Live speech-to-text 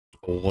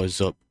What's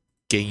up,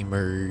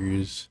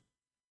 gamers?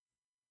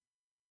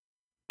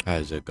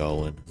 How's it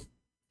going?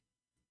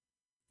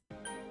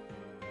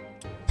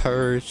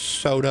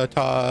 Persona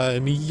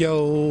time,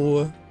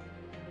 yo!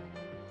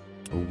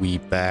 We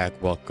back,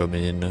 welcome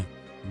in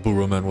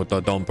Buruman with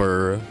the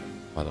dumper.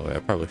 By the way, I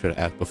probably should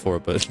have asked before,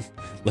 but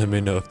let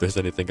me know if there's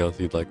anything else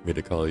you'd like me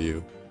to call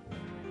you.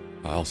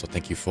 Also,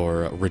 thank you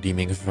for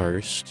redeeming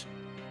first.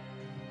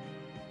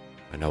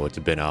 I know it's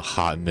been a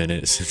hot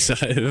minute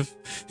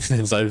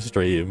since I've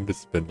streamed.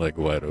 It's been like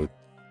what, a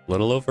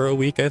little over a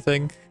week, I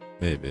think.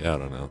 Maybe, I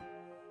don't know.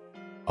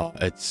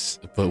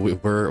 But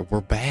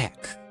we're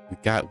back.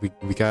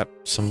 We got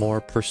some more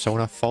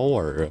Persona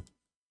 4.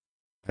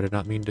 I did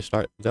not mean to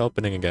start the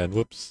opening again.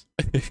 Whoops.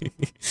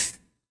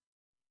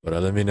 But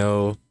let me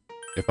know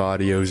if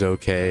audio's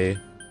okay.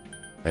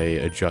 I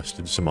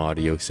adjusted some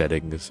audio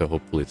settings, so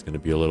hopefully it's gonna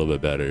be a little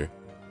bit better.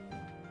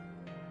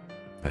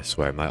 I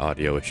swear my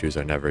audio issues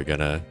are never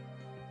gonna...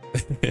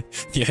 Yeah,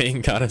 you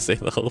ain't gotta say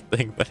the whole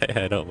thing, but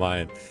hey, I don't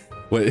mind.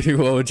 What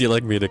would you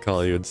like me to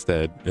call you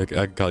instead? I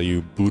can call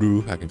you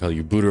Buru, I can call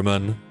you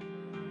Buruman.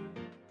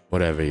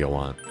 Whatever you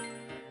want.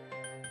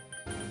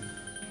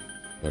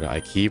 But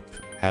I keep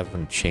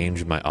having to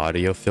change my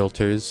audio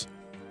filters,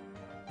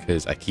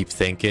 because I keep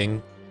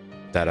thinking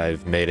that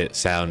I've made it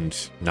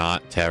sound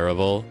not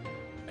terrible,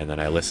 and then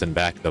I listen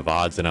back the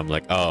VODs and I'm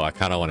like, oh, I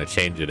kind of want to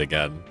change it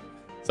again.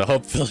 So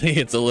hopefully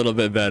it's a little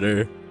bit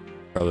better.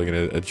 Probably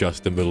gonna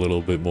adjust them a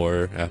little bit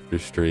more after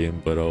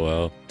stream, but oh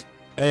well.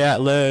 Hey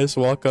Atlas,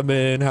 welcome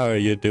in. How are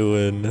you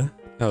doing?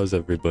 How's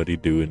everybody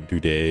doing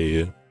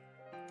today?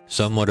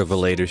 Somewhat of a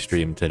later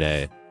stream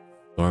today.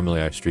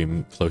 Normally I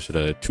stream closer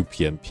to 2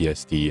 p.m.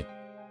 PST,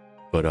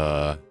 but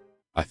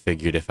I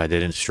figured if I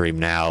didn't stream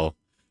now,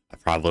 I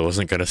probably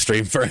wasn't gonna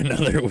stream for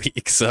another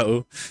week,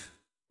 so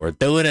we're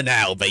doing it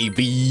now,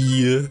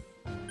 baby.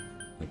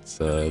 Let's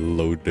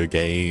load the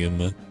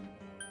game.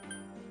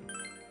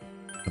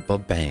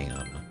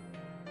 Ba-bam.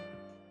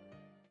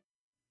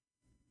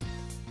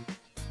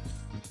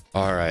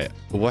 Alright,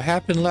 what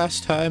happened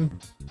last time?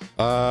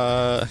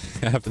 I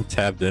haven't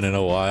tabbed in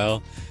a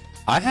while.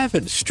 I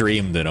haven't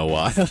streamed in a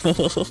while.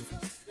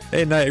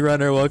 Hey Night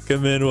Runner,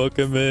 welcome in,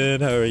 welcome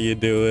in. How are you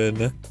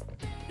doing?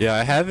 Yeah,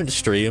 I haven't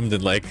streamed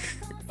in like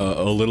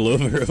a little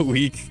over a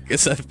week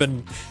because I've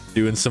been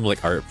doing some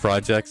like art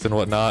projects and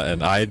whatnot,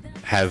 and I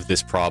have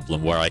this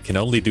problem where I can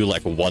only do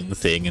like one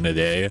thing in a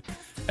day.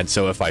 And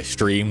so if I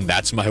stream,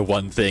 that's my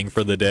one thing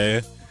for the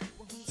day.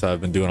 So I've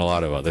been doing a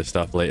lot of other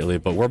stuff lately,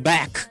 but we're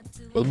back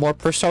with more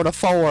Persona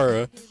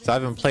 4. So I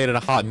haven't played in a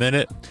hot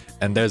minute,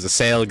 and there's a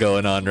sale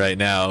going on right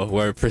now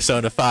where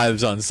Persona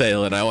 5's on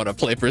sale, and I want to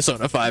play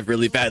Persona 5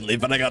 really badly,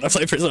 but I gotta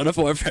play Persona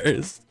 4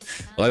 first.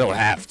 Well, I don't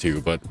have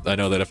to, but I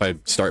know that if I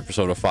start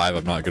Persona 5,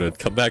 I'm not gonna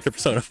come back to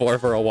Persona 4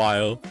 for a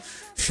while.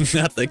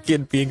 Not the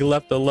kid being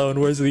left alone.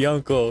 Where's the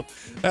uncle?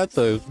 That's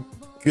a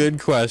good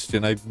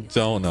question. I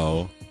don't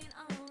know.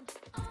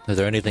 Is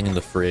there anything in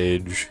the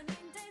fridge?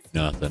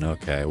 Nothing.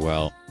 Okay,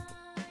 well.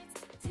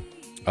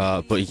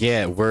 But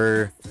yeah,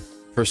 we're...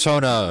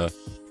 Persona,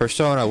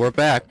 we're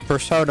back.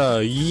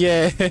 Persona,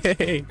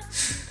 yay!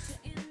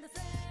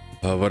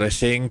 But I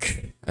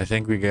think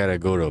we gotta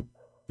go to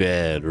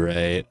bed,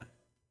 right?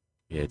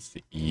 Yeah, it's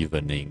the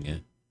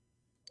evening.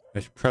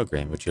 Which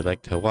program would you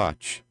like to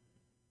watch?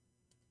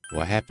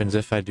 What happens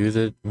if I do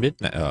the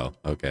midnight? Oh,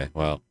 okay,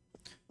 well.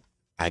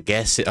 I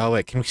guess it... Oh,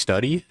 wait, can we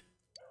study?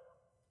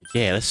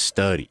 Yeah, let's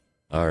study.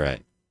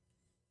 Alright.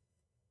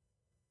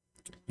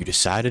 You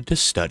decided to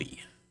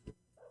study.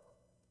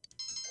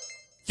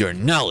 Your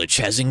knowledge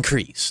has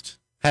increased.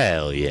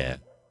 Hell yeah.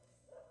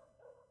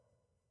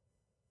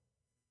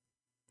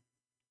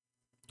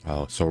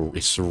 Oh, so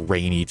it's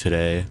rainy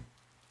today.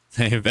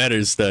 I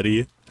better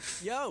study.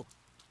 Yo.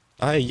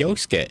 Hi,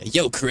 Yosuke.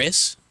 Yo,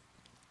 Chris.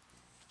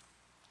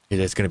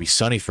 It's gonna be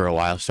sunny for a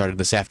while, starting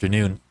this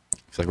afternoon.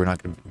 Looks like we're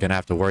not gonna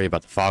have to worry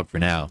about the fog for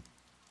now.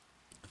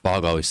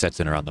 Fog always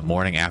sets in around the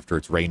morning after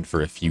it's rained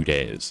for a few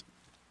days.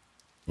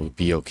 Will it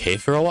be okay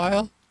for a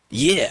while?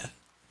 Yeah.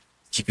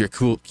 Keep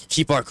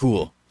our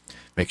cool.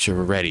 Make sure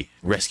we're ready.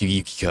 Rescue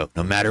Yukiko,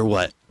 no matter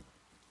what.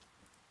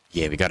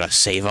 Yeah, we gotta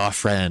save our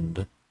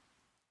friend.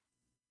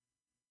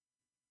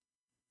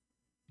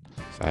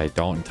 So I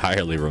don't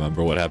entirely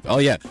remember what happened. Oh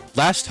yeah,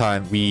 last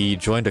time we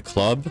joined a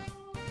club,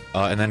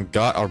 and then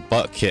got our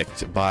butt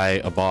kicked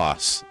by a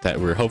boss that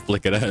we're hopefully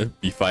gonna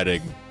be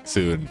fighting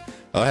soon.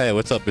 Oh, hey,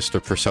 what's up,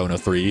 Mr. Persona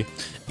 3?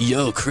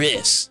 Yo,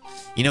 Chris.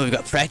 You know we've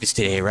got practice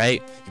today,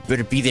 right? You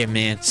better be there,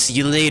 man. See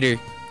you later.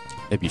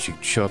 Maybe you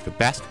should show up at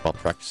basketball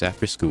practice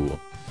after school.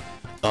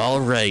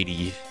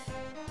 Alrighty.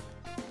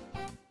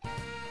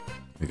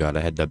 We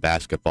gotta head to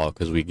basketball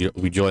because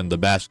we joined the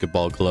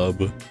basketball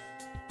club.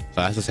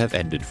 Classes have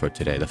ended for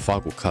today. The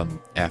fog will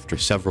come after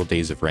several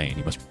days of rain.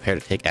 You must prepare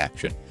to take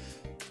action.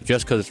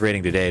 Just because it's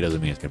raining today doesn't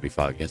mean it's gonna be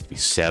foggy. It has to be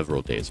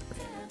several days of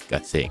rain.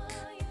 Gotta think.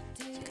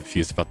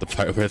 Confused about the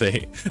part where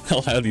they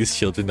allow these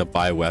children to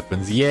buy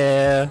weapons.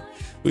 Yeah,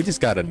 we just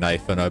got a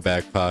knife in our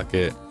back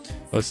pocket.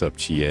 What's up,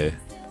 Chie?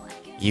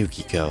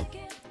 Yukiko.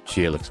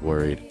 Chie looks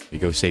worried. You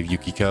go save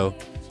Yukiko?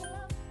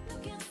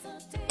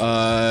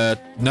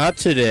 Not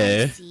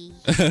today.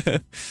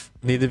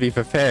 Need to be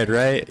prepared,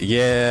 right?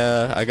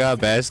 Yeah, I got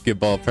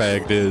basketball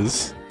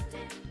practice.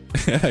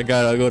 I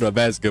gotta go to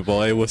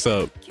basketball. Hey, what's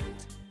up?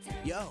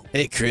 Yo.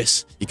 Hey,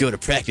 Chris, you go to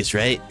practice,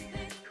 right?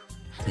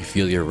 You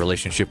feel your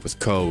relationship with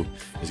Ko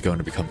is going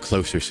to become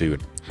closer soon.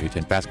 You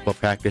attend basketball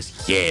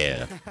practice?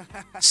 Yeah.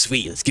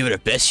 Sweet, let's give it our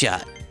best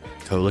shot.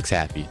 Ko looks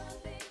happy.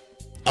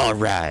 All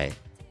right.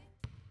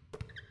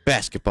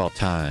 Basketball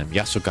time.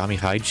 Yasogami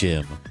High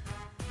Gym.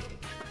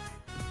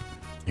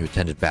 You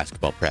attended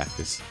basketball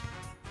practice.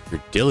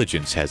 Your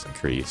diligence has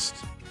increased.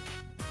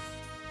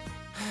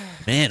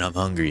 Man, I'm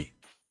hungry.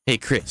 Hey,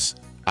 Chris.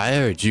 I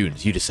or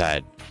Junes, you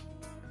decide.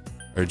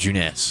 Or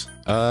Junes.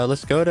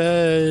 Let's go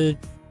to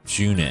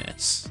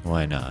Junes.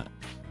 Why not?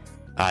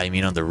 You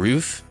mean on the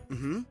roof?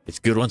 Mm-hmm. It's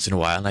good once in a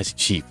while, nice and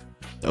cheap.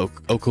 The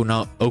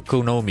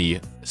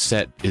Okonomi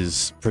set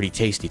is pretty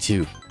tasty,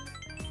 too.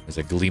 There's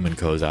a gleam in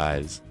Ko's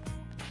eyes.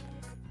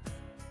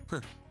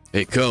 Huh.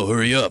 Hey, Ko,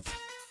 hurry up.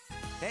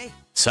 Hey.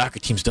 Soccer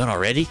team's done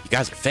already? You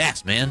guys are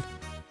fast, man.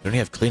 Don't you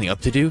have cleaning up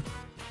to do?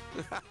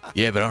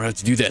 Yeah, but I don't have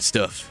to do that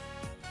stuff.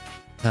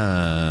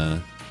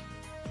 Oh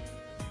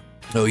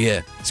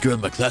yeah, this girl in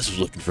my class was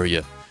looking for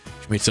you.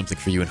 She made something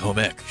for you in home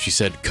ec. She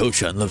said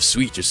Kochan loves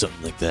sweets or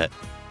something like that.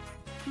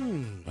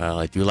 Well,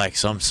 I do like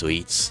some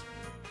sweets.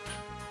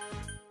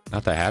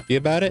 Not that happy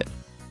about it?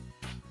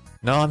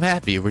 No, I'm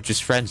happy. We're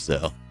just friends,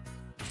 though.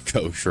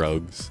 Ko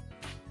shrugs.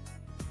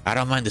 I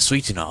don't mind the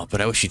sweets and all,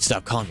 but I wish you'd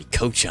stop calling me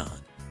Kochan.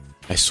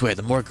 I swear,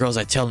 the more girls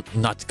I tell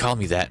not to call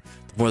me that,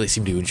 the more they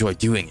seem to enjoy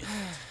doing it.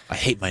 I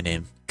hate my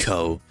name,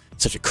 Ko.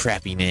 It's such a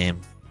crappy name.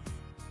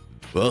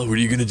 Well, what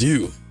are you gonna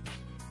do?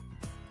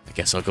 I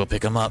guess I'll go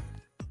pick him up.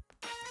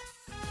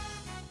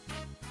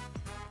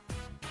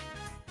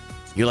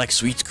 You like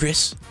sweets,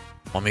 Chris?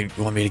 Want me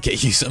to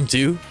get you some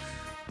too?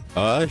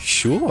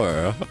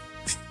 Sure.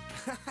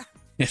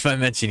 If I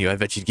mention you, I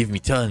bet you'd give me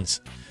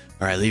tons.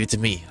 Alright, leave it to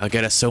me. I'll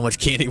get us so much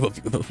candy it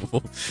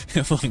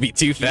won't be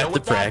too fat to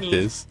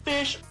practice.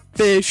 Fish.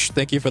 Fish!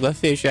 Thank you for the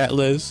fish,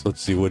 Atlas.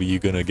 Let's see, what are you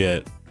gonna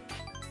get?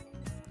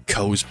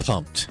 Ko's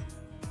pumped.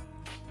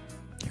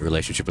 Your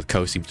relationship with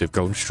Ko seems to have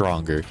grown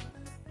stronger.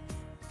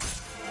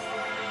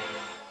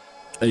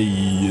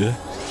 Hey.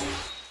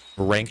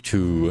 Rank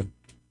 2.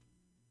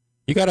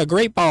 You got a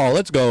great ball.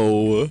 Let's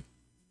go.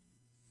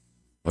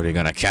 What are you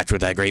gonna catch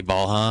with that great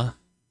ball, huh?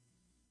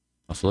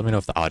 Also, let me know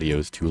if the audio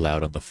is too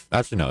loud on the...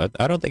 Actually, no.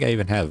 I don't think I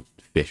even have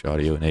fish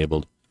audio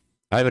enabled.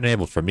 I have it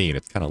enabled for me, and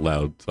it's kind of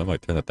loud, so I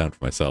might turn that down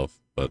for myself.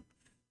 But...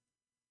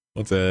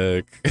 one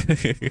sec.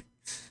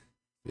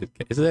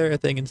 Is there a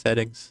thing in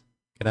settings?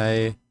 Can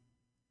I...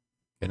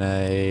 Is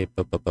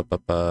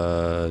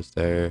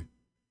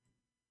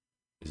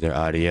there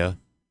audio?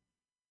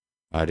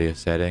 Audio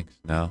settings?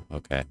 No?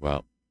 Okay,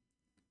 well.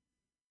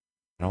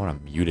 I don't want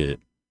to mute it.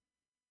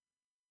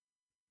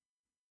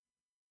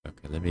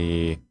 Okay, let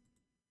me...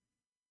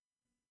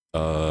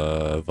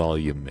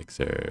 volume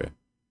mixer.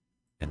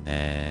 And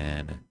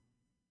then...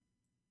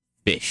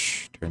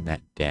 fish. Turn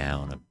that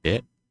down a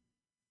bit.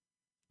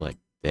 Like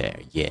there.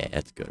 Yeah,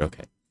 that's good.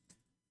 Okay.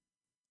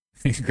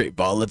 Great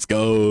ball. Let's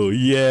go.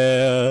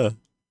 Yeah.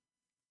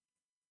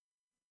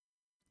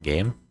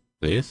 Game,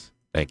 please.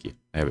 Thank you.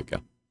 There we go.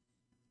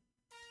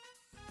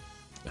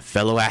 The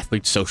fellow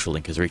athlete social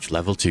link has reached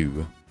level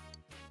 2.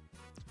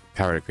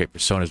 Power to create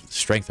personas with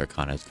strength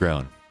arcana has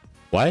grown.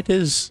 Why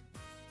does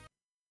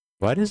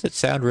it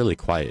sound really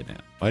quiet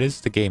now? Why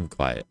is the game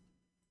quiet?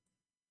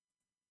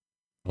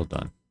 Hold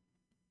on.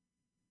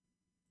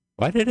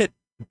 Why did it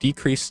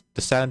decrease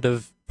the sound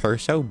of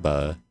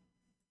persona?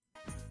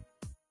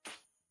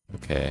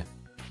 Okay.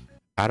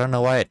 I don't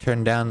know why it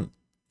turned down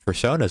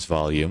Persona's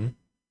volume.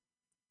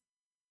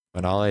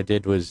 When all I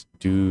did was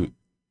do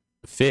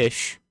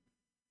fish.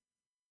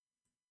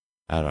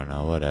 I don't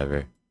know,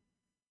 whatever.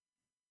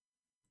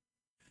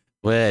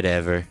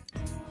 Whatever.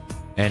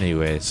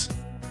 Anyways.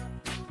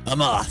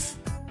 I'm off.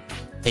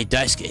 Hey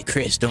Daisuke,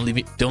 Chris, don't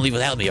leave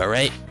without me,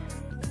 alright?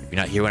 If you're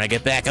not here when I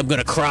get back, I'm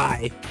gonna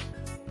cry.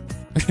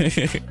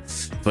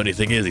 Funny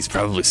thing is, he's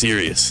probably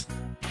serious.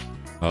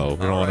 Oh,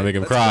 we don't want to make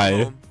him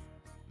cry.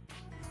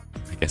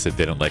 I guess it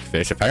didn't like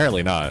fish.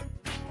 Apparently not.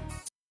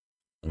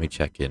 Let me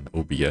check in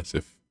OBS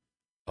if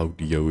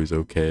audio is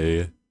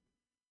okay.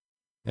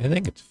 I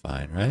think it's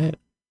fine, right?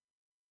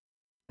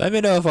 Let me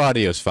know if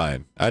audio's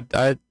fine.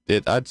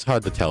 It's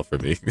hard to tell for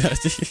me.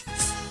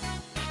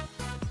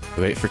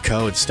 Wait for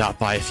Ko and stop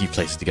by a few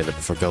places together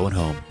before going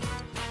home.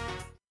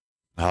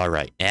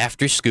 Alright,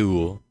 after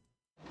school.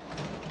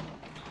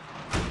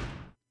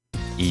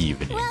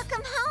 Evening.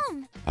 Welcome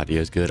home.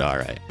 Audio's good,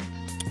 alright.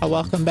 Oh,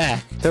 welcome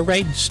back. The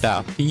rain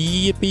stopped.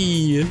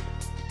 Yippee.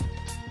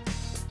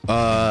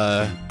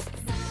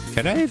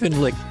 Can I even,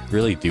 like,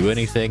 really do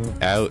anything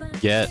out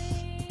yet?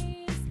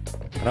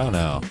 I don't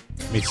know.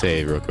 Let me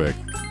save real quick.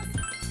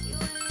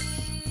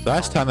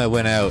 Last time I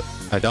went out,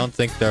 I don't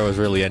think there was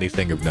really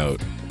anything of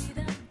note.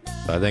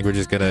 So I think we're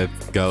just gonna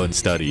go and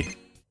study.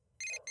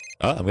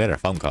 Oh, I'm getting a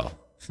phone call.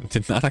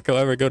 Did Nanako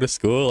ever go to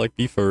school? Like,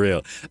 be for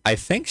real. I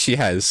think she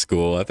has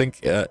school. I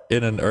think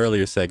in an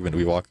earlier segment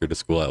we walked her to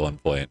school at one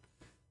point.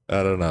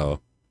 I don't know.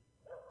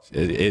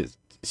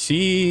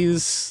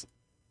 She's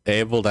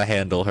able to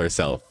handle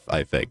herself,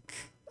 I think.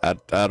 I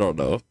don't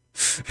know.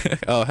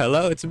 Oh,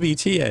 hello, it's me,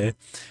 TA.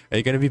 Are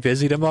you going to be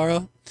busy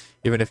tomorrow?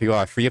 Even if you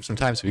are, free up some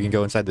time so we can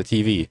go inside the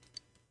TV.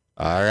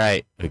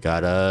 Alright, we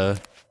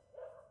gotta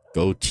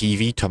go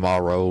TV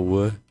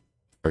tomorrow.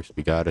 First,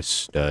 we gotta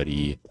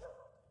study.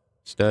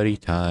 Study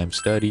time,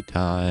 study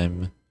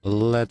time.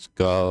 Let's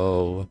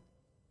go.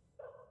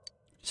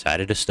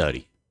 Decided to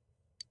study.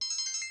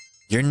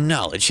 Your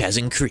knowledge has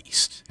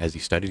increased. As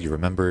you studied, you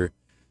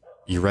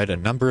read a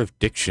number of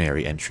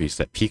dictionary entries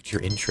that piqued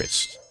your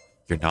interest.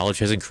 Your knowledge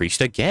has increased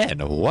again.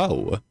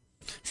 Whoa.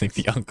 I think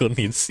the uncle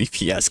needs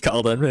CPS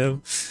called on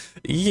him.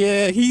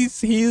 Yeah,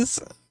 he's...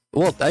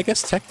 Well, I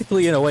guess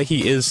technically, in a way,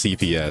 he is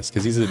CPS,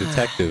 because he's a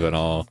detective and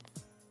all.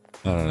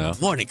 I don't know.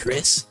 Morning,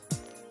 Chris.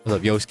 What's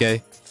up,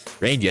 Yosuke?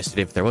 Rained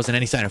yesterday, but there wasn't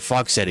any sign of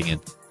fog setting in.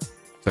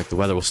 Looks like the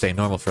weather will stay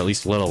normal for at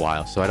least a little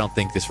while, so I don't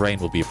think this rain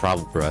will be a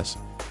problem for us.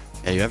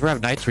 Hey, you ever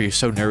have nights where you're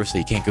so nervous that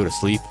you can't go to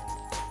sleep?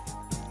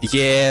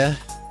 Yeah.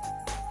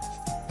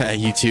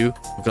 You too?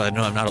 I'm glad I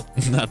know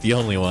I'm not the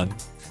only one.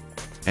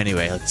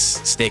 Anyway,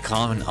 let's stay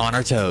calm and on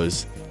our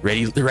toes.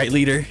 Ready, right,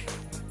 leader?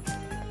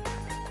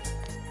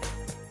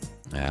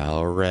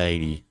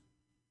 Alrighty.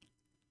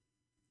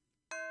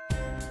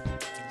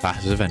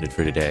 Classes have ended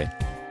for today.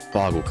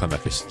 Fog will come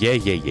after.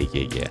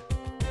 Yeah.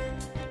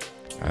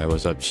 Alright,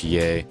 what's up,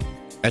 GA?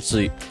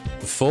 Actually,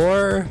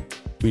 before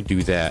we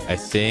do that, I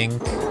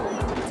think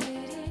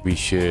we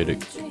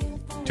should...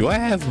 Do I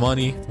have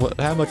money?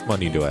 How much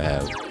money do I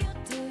have?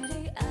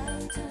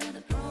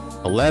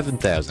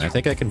 11,000. I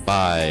think I can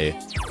buy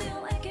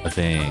a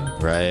thing,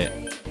 right?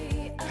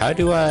 How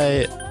do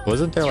I...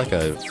 Wasn't there like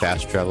a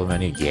fast travel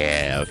menu?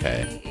 Yeah,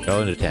 okay.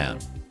 Go into town.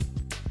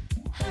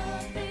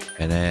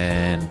 And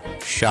then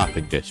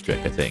shopping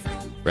district, I think,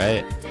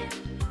 right?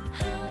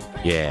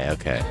 Yeah,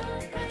 okay.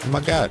 Oh my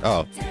god.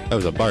 Oh, that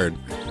was a bird.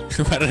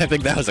 Why did I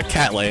think that was a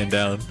cat laying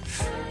down?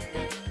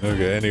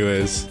 Okay,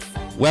 anyways.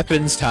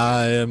 Weapons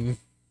time.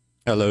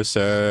 Hello,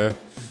 sir.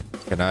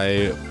 Can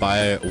I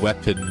buy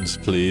weapons,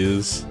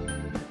 please?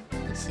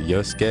 Let's see.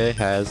 Yosuke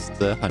has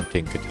the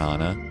hunting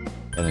katana.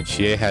 And then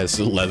Chie has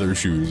leather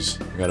shoes.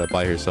 I gotta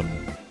buy her some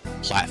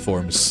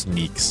platform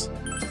sneaks.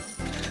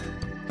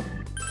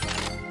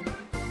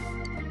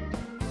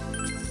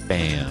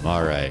 Bam.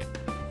 Alright.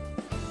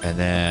 And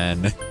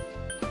then...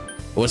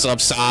 What's up,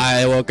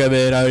 Sai? Welcome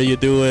in. How are you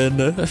doing?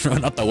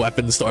 Not the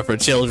weapons store for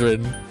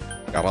children.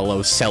 Gotta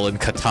love selling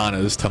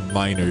katanas to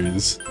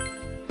minors.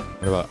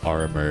 What about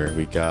armor?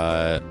 We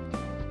got...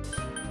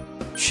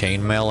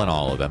 chainmail and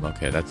all of them.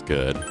 Okay, that's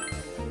good.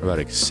 What about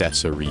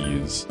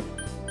accessories?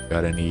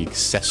 Got any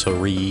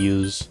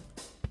accessories?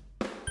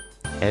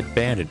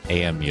 Headband and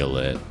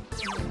amulet.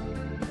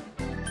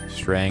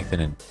 Strength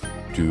and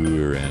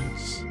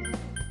endurance.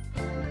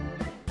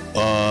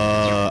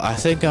 I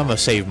think I'm gonna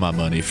save my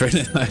money for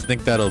now. I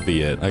think that'll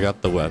be it. I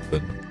got the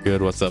weapon.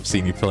 Good, what's up?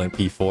 Seen you playing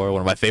P4?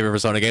 One of my favorite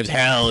Persona games?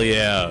 Hell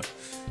yeah!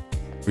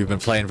 We've been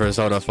playing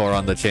Persona 4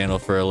 on the channel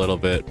for a little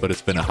bit, but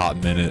it's been a hot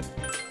minute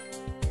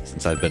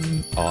since I've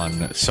been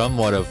on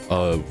somewhat of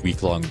a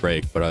week-long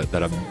break, but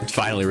that I'm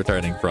finally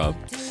returning from.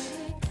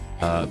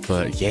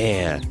 But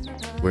yeah,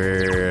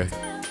 we're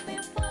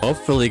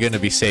hopefully gonna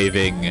be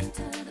saving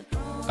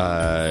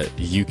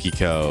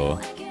Yukiko.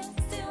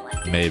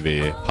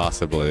 Maybe,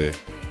 possibly,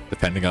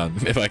 depending on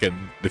if I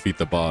can defeat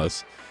the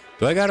boss.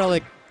 Do I gotta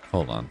like...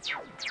 Hold on.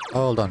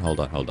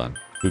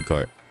 Food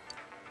court.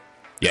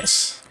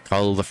 Yes.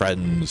 Call the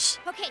friends.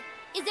 Okay,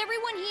 is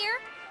everyone here?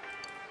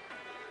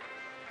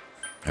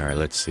 Alright,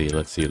 let's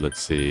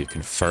see.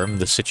 Confirm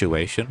the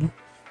situation.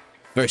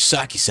 First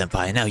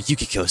Saki-senpai, now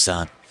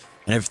Yukiko-san.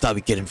 I never thought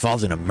we'd get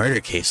involved in a murder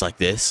case like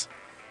this.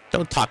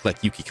 Don't talk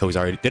like Yukiko's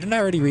already... Didn't I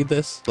already read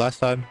this last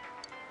time?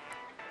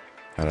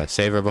 Gotta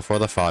save her before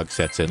the fog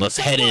sets in. Let's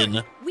head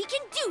in. We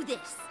can do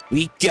this.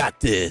 We got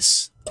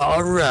this.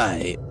 All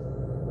right.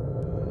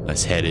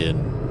 Let's head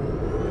in.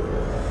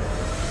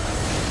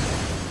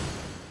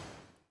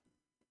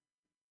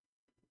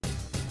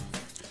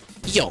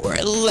 You're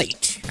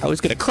late. I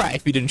was gonna cry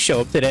if you didn't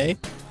show up today.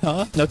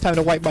 Huh? No time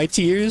to wipe my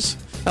tears?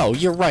 Oh,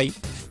 you're right.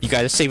 You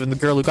guys are saving the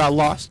girl who got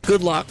lost.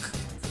 Good luck.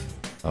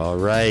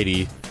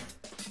 Alrighty.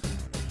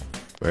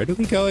 Where do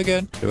we go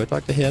again? Do I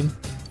talk to him?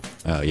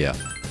 Oh, yeah.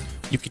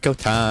 Yukiko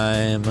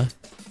time.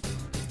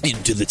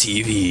 Into the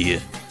TV.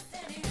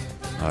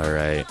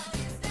 Alright.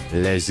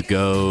 Let's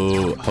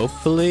go.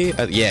 Hopefully.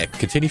 Yeah,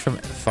 continue from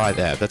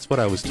 5F. That's what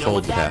I was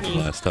told would happen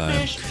last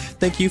time.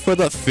 Thank you for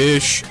the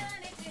fish.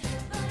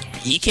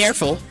 Be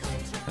careful.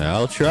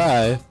 I'll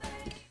try.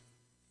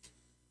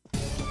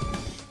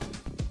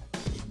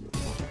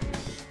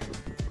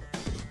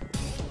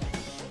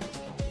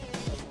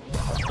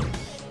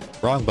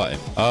 Wrong button.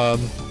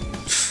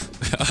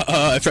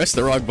 I pressed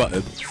the wrong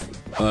button.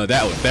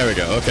 That one. There we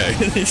go. Okay.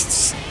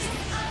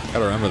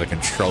 Gotta remember the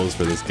controls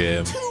for this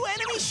game. Two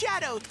enemy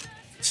shadows.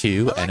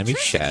 Two enemy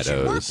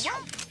shadows.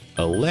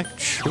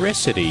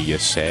 Electricity, you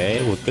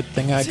say? Well, good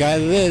thing I got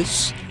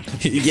this.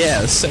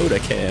 Yeah, soda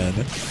can.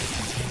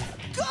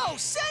 Go,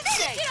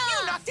 Sensei!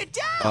 You knocked it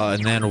down!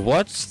 And then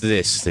what's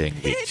this thing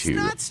we It's do?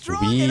 not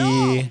strong at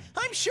all.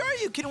 I'm sure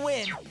you can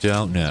win.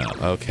 Don't know.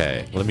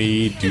 Okay, let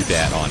me do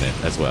that on it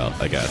as well,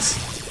 I guess.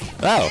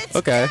 Oh, It's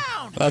okay.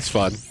 down. That's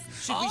fun.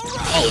 All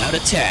All out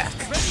attack.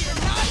 ready or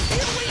not,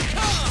 here we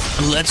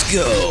come! Let's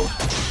go.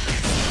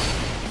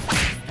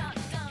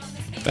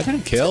 That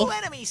didn't kill? Two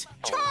enemies!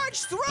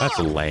 Charge through! That's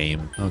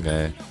lame.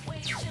 Okay.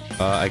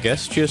 I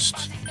guess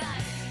just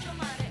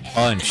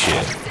punch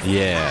it.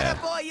 Yeah.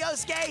 Boy,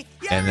 Yosuke!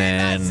 You're And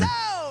in the then-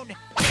 zone!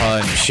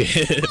 Punch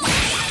it.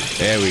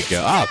 There we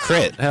go. Oh,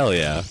 crit. Hell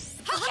yeah.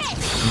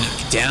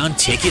 Down,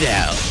 take it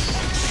out.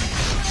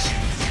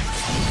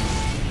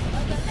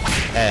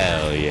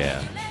 Hell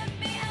yeah.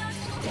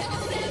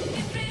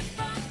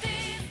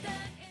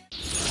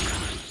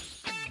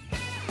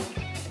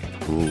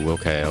 Ooh,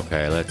 okay,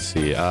 okay. Let's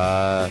see.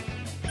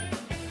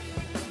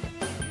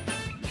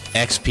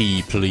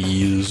 XP,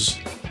 please.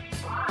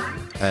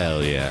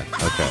 Hell yeah.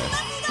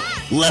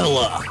 Okay. Level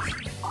up.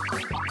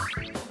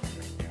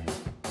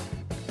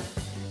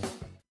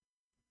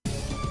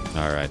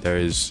 Alright,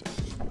 there's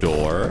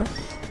door.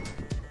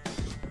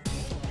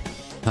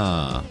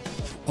 Huh.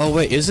 Oh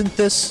wait, isn't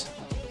this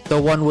the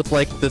one with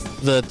like the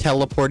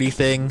teleporty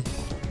thing?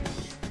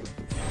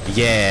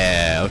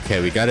 Yeah,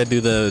 okay, we gotta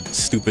do the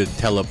stupid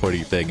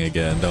teleporty thing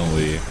again, don't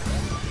we?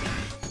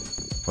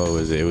 What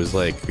was it? It was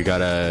like we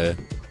gotta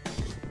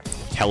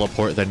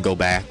teleport then go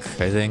back,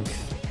 I think.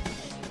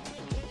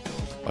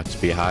 What's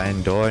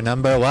behind door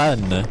number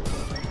 1?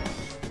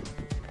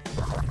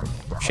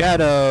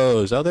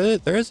 Shadows! Oh,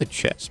 there is a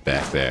chest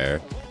back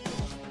there.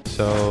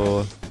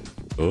 So...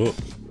 Oh.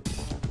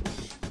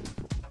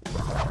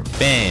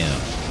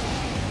 Bam!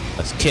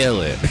 Let's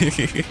kill it.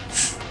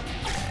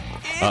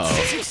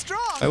 Uh-oh. Too strong,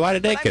 Wait, why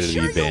did but that I'm get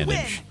sure an you'll advantage?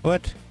 win.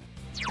 What?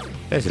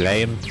 That's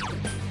lame.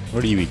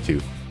 What are you weak to?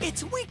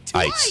 It's weak to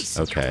Ice.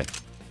 Okay.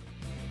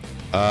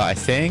 I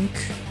think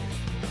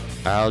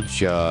I'll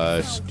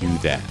just do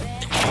that.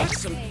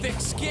 Some thick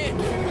skin.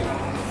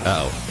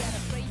 Uh-oh.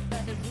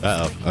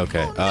 Uh-oh.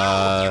 Okay.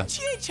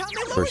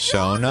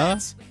 Persona.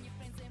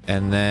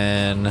 And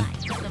then...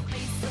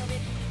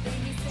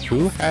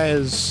 Who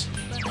has...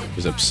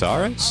 Was it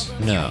Psaris?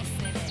 No.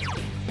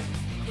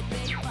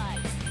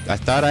 I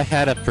thought I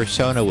had a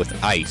Persona with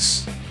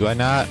ice. Do I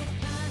not?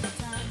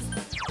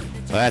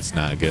 Well, that's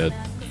not good.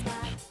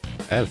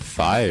 I have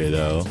fire,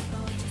 though.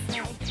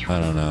 I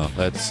don't know.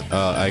 Let's...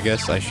 I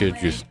guess I should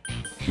just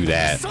do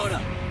that.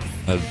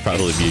 That'd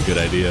probably be a good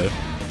idea.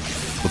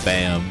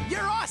 Bam.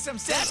 You're awesome,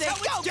 Sensei.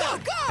 Go, go,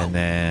 go! And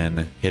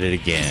then hit it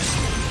again.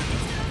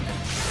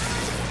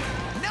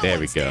 No There one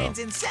we go. stands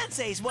in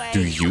Sensei's way.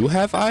 Do you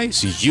have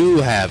ice? You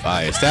have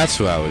ice. That's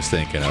what I was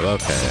thinking of.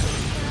 Okay.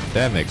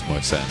 That makes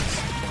more sense.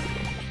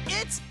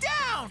 It's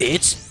down.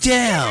 It's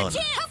down.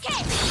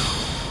 Okay.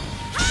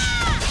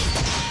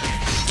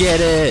 Get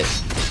it!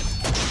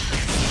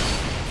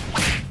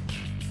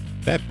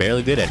 That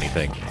barely did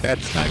anything.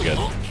 That's not good.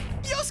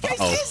 Yosuke's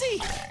Uh-oh.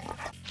 dizzy.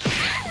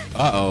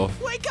 Uh-oh.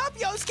 Wake up,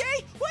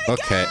 Yosuke. Wake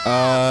Okay,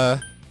 up.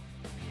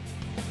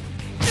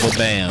 Well,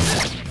 bam.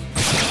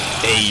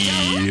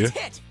 Hey! Let's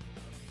hit.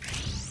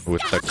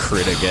 With the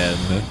crit again.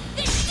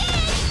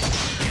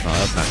 Oh,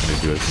 that's not gonna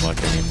do as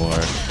much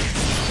anymore.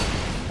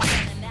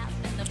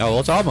 Oh, well,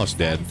 it's almost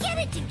dead. Get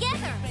it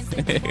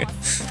together.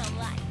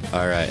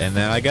 Alright, and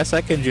then I guess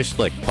I can just,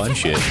 like,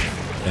 punch it.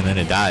 And then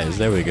it dies.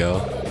 There we go.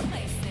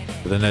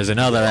 But then there's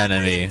another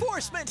enemy.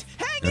 Reinforcement.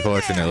 Hang in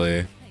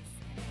Unfortunately.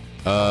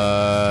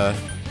 So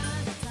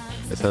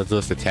I'll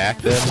just attack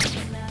them.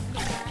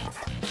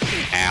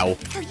 Ow.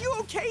 there. Are you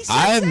okay, Sensei?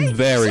 I'm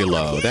very Someone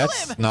low. heal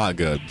That's him. not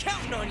good.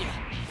 Counting on you.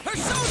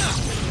 Persona.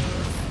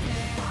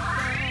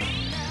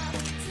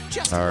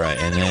 Just Alright,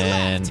 one and enemy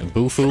then left.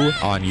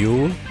 Bufu on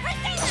you.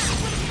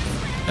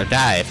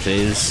 Die,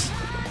 please.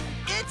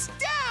 It's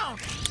down.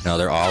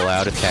 Another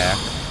all-out attack.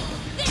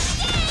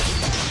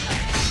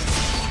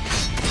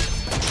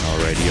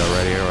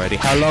 Alrighty.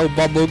 Hello,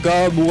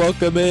 Bubblegum.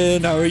 Welcome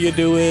in. How are you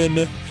doing?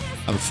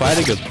 I'm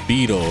fighting a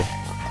beetle.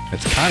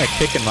 It's kind of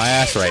kicking my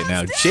ass right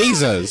now.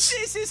 Jesus!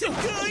 This isn't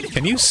good.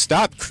 Can you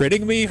stop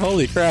critting me?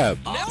 Holy crap.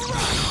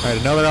 Alright,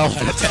 another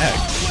all-out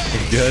attack.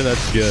 Good,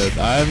 that's good.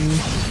 I'm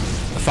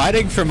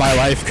fighting for my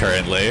life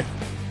currently.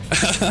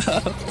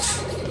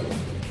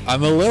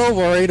 I'm a little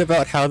worried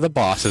about how the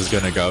boss is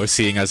gonna go,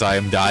 seeing as I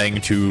am dying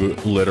to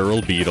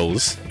literal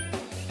beetles.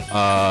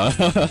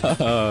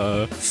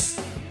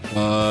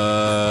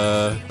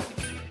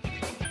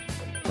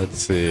 Let's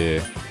see.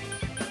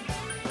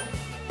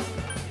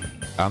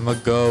 I'm gonna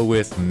go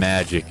with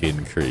magic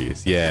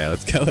increase. Yeah,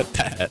 let's go with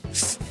that.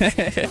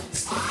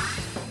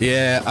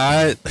 Yeah,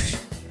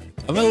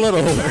 I'm a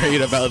little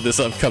worried about this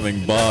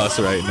upcoming boss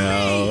right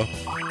now.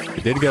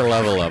 We did get a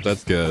level up,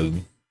 that's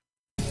good.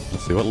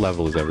 Let's see, what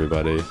level is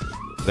everybody?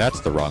 That's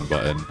the wrong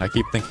button. I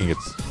keep thinking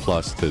it's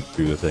plus to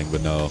do the thing,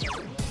 but no.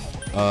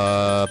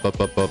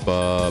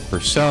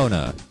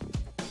 Persona.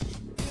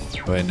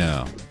 Wait,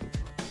 no.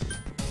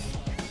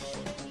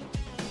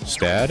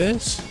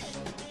 status?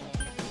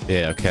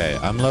 Yeah, okay.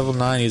 I'm level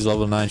 9, he's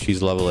level 9,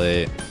 she's level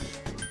 8.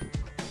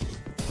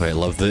 Wait,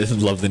 love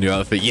the new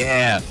outfit.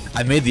 Yeah!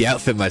 I made the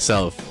outfit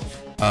myself.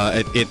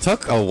 It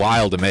took a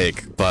while to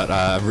make, but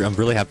I'm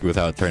really happy with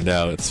how it turned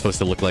out. It's supposed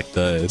to look like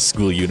the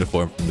school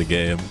uniform from the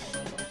game.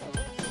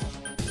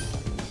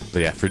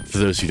 But yeah, for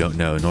those who don't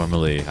know,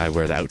 normally I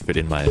wear the outfit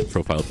in my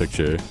profile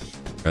picture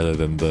rather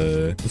than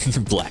the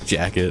black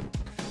jacket.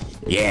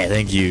 Yeah,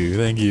 thank you,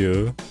 thank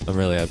you. I'm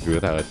really happy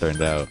with how it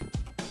turned out.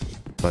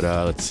 But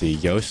let's see,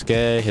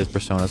 Yosuke, his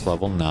persona's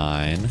level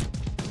 9.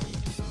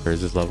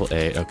 Hers is level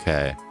 8,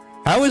 okay.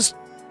 How is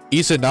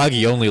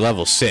Izanagi only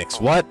level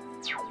 6? What?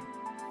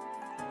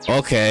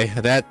 Okay,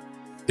 that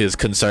is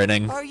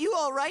concerning. Are you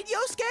alright,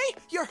 Yosuke?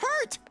 You're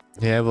hurt!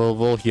 Yeah,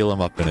 we'll heal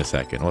him up in a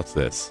second. What's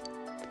this?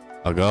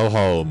 I'll go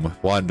home.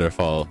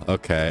 Wonderful.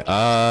 Okay,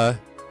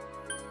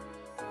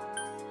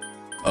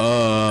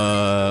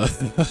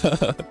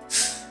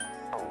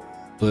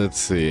 let's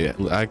see.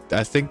 I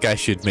think I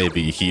should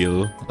maybe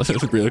heal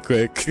real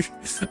quick.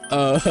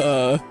 Let's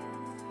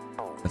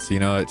see, you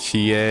know what,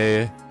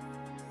 Chie?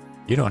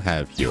 You don't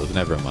have heals,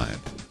 never mind.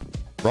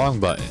 Wrong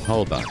button,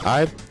 hold on.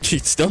 I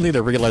still need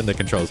to relearn the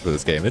controls for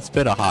this game. It's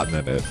been a hot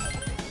minute.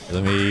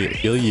 Let me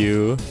heal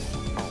you.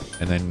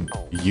 And then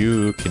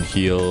you can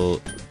heal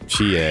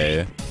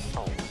Chie.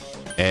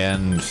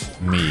 And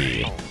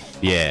me.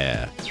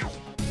 Yeah.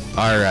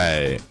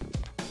 Alright.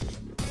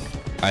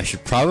 I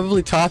should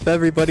probably top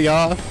everybody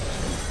off.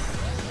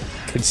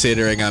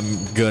 Considering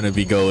I'm gonna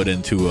be going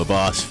into a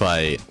boss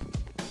fight.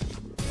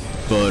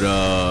 But,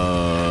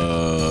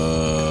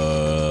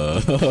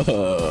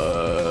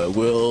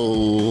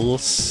 we'll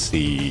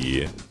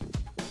see.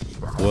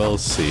 We'll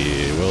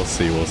see.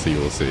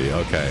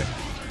 Okay.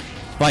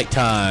 Fight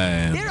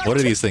time! What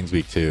are these things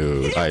weak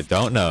to? I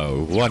don't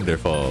know.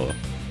 Wonderful.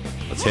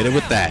 Let's hit it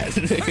with that.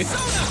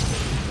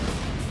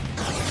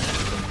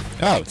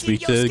 Oh, it's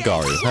weak to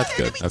Garu. That's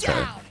good.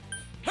 Okay.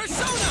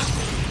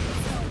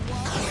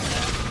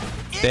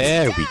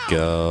 There we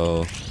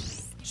go.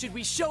 Should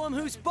we show him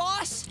who's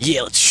boss?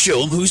 Yeah, let's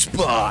show him who's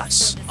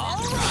boss.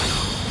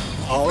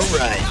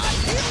 Alright.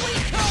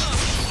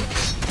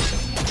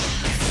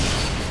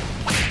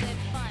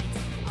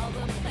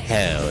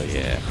 Hell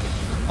yeah.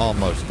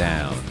 Almost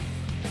down.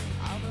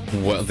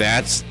 Well,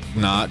 that's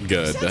not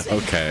good.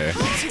 Okay.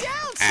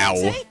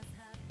 Ow.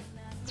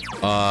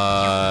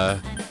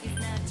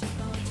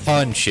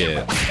 Punch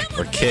it.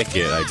 Or kick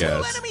it, I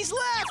guess.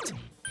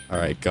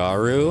 Alright,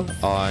 Garu,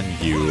 on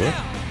you.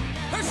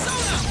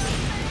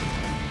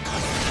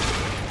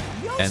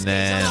 And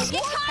then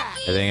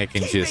I think I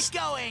can just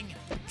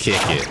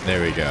kick it.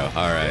 There we go.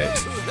 Alright.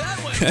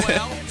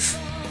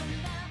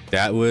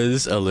 That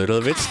was a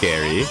little bit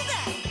scary.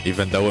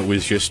 Even though it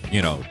was just,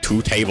 you know,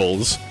 2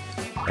 tables.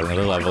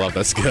 Another level up,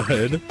 that's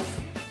good.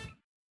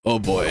 Oh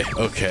boy,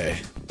 okay.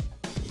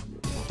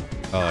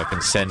 Oh, I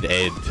can send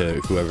aid to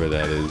whoever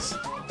that is.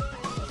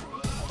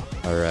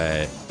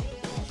 Alright.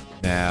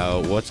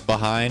 Now, what's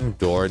behind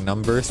door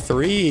number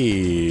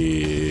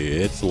 3?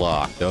 It's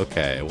locked.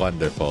 Okay,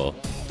 wonderful.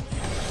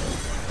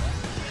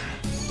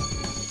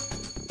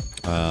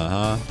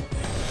 Uh-huh.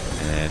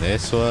 And then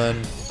this one.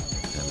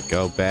 And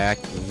go back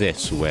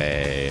this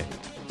way.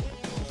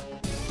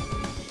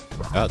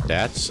 Oh,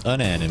 that's an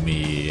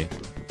enemy.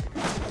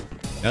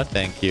 No,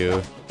 thank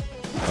you.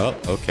 Oh,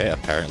 okay.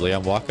 Apparently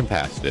I'm walking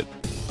past it.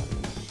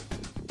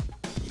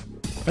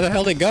 Where the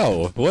hell did it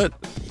go? What?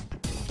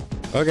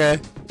 Okay.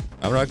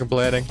 I'm not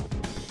complaining.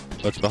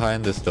 What's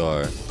behind this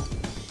door?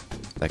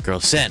 That girl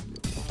sent.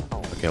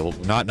 Okay, well,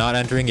 not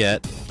entering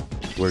yet.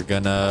 We're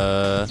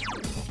gonna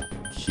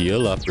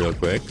heal up real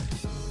quick.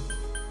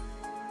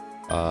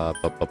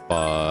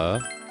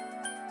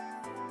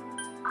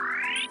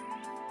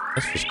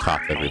 Let's just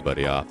top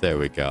everybody off. There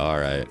we go. All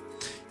right.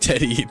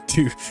 Teddy,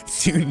 do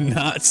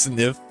not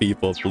sniff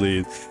people,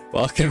 please.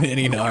 Welcome in,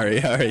 Inari.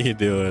 How are you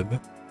doing?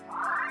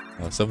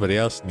 Oh, somebody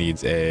else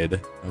needs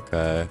aid.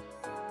 Okay.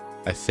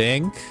 I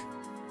think.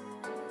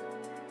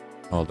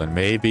 Hold on,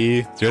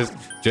 maybe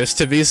just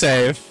to be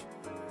safe,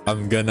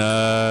 I'm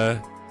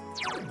gonna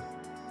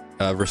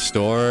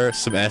restore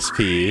some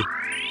SP.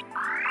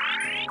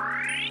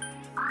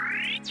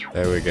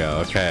 There we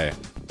go. Okay.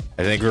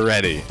 I think we're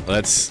ready.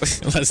 Let's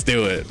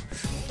do it.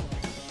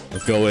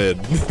 Let's go in.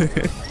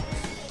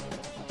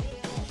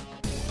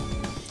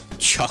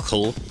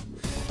 Chuckle.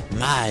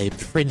 My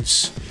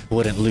prince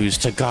wouldn't lose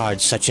to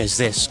guards such as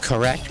this,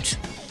 correct?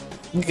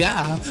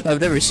 Gah, I've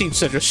never seen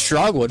such a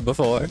strong one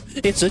before.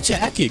 It's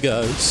attacking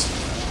us.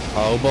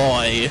 Oh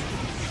boy.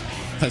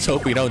 Let's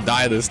hope we don't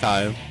die this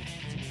time.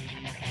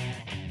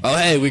 Oh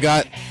hey, we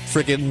got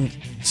freaking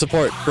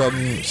support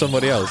from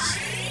somebody else.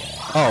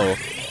 Oh.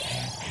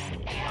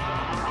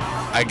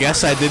 I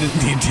guess I didn't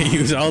need to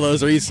use all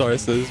those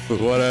resources, but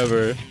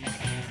whatever.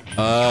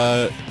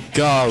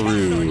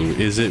 Garu,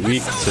 is it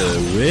weak to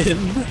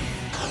win?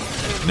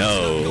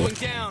 No.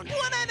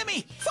 One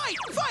enemy! Fight!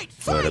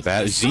 What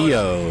about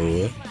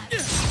Zio?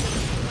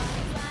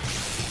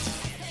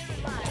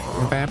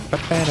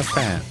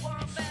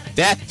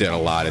 That did a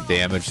lot of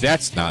damage.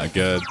 That's not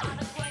good.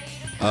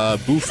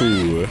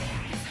 Bufu.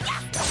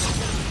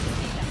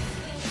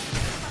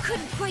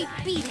 Couldn't quite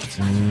beat it.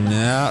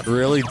 Not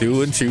really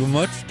doing too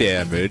much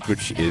damage,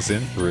 which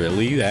isn't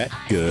really that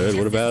good.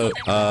 What about,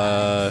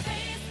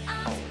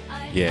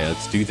 yeah,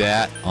 let's do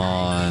that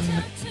on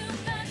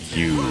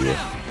you.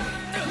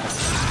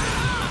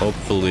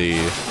 Hopefully.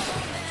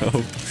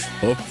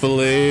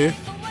 Hopefully.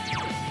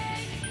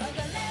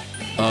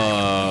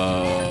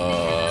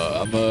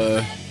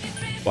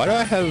 Why do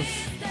I have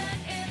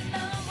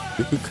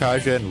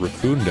Fukukaja and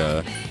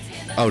Rakunda?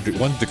 Oh,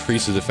 one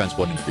decreases defense,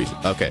 one increases.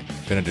 Okay,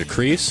 gonna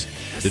decrease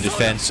the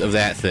defense of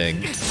that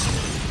thing.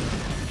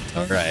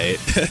 Alright.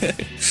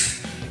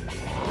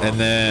 And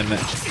then...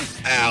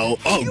 Ow.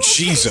 Oh,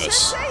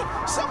 Jesus!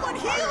 Someone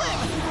heal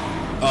him!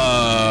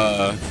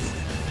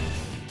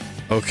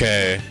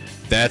 Okay.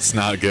 That's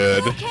not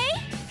good. Okay?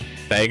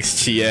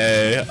 Thanks, Chie.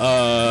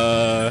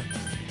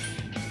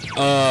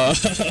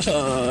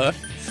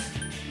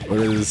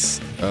 What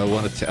is,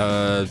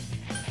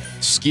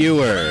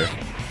 skewer.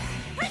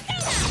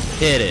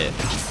 Hit it.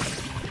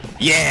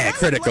 Yeah,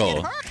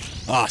 critical.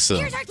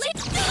 Awesome.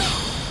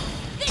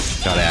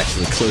 God, I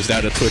actually closed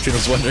out of Twitch and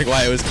was wondering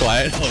why I was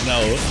quiet. Oh no.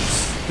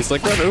 It's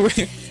like,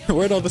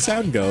 where'd all the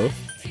sound go?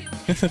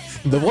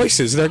 The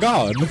voices, they're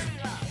gone.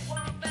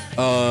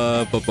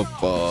 No,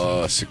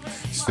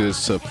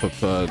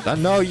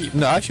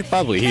 I should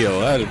probably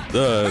heal.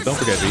 Don't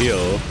forget to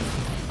heal.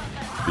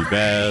 Be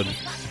bad.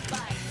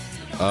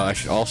 I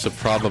should also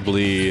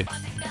probably...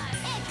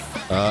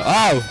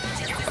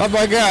 oh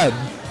my god!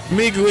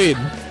 Miguin!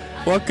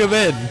 Welcome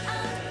in!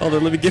 Hold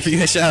on, let me give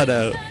you a shout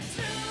out.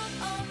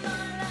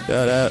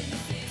 Shout out.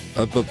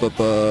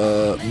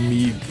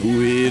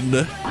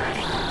 Miguin.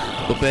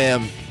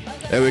 Bam.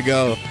 There we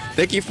go.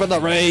 Thank you for the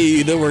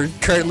raid. We're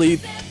currently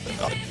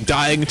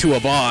dying to a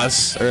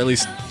boss, or at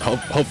least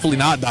hopefully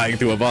not dying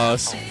to a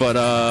boss. But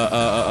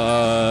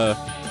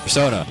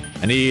Persona,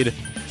 I need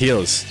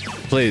heals,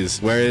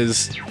 please. Where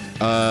is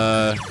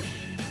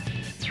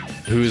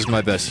who's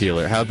my best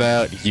healer? How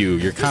about you?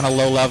 You're kind of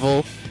low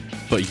level,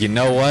 but you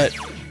know what?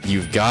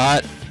 You've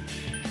got.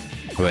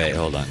 Wait,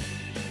 hold on.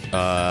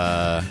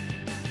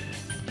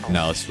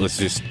 No, let's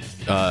just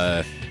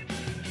oh,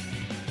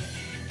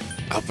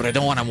 but I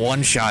don't want him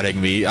one-shotting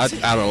me. I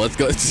don't know. Let's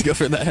go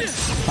for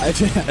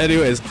that.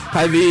 Anyways,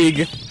 hi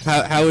Vig.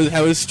 How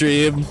is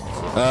stream?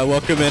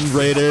 Welcome in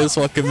Raiders.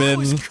 Welcome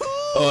in.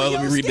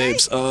 Let me read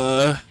names.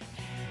 Oh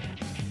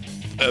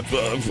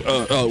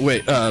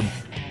wait.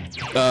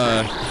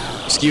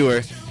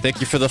 Skewer. Thank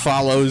you for the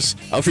follows.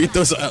 I'll read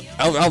those.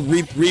 I'll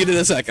read in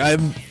a sec.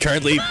 I'm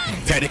currently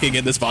panicking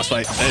in this boss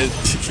fight.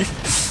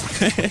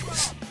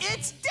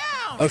 It's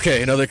down!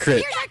 Okay, another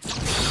crit.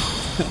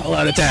 All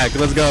out attack.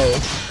 Let's go.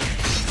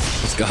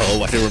 Let's go.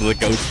 Watch it really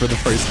goes for the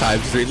first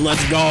time straight.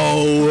 Let's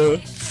go.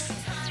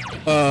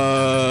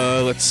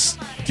 Let's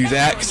do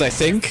that because I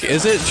think,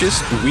 is it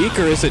just weak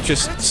or is it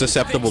just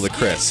susceptible to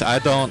crits?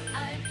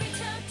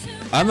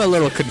 I'm a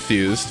little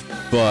confused,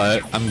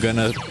 but I'm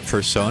gonna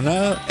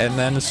Persona and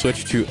then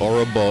switch to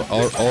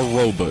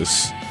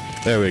Orobus.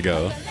 There we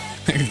go.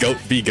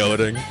 Be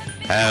goading.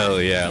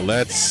 Hell yeah.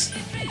 Let's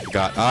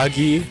got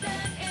Agi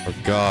or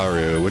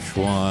Garu. Which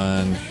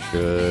one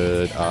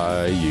should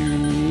I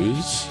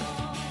use?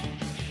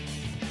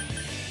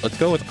 Let's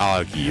go with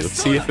Agi.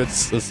 Let's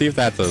see if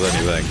that does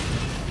anything.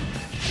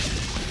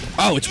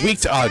 Oh, it's weak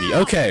to Agi.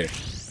 Okay.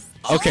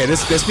 Okay,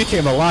 this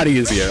became a lot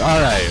easier.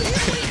 Alright.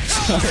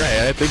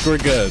 Alright, I think we're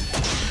good.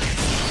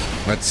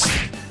 Let's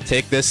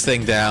take this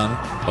thing down.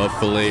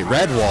 Hopefully.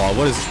 Red wall,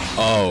 what is...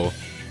 Oh.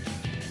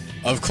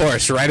 Of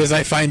course, right as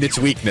I find its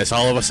weakness,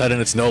 all of a sudden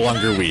it's no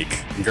longer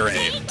weak.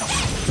 Great.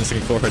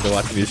 Looking forward to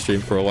watching you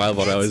stream for a while,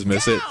 but I always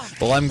miss it.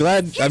 Well, I'm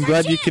glad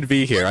you could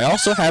be here. I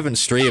also haven't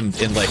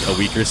streamed in like a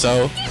week or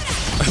so,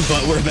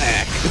 but we're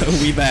back.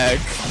 We back.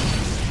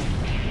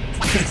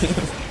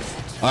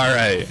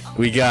 Alright,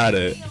 we got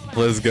it.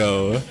 Let's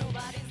go.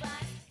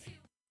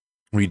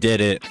 We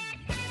did it.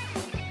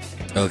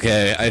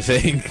 Okay, I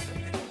think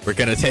we're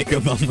gonna take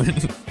a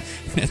moment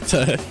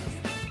to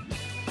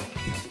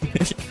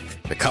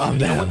calm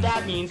down. What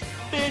that means,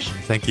 fish.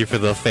 Thank you for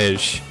the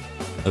fish.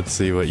 Let's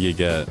see what you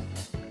get.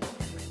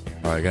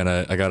 Alright,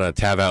 I gotta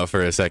tab out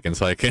for a second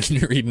so I can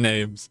read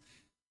names.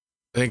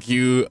 Thank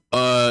you,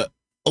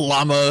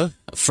 Llama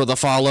for the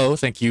follow.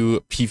 Thank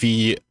you,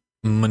 PV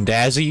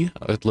Mundazi.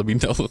 Let me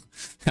know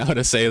how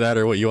to say that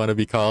or what you want to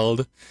be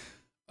called.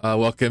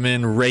 Welcome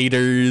in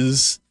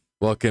Raiders.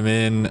 Welcome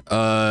in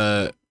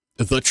The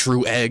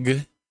True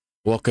Egg.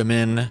 Welcome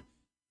in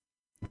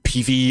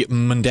PV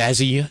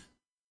Mundazi.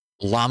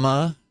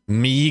 Llama.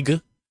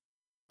 Meeg.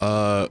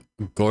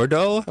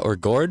 Gordo or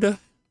Gord.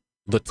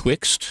 The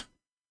Twixt.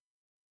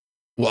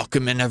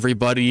 Welcome in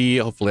everybody.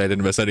 Hopefully I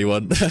didn't miss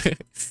anyone. I'm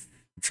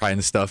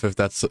trying stuff if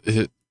that's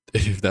that.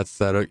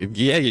 Okay.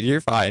 Yeah,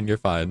 you're fine. You're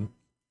fine.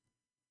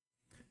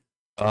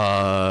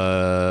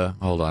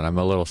 Hold on, I'm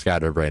a little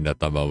scatterbrained at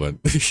the moment.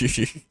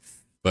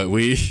 But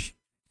we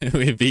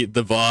beat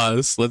the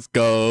boss. Let's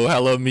go.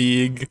 Hello,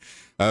 Meeg.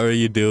 How are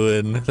you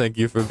doing? Thank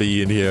you for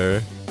being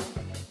here.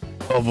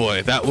 Oh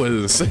boy, that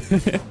was...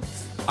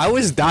 I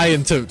was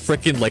dying to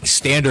freaking like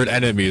standard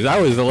enemies.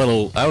 I was a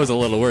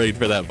little worried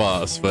for that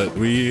boss, but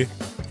we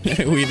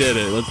we did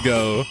it. Let's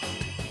go.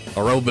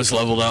 Aerobus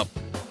leveled up.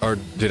 Or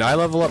did I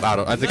level up?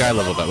 I think I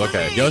leveled up.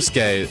 Okay.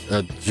 Yosuke,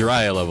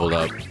 Jiraiya leveled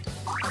up.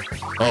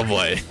 Oh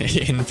boy.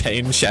 In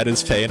pain,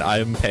 shadows pain, I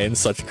am pain,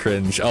 such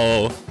cringe.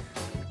 Oh.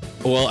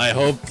 Well, I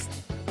hope...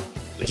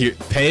 Here,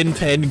 pain,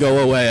 go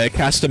away. I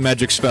cast a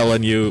magic spell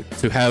on you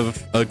to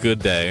have a good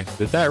day.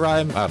 Did that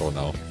rhyme? I don't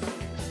know.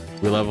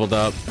 We leveled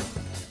up.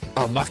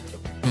 Oh, what?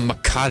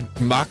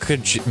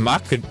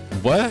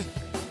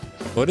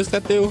 What does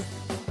that do?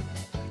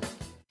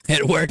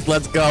 It worked.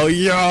 Let's go.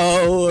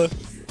 Yo!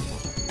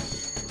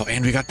 Oh,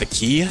 and we got the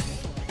key?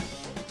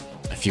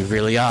 If you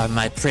really are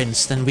my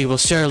prince, then we will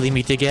surely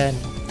meet again.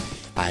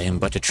 I am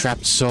but a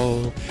trapped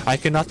soul. I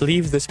cannot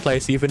leave this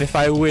place even if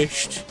I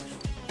wished.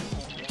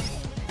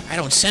 I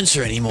don't sense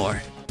her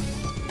anymore.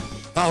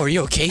 Oh, are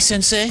you okay,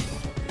 Sensei?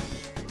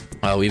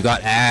 Oh, we've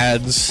got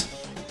ads.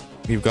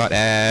 We've got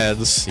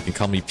ads. You can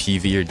call me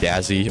PV or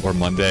Dazzy or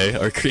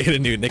Monday or create a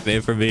new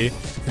nickname for me.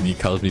 And he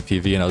calls me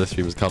PV and other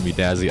streamers call me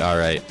Dazzy. All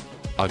right.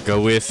 I'll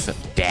go with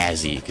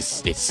Dazzy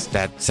because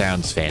that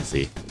sounds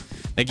fancy.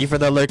 Thank you for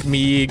the lurk,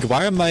 Meeg.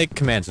 Why are my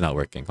commands not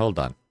working? Hold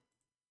on.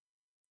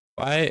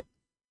 Why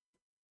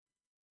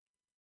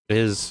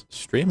is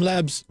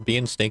Streamlabs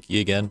being stinky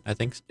again? I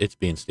think it's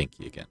being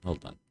stinky again.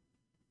 Hold on.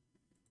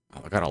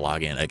 Oh, I gotta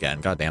log in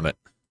again. God damn it.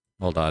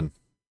 Hold on.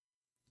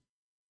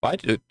 Why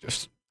did it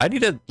just... I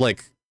need to,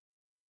 like,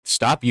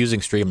 stop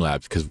using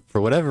Streamlabs because for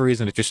whatever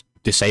reason it just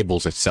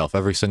disables itself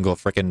every single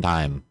freaking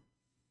time.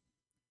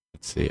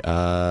 Let's see,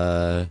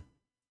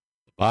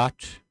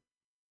 bot.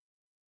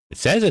 It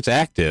says it's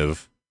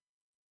active.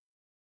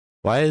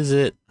 Why'd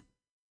the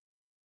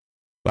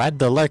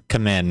lurk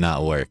command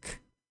not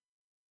work?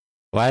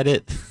 Why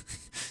did...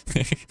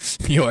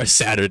 You are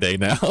Saturday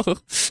now.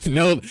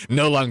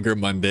 No longer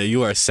Monday,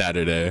 you are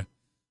Saturday.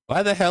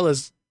 Why the hell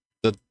is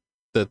the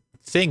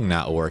thing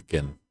not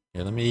working?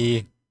 Here, let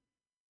me...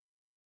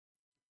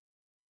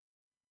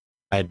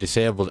 I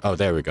disabled... Oh,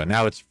 there we go.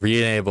 Now it's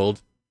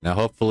re-enabled. Now,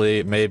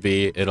 hopefully,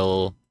 maybe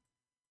it'll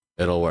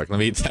work. Let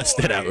me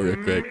test it out real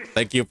quick.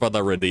 Thank you for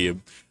the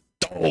redeem.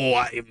 Oh,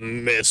 I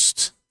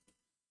missed.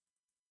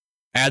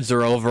 Ads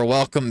are over.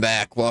 Welcome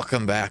back.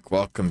 Welcome back.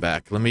 Welcome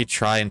back. Let me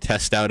try and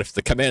test out if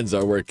the commands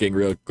are working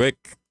real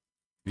quick.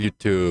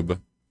 YouTube.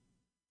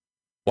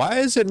 Why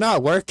is it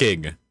not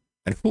working?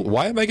 And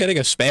why am I getting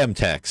a spam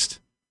text?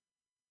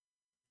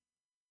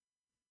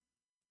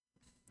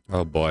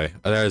 Oh boy.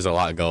 There's a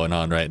lot going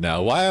on right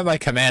now. Why are my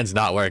commands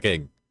not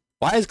working?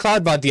 Why is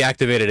Cloudbot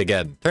deactivated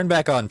again? Turn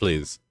back on,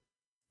 please.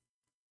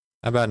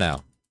 How about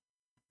now?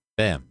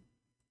 Bam.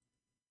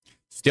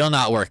 Still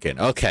not working.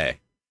 Okay.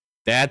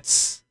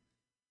 That's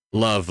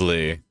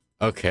lovely.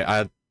 Okay,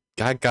 I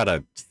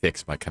gotta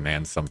fix my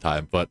commands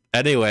sometime. But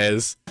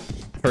anyways,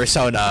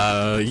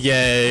 Persona,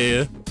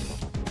 yay.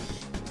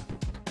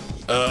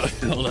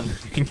 Hold on.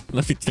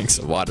 Let me drink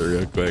some water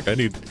real quick. I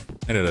need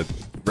to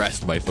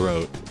rest my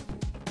throat.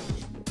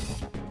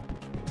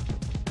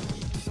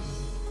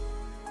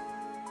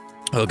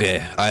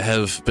 Okay, I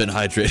have been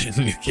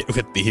hydrated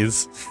with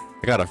these.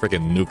 I gotta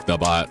freaking nuke the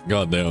bot.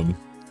 Goddamn.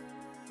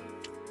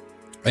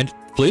 And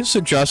please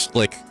suggest,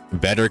 like,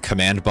 better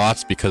command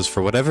bots, because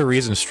for whatever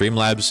reason,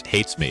 Streamlabs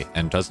hates me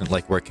and doesn't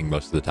like working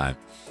most of the time.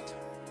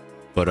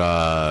 But,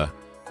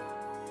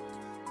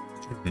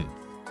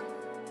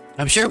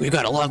 I'm sure we've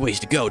got a long ways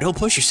to go. Don't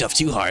push yourself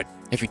too hard.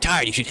 If you're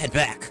tired, you should head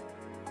back.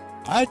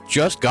 I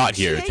just got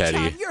here,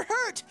 Teddy. You're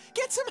hurt.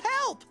 Get some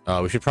help.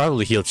 Oh, we should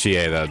probably heal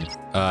Chie then.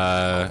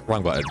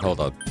 Wrong button. Hold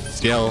on.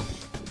 Skill.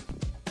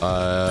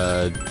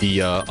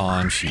 Dia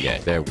on Chie.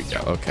 There we go.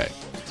 Okay.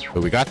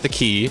 But we got the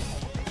key.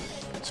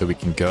 So we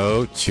can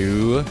go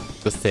to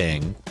the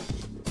thing.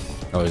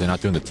 Oh, is it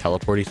not doing the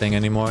teleporty thing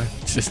anymore?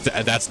 Just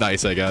that's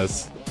nice, I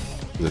guess.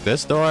 Was it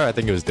this door? I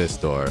think it was this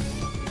door.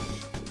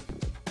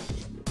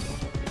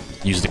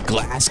 Use the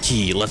glass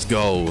key. Let's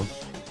go.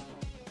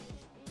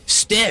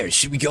 Stairs.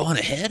 Should we go on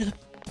ahead?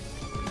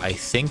 I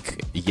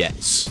think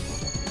yes.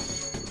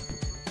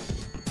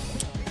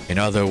 In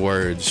other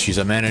words, she's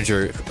a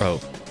manager. Oh,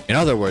 in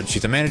other words,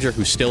 she's a manager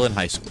who's still in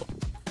high school.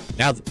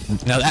 Now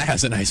that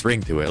has a nice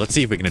ring to it. Let's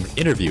see if we can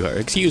interview her.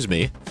 Excuse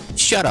me.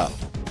 Shut up.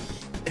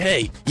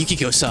 Hey,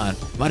 Yukiko-san,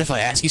 mind if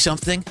I ask you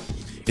something?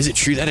 Is it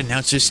true that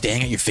announcer's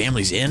staying at your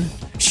family's inn?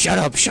 Shut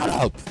up, shut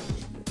up.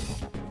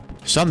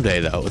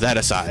 Someday, though, that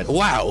aside.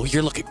 Wow,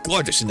 you're looking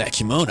gorgeous in that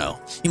kimono.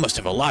 You must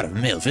have a lot of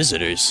male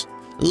visitors.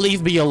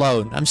 Leave me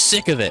alone. I'm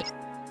sick of it.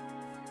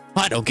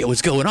 I don't get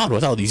what's going on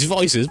with all these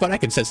voices, but I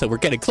can sense that we're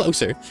getting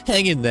closer.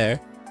 Hang in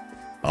there.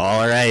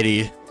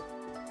 Alrighty.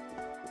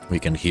 We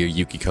can hear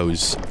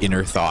Yukiko's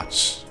inner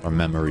thoughts or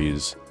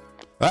memories.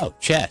 Oh,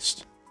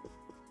 chest.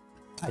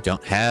 I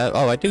don't have...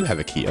 Oh, I do have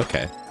a key.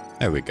 Okay.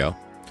 There we go.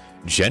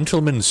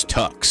 Gentleman's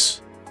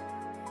Tux.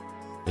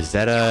 Is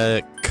that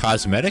a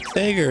cosmetic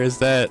thing, or is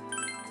that...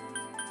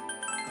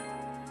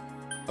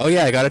 Oh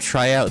yeah, I gotta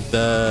try out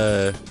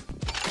the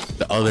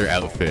the other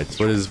outfits.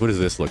 What does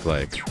this look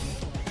like?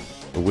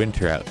 The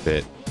winter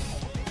outfit.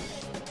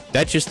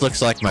 That just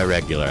looks like my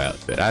regular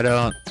outfit. I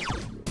don't...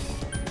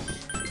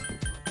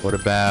 What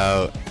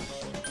about...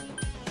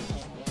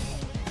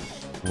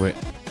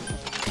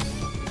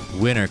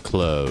 Winter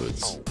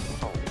clothes.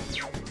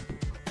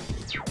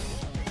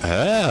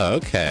 Oh,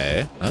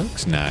 okay. That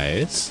looks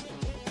nice.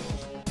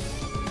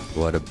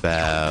 What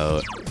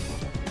about...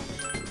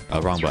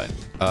 Oh, wrong button.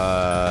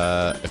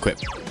 Equip.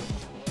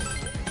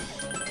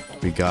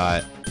 We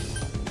got...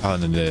 Oh,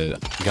 and then the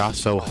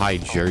Gasso High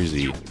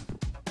Jersey.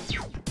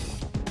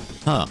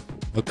 Huh.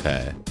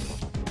 Okay.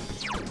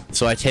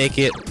 So I take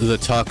it the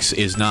tux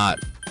is not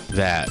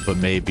that, but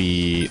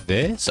maybe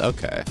this?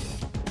 Okay.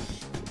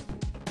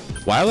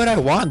 Why would I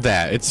want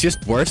that? It's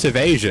just worse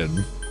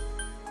evasion.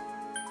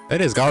 It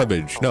is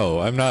garbage.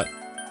 No, I'm not...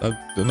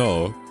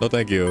 no. No,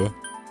 thank you.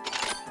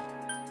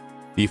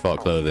 Default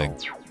clothing.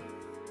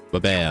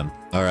 Ba-bam.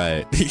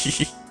 Alright.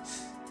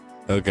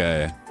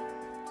 Okay.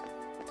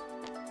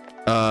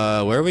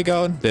 Where are we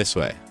going? This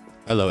way.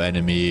 Hello,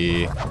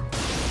 enemy.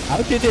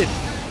 How did it...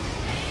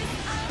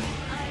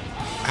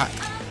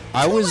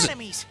 I was...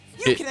 Enemies.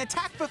 You can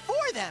attack before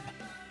them.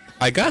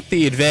 I got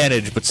the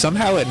advantage, but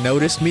somehow it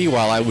noticed me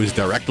while I was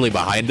directly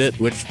behind it,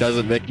 which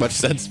doesn't make much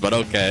sense, but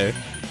okay.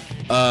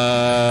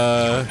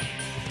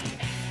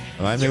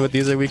 Remind me what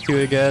these are weak to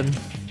again?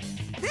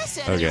 This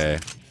enemy. Okay.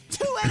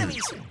 2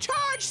 enemies.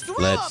 Charge through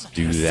Let's them.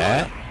 do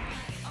that.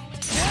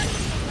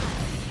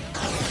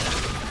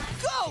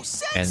 Go,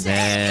 Sensei. And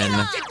then...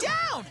 Knock it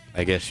down.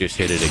 I guess just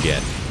hit it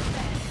again.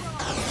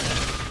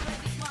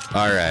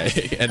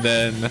 Alright, and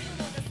then...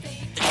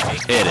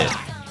 Hit it.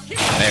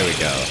 There we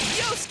go.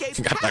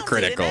 Got that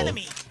critical.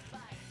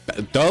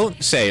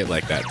 Don't say it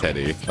like that,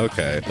 Teddy.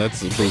 Okay,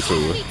 that's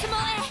boo-foo.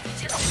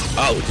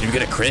 Oh, did you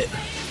get a crit?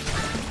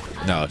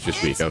 No, it's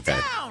just weak. Okay.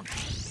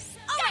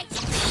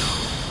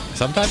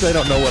 Sometimes I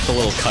don't know what the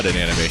little cut-in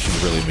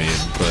animations really mean,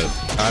 but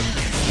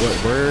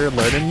we're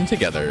learning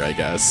together, I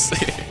guess.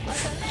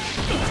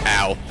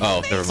 Ow.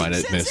 Oh, never mind.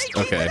 It missed.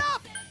 Okay.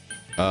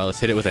 Let's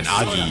hit it with an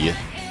Agi.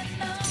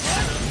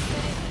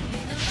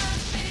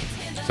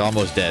 It's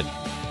almost dead.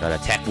 Gotta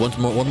attack one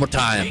more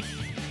time.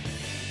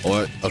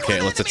 Or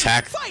okay, let's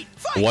attack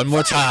one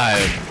more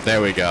time.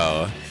 There we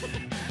go.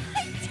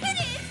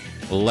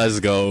 Let's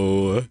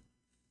go.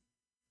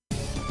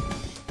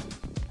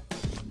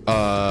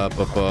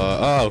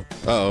 Uh-oh.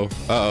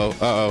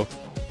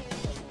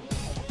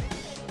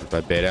 If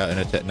I bait out an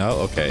attack, no,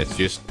 okay, it's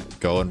just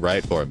going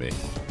right for me.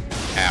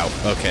 Ow.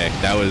 Okay,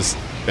 that was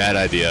bad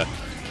idea.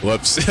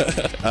 Whoops.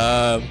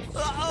 Uh-oh,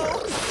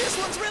 this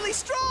one's really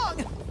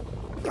strong.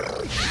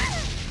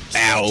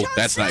 Ow,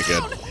 that's not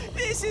good.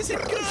 This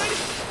isn't good.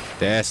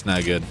 That's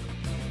not good.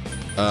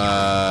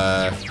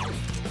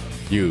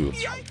 You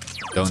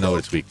don't know what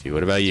it's weak to.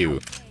 What about you?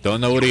 Don't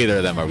know what either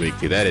of them are weak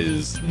to. That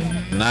is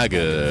not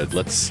good.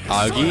 Let's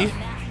Augie.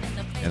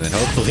 And then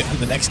hopefully on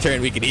the next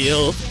turn we can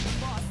heal.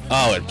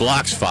 Oh, it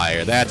blocks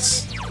fire.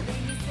 That's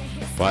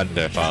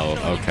wonderful.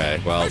 Okay,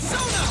 well,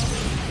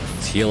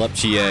 let's heal up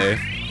Chie.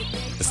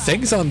 The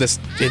things on this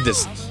in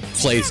this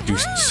place do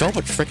so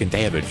much freaking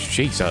damage.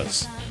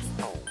 Jesus.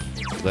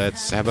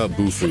 How about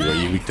Bufu? Are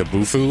you weak to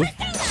Bufu?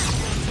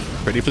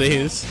 Pretty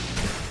please.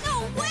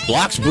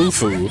 Blocks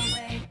Bufu.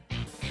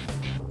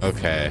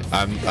 Okay,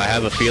 I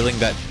have a feeling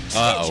that.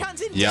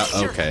 Yeah.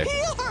 Okay.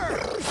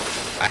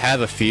 I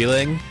have a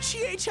feeling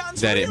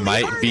that it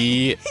might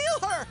be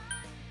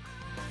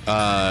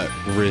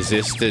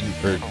resistant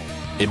or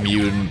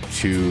immune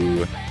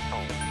to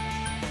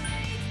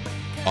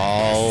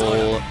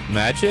all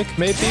magic,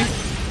 maybe?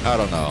 I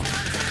don't know.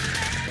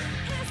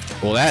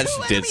 Well, that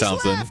did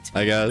something,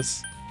 I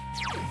guess.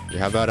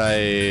 How about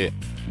I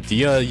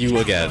Dia you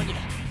again?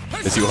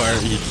 Because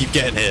you keep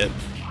getting hit.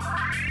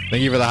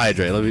 Thank you for the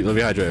hydrate. Let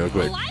me hydrate real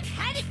quick. Oh, I've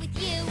had it with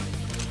you.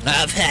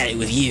 I've had it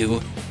with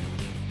you.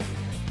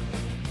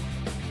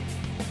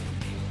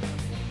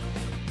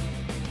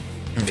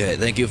 Okay,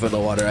 thank you for the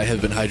water. I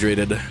have been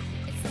hydrated.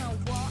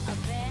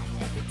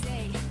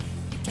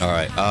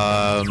 Alright,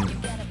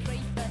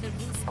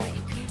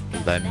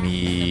 let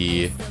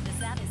me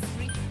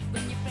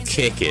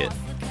kick it.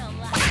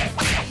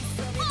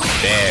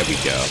 There we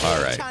go.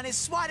 Alright.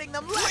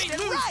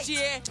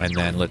 And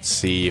then let's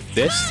see if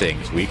this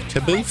thing's weak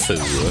to Bufu.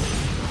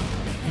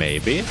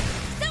 Maybe.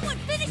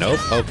 Nope.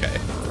 Okay.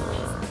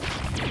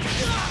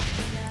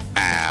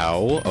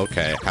 Ow.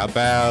 Okay. How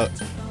about...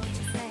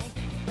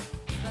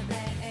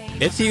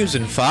 It's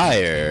using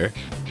fire.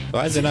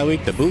 Why is it not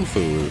weak to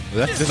Bufu?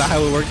 That's not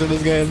how it works in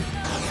this game.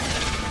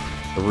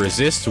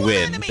 Resist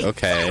wind.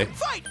 Okay.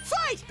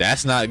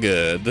 That's not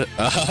good.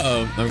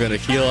 I'm gonna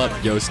heal up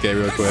Yosuke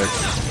real quick.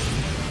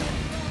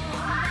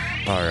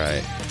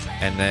 Alright.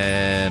 And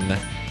then...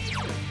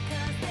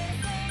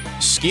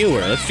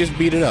 Skewer. Let's just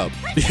beat it up.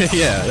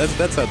 Yeah,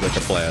 that sounds like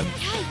a plan.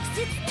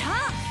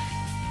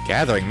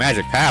 Gathering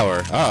magic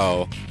power.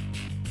 Uh-oh.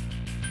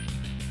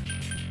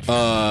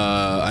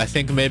 I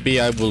think maybe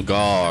I will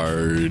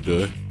guard.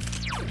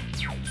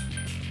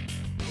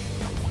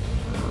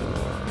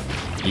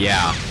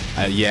 Yeah.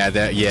 Yeah,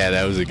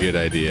 that was a good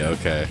idea.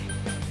 Okay.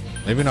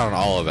 Maybe not on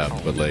all of them,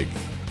 but like,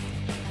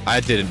 I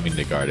didn't mean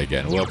to guard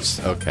again. Whoops.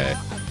 Okay.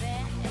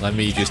 Let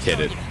me just hit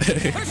it.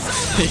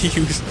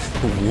 Use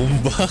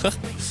Woomba.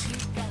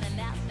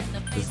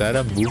 Is that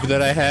a move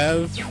that I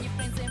have?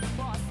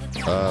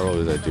 What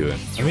was I doing?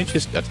 Let me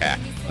just attack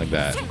like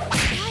that.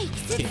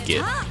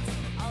 Get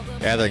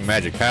gathering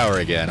magic power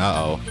again.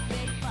 Uh-oh.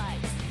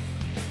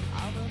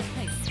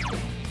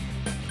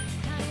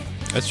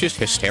 Let's just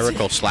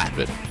hysterical slap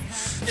it.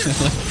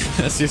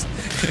 That's just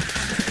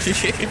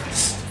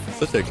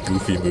such a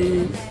goofy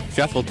move.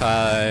 Shuffle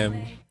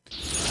time.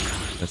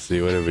 Let's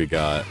see, what have we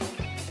got?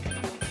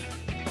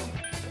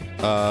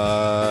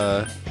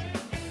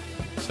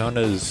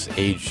 Sona's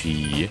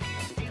AG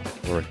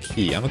or a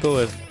key. I'm gonna go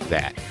with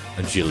that.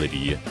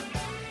 Agility.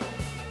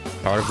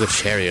 Part of the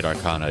Chariot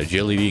Arcana.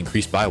 Agility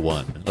increased by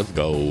 1. Let's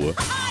go.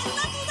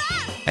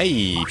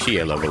 Hey,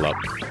 she level up.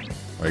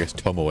 Or I guess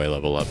Tomoe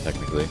level up,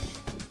 technically.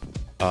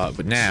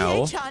 But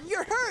now... John,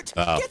 you're hurt.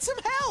 Uh-oh. Get some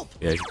help.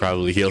 Yeah, I should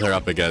probably heal her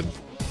up again.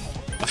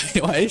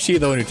 Why is she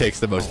the one who takes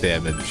the most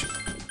damage?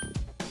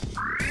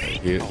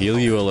 Heal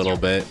you a little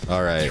bit.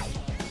 Alright.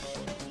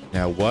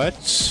 Now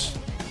what's...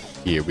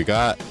 Here, we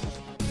got...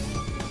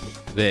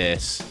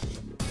 this.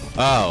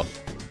 Oh.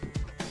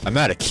 I'm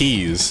out of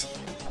keys.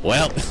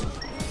 Well...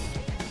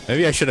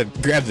 Maybe I should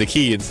have grabbed the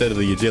key instead of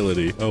the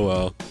agility. Oh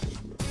well.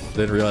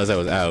 Didn't realize I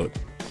was out.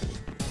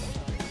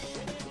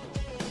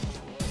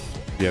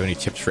 Do you have any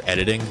tips for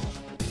editing?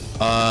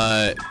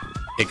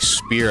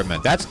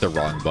 Experiment. That's the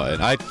wrong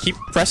button. I keep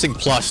pressing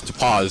plus to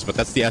pause, but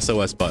that's the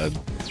SOS button.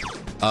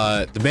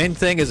 The main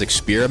thing is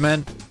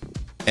experiment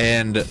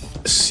and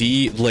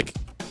see, like,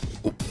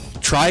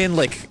 try and,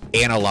 like,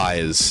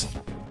 analyze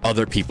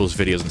other people's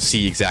videos and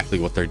see exactly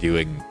what they're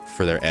doing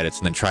for their edits,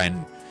 and then try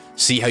and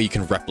see how you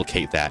can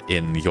replicate that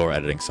in your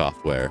editing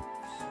software.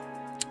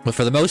 But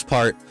for the most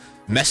part,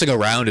 messing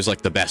around is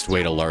like the best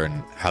way to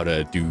learn how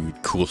to do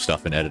cool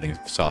stuff in editing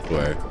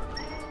software.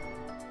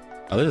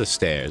 Oh, there's the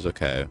stairs.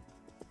 Okay.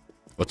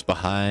 What's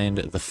behind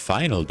the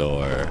final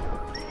door?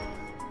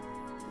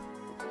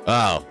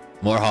 Oh,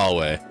 more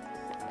hallway.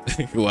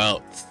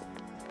 Well.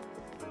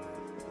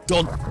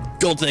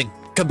 Gold thing.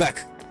 Come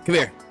back. Come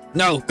here.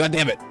 No, god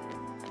damn it.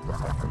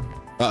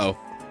 Uh-oh.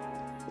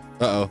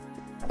 Uh-oh.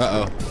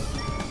 Uh-oh.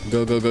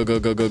 Go, go, go, go,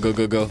 go, go, go,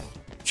 go, go.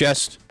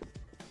 Chest.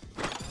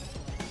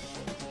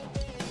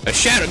 A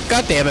shadow.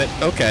 God damn it.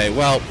 Okay,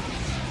 well.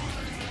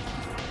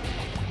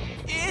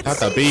 Not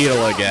the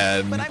beetle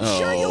again. But I'm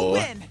sure you'll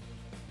win.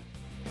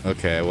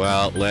 Okay,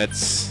 well,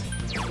 let's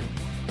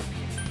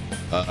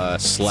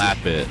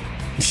slap it.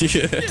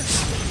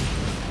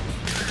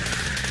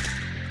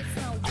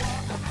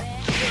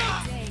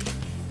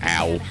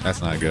 Ow.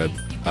 That's not good.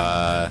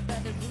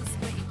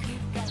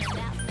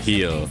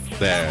 Heal.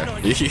 There.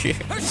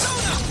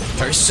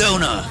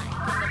 Persona!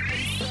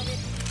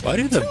 Why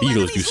do the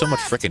beetles do so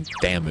much freaking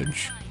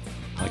damage?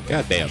 Like,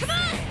 goddamn.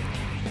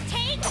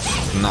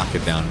 Knock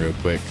it down real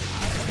quick.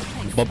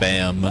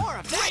 Ba-bam. We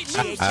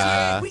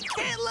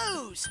can't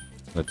lose.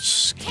 Let's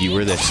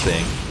skewer this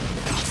thing.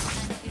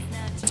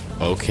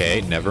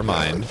 Okay, never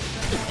mind.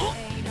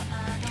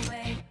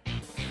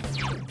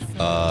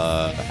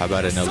 How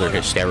about another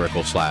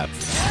hysterical slap?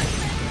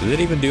 Did it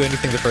even do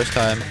anything the first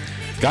time?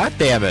 God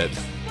damn it!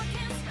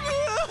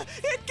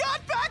 It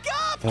got back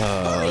up.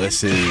 Oh,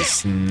 this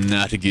is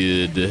not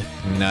good.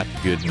 Not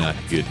good, not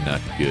good,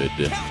 not good.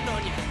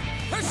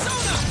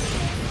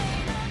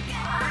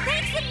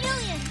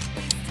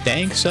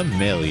 Thanks a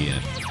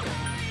million.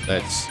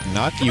 Let's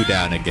knock you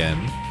down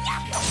again.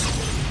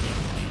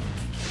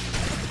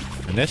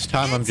 And this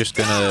time I'm just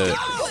gonna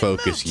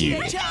focus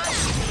you.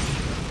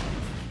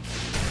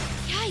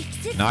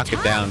 Knock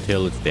it down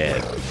till it's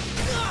dead.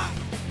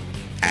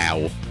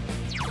 Ow.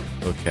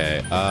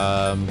 Okay,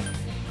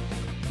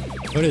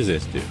 what does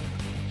this do?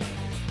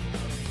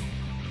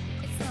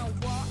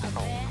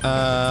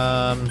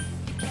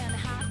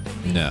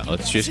 No,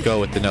 let's just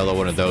go with another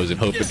one of those and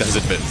hope it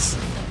doesn't miss.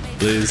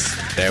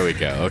 Please. There we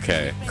go.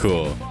 Okay,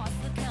 cool.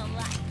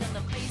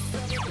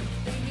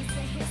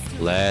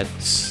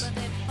 Let's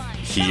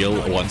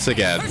heal once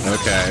again.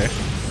 Okay.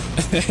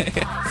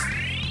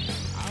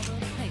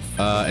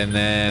 And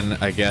then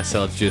I guess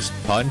I'll just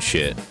punch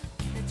it.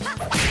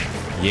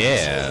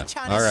 Yeah.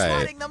 All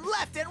right.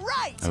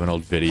 I have an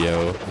old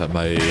video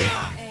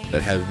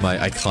that has my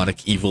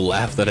iconic evil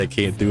laugh that I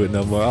can't do it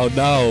no more. Oh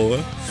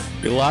no!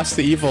 We lost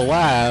the evil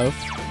laugh.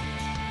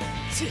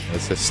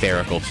 Let's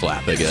hysterical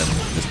slap again.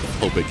 Just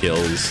hope it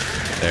kills.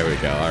 There we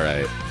go. All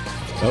right.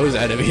 Those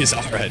enemies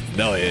are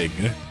annoying.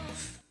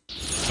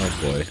 Oh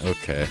boy.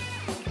 Okay.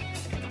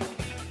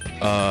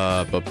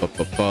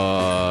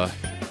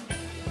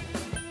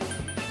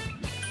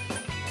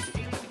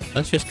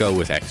 Let's just go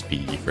with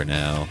XP for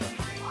now.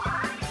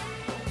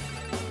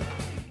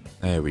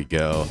 There we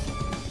go.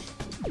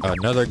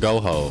 Another go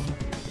home.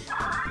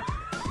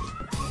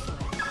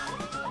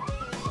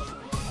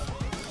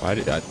 Why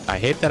did I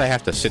hate that I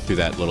have to sit through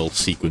that little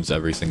sequence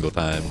every single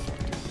time.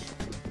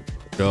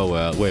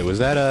 Go, wait, was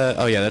that a...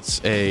 Oh yeah,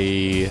 that's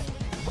a...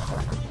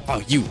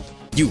 Oh, you,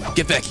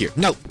 get back here.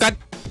 No, god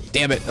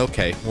damn it.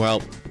 Okay,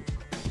 well.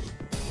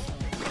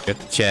 Get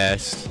the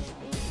chest.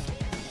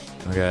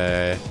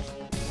 Okay.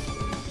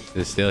 Is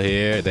it still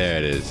here? There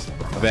it is.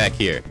 Come back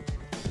here.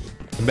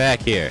 Come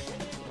back here.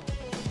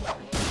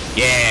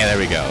 Yeah, there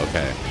we go.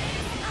 Okay.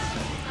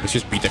 Let's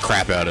just beat the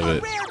crap out of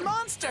it.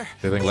 I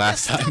think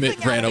last time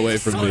it ran away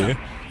from me.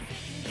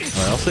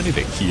 I also need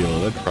to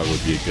heal. That'd probably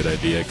be a good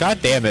idea.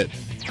 God damn it.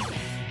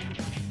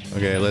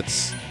 Okay,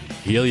 let's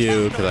heal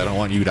you because I don't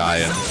want you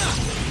dying.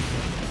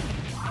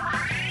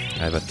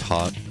 I have a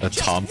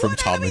Tom from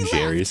Tom and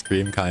Jerry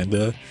scream,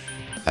 kinda.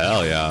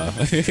 Hell yeah.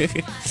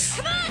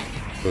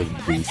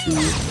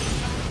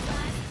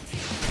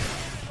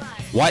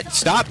 What?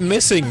 Stop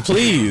missing,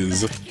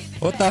 please.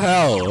 What the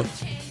hell?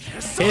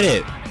 Hit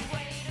it.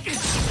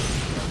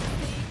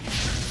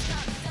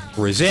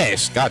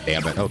 Resist. God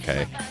damn it.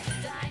 Okay.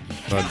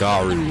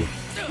 Nagaru.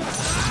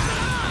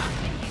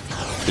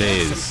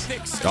 Please.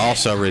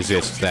 Also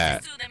resist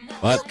that.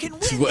 What?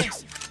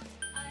 What?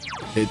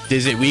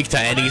 Is it weak to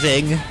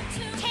anything?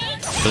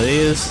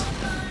 Please?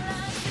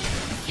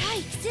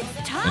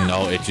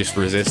 No, it just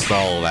resists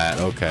all that.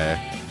 Okay.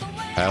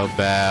 How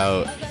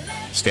about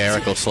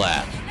hysterical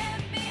slap?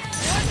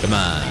 Come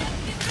on.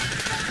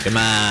 Come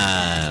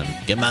on.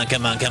 Come on,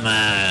 come on, come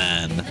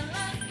on.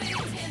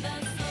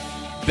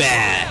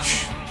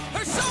 Bash.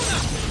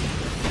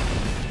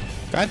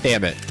 God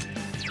damn it.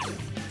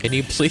 Can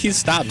you please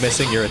stop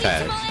missing your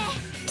attacks?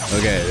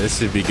 Okay, this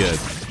should be good.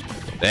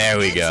 There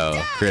we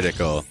go.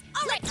 Critical.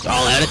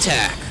 All out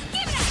attack.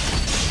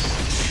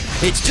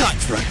 It's time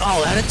for an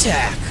all out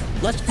attack.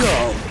 Let's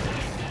go.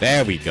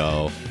 There we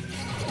go.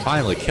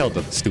 Finally killed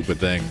the stupid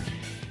thing.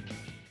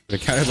 There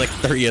counted like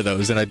 3 of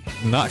those, and I'm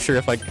not sure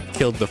if I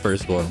killed the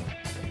first one.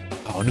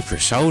 Oh, new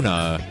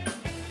persona.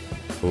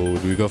 Oh,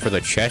 do we go for the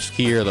chest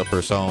key or the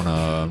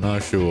persona? I'm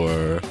not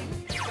sure.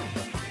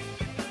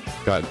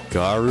 Got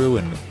Garu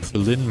and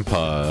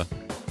Plinpa.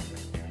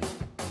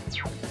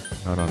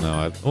 I don't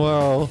know.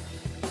 Well...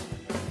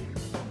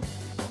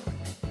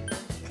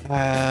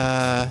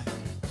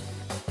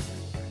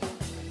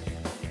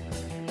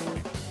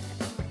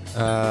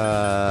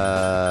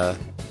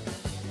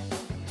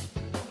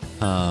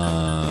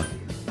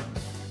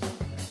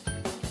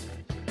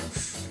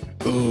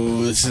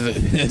 Ooh, this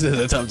is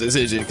a tough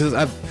decision because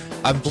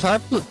I'm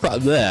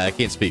probably I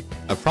can't speak.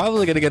 I'm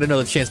probably gonna get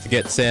another chance to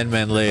get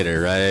Sandman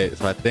later, right?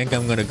 So I think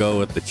I'm gonna go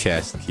with the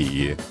chest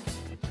key.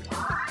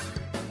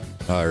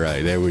 All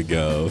right, there we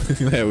go.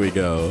 There we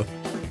go.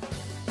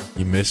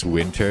 You miss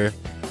winter.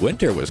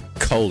 Winter was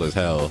cold as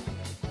hell.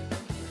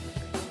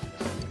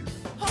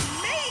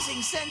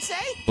 Amazing, Sensei.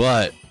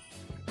 But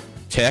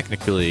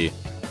technically,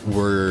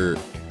 we're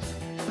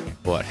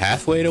what,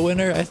 halfway to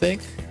winter? I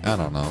think. I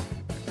don't know.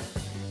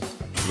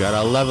 We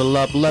gotta level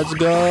up. Let's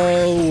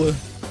go.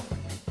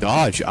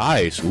 Dodge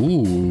ice.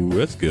 Ooh,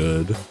 that's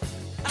good.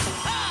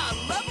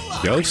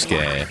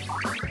 Yosuke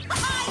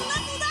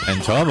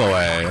and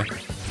Tomoe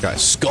got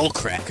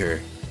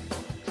Skullcracker.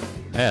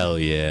 Hell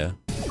yeah.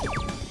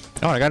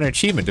 Oh, I got an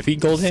achievement. Defeat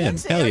Gold Hand.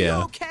 Sensei, Hell are yeah.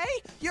 you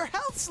okay? Your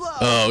health's low.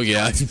 Oh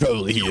yeah, I should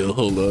probably heal.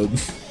 Hold on.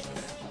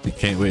 I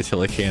can't wait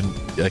till I can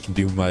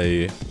do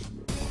my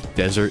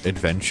desert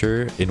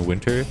adventure in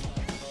winter.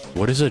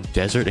 What is a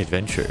desert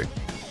adventure?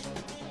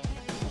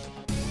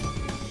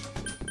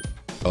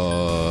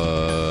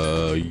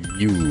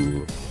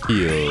 You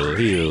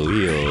heal.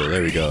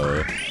 There we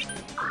go.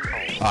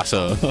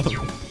 Awesome.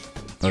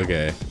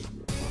 Okay.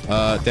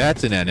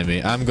 That's an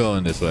enemy. I'm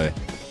going this way.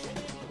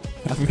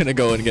 I'm gonna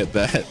go and get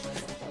that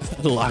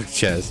locked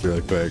chest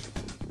real quick.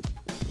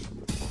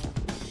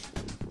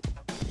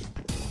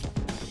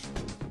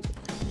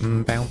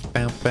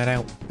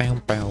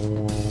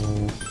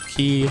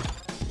 Key.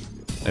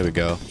 There we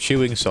go.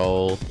 Chewing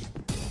soul.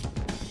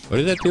 What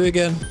did that do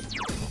again?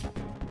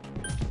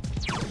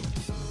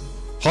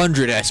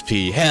 100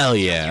 SP. Hell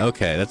yeah.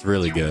 Okay, that's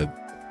really good.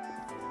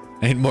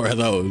 Need more of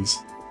those.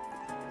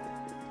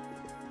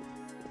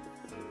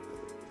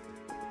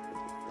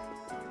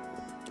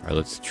 Alright,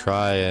 let's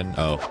try and...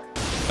 Oh.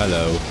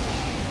 Hello.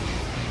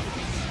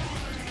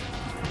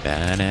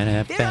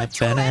 There are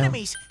 2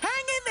 enemies. Hang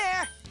in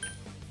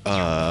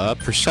there.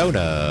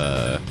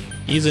 Persona.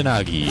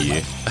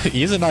 Izanagi.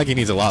 Izanagi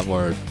needs a lot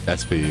more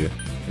SP.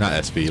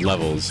 Not SP,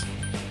 levels.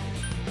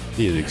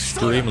 He is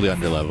extremely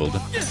underleveled.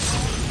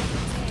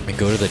 And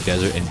go to the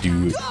desert and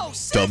do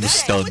dumb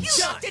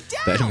stunts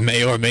that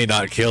may or may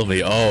not kill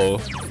me.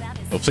 Oh.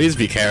 Well, please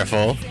be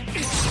careful.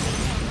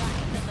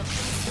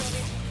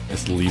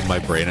 Just leave my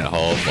brain at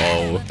home.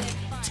 Oh.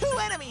 2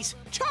 enemies.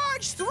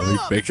 Charge through Let me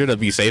make sure to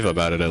be safe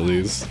about it at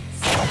least.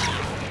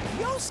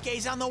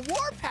 Yosuke's on the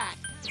warpath.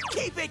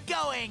 Keep it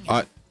going.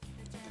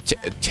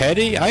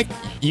 Teddy,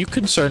 you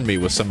concern me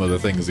with some of the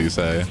things you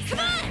say.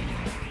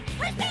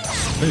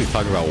 Maybe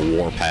talk about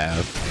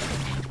warpath.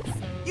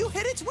 You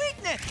hit its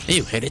weakness.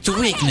 You hit its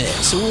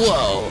weakness.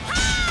 Whoa.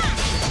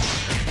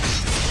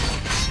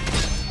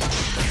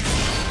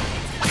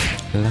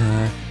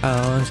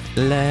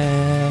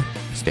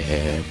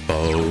 Step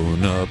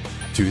on up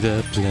to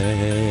the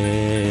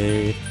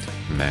plate.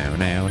 Now,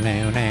 now,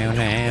 now, now,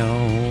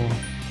 now.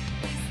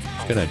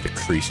 It's gonna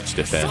decrease its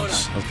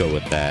defense. Let's go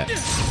with that.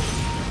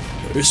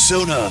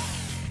 Persona!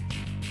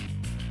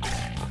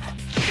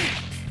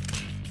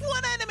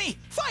 One enemy!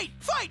 Fight!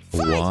 Fight!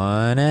 Fight!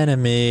 One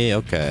enemy.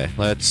 Okay,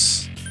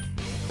 let's...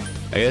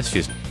 I guess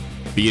just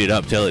beat it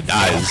up till it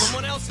dies.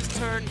 Someone else's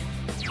turn.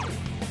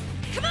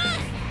 Come on!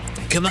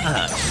 Come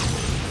on.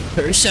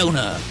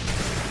 Persona.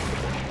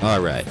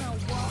 Alright.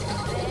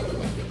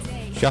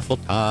 Shuffle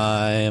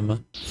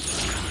time.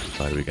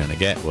 What are we gonna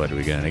get? What are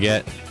we gonna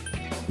get?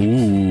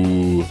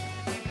 Ooh.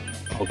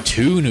 Oh,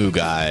 two new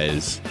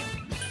guys.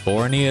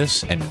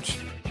 Fornius and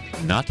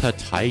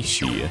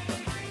Natataishi.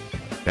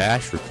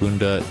 Bash,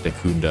 Rakunda,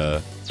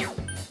 Dekunda.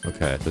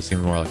 Okay, this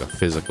seems more like a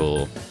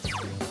physical.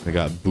 We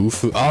got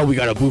Bufu. Oh, we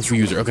got a Bufu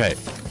user. Okay.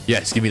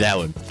 Yes, give me that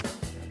one.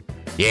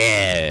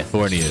 Yeah,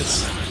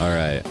 Fornius.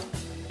 Alright.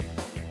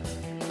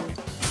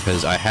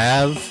 Because I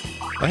have...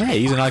 Oh, hey,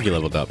 he's an Agi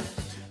leveled up.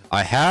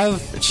 I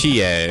have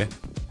Chie,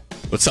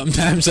 but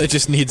sometimes I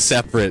just need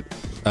separate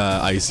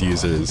ice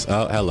users.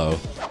 Oh, hello.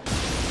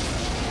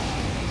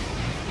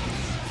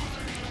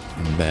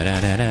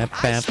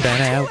 I spot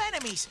 2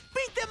 enemies.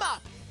 Beat them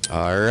up.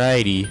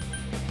 Alrighty.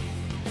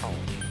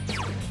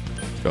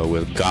 Go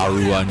with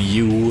Garu on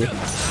you.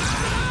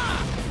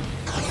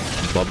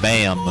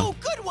 Ba-bam. Oh,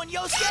 good one,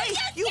 Yosuke.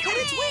 You hit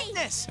its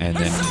weakness. And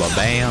then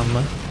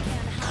ba-bam.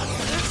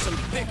 That's some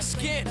thick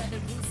skin.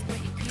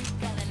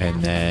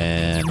 And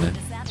then...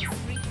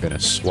 Gonna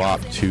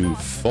swap to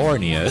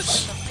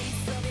Fornius.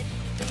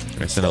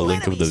 Gonna send a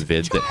link of the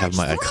vid that have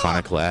my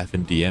iconic laugh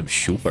in DM.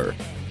 Sure.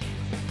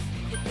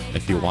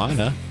 If you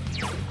wanna.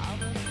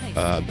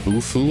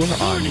 Bufu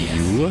on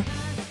you.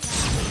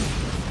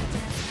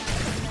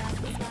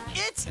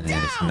 It's And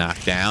then it's down.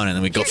 knocked down, and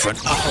then we go for an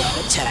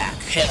Oh, attack.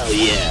 Hell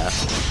yeah.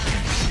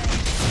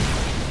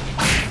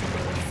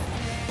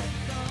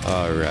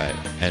 Alright.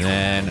 And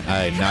then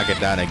I knock it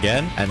down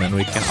again, and then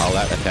we can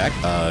all-out attack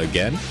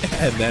again,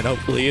 and then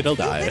hopefully it'll You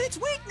die. hit its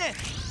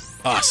weakness.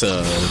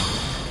 Awesome.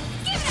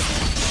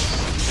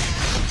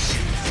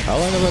 How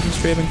long have I been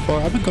streaming for?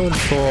 I've been going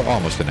for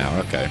almost an hour.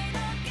 Okay.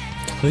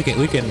 We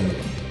can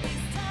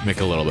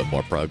make a little bit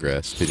more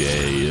progress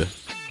today.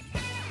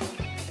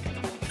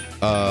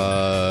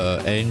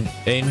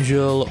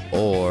 Angel,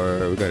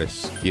 or we got a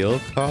skill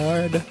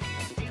card.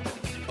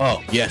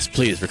 Oh, yes,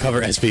 please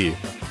recover SP.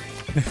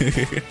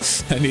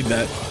 I need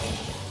that.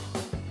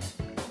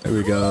 There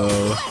we go.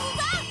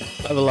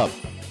 Level up.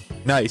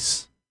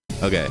 Nice.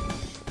 Okay.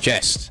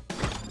 Chest.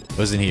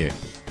 What's in here?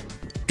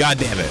 God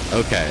damn it.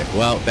 Okay.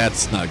 Well,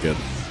 that's not good.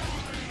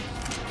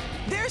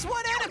 There's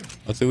one enemy.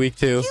 What's a week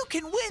 2? You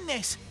can win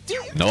this. Do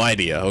you? No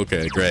idea.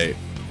 Okay, great.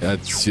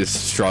 That's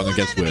just strong One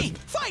against enemy. wind.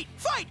 Fight!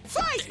 Fight!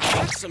 Fight!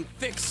 That's some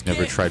thick skin.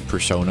 Never tried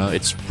Persona.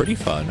 It's pretty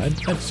fun.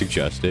 I'd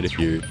suggest it if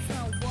you're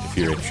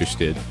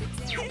interested.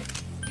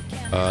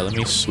 Let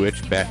me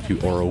switch back to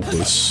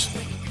Orobus.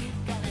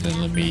 And then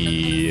let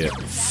me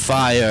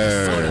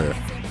fire.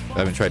 I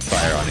haven't tried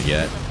fire on it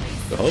yet.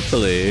 So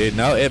hopefully,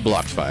 no, it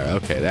blocks fire.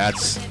 Okay,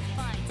 that's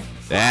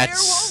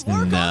won't work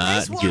on not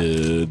this one.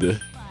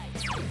 good.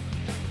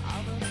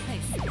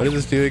 What does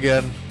this do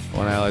again?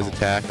 One ally's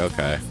attack.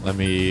 Okay, let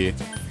me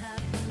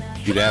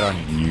do that on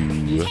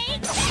you.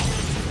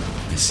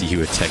 I see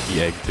you a techie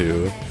egg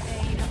too.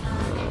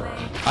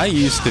 I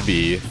used to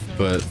be,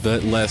 but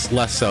less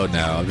so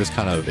now. I'm just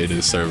kind of in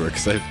his server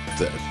because I've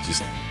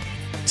just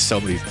so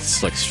many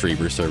like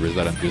streamer servers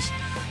that I'm just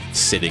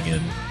sitting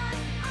in.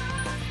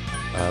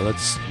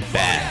 Let's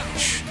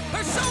bash.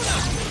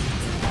 Persona.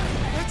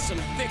 That's some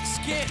thick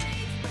skin.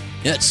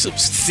 That's some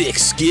thick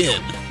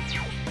skin.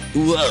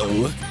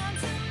 Whoa.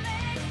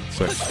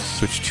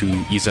 Switch to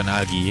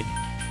Izanagi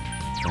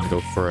and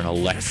go for an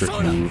electric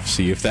move.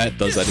 See if that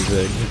does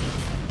anything.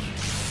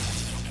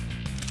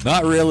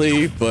 Not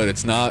really, but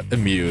it's not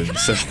immune,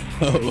 so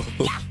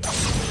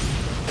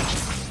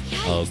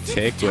I'll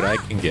take what I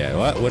can get.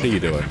 What are you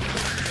doing?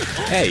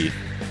 Hey,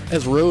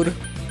 that's rude.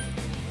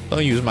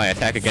 Don't use my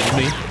attack against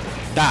me.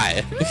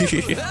 Die.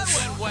 That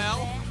went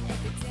well.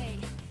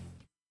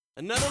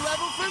 Another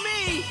level for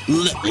me.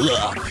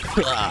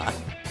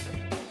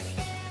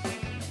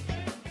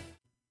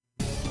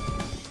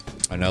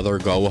 Another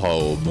go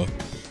home.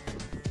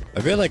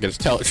 I feel like it's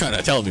trying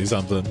to tell me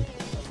something.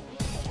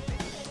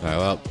 Alright,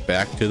 well,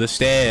 back to the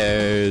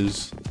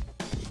stairs.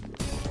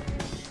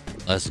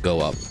 Let's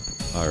go up.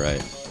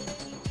 Alright.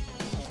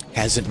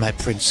 Hasn't my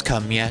prince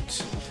come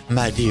yet?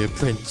 My dear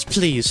prince,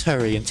 please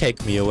hurry and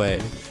take me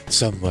away.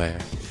 Somewhere.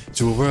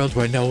 To a world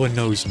where no one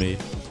knows me.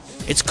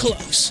 It's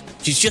close.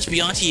 She's just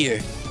beyond here.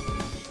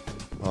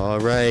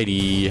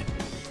 Alrighty.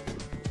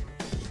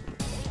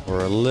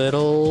 We're a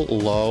little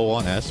low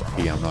on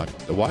SP. I'm not...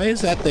 Why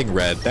is that thing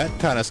red? That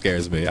kind of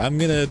scares me. I'm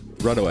gonna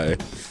run away.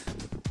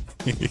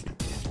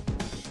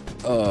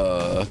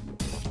 Oh,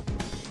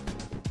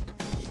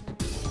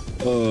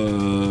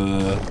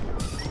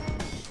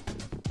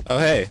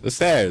 hey, the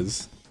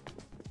stairs.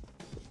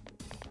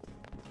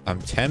 I'm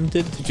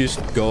tempted to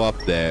just go up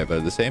there, but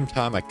at the same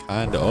time, I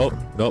kind of... Oh,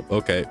 nope,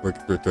 okay.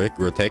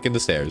 We're taking the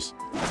stairs.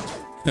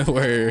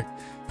 we're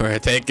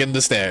taking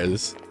the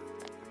stairs.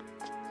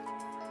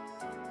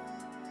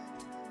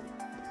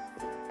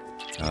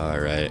 All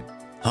right.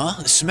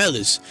 Huh? The smell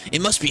is...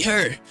 It must be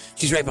her.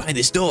 She's right behind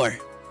this door.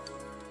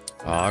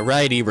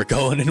 Alrighty, we're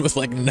going in with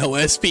like no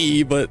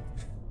SP, but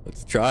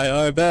let's try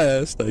our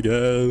best, I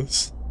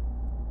guess.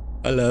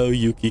 Hello,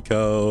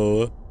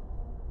 Yukiko.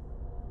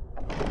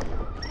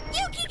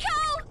 Yukiko!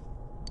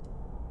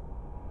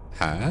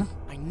 Huh?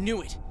 I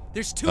knew it.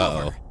 There's two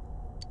of her.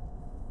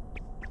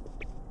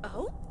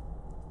 Oh?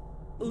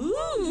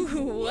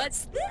 Ooh,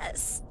 what's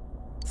this?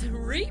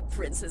 3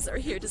 princes are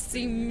here to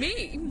see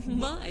me.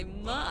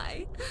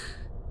 My.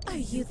 Are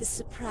you the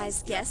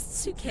surprise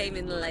guests who came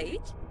in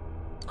late?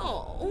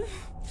 Oh,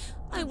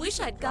 I wish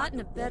I'd gotten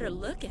a better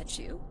look at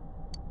you.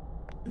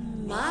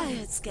 My,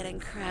 it's getting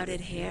crowded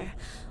here.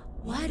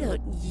 Why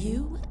don't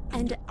you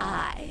and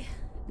I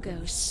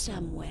go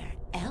somewhere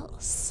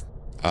else?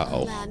 A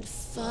land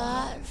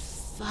far,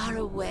 far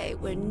away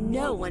where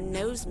no one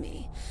knows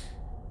me.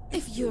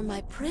 If you're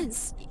my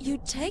prince,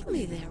 you'd take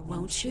me there,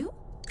 won't you?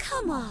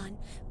 Come on,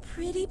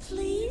 pretty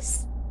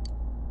please?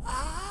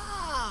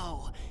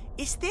 Oh,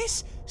 is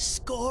this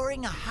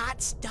scoring a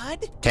hot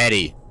stud?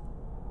 Teddy,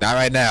 not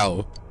right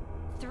now.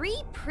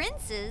 3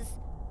 princes?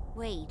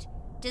 Wait,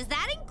 does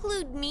that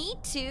include me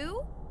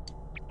too?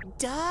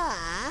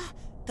 Duh.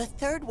 The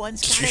third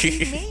one's gotta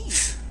be me.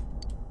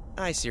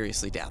 I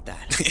seriously doubt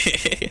that.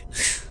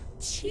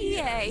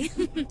 Chie.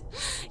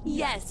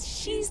 Yes,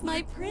 she's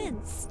my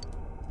prince.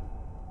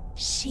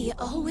 She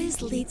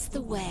always leads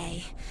the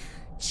way.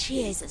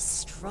 Chie's a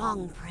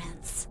strong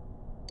prince.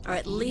 Or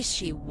at least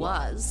she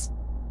was.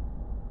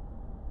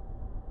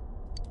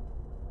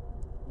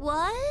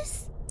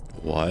 Was?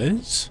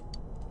 Was?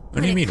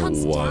 What do you When it mean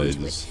comes down to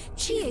was? it,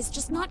 Chie's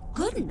just not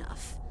good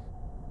enough.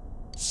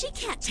 She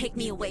can't take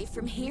me away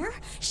from here.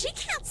 She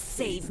can't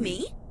save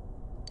me.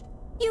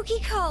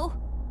 Yukiko!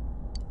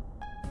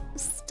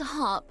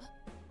 Stop.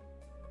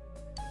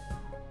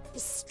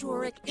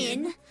 Historic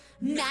inn?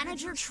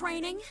 Manager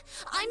training?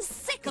 I'm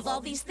sick of all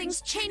these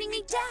things chaining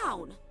me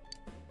down.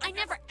 I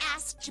never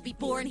asked to be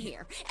born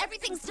here.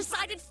 Everything's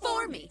decided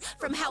for me,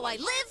 from how I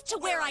live to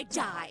where I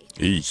die.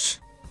 Eesh.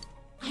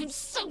 I'm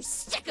so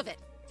sick of it.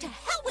 To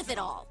hell with it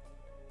all.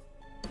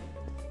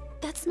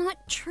 That's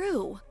not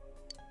true.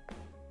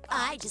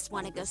 I just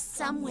want to go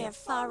somewhere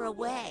far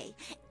away.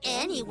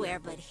 Anywhere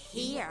but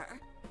here.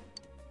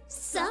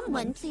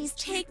 Someone please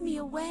take me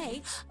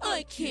away.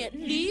 I can't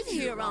leave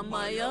here on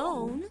my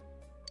own.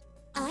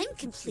 I'm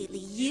completely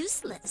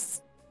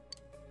useless.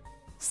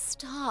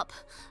 Stop.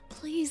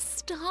 Please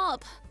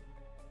stop.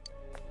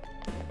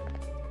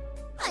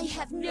 I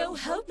have no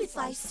hope if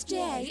I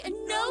stay, and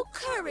no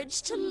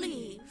courage to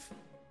leave.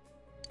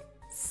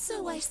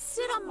 So I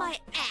sit on my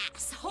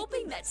ass,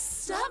 hoping that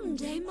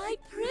someday my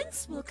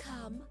prince will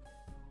come.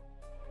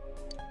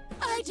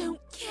 I don't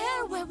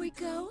care where we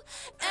go.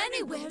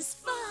 Anywhere's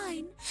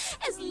fine.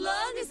 As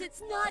long as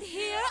it's not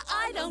here,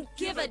 I don't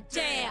give a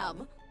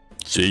damn.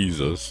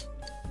 Jesus.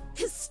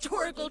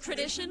 Historical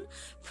tradition,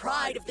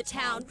 pride of the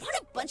town. What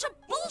a bunch of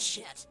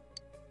bullshit.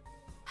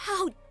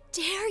 How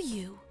dare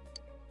you?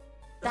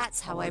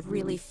 That's how I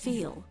really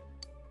feel.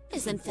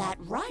 Isn't that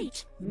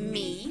right,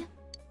 me?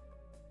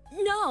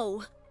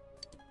 No!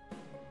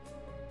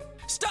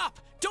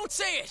 Stop! Don't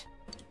say it!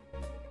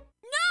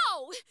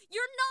 No!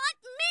 You're not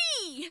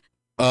me!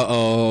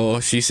 Uh-oh,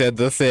 she said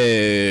the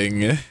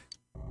thing.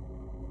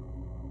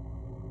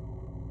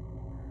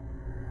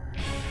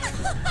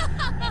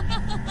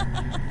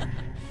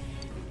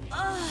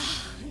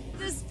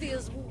 This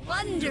feels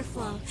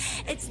wonderful.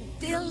 It's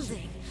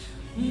building.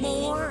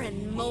 More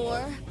and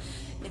more.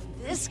 If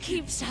this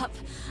keeps up,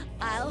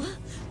 I'll...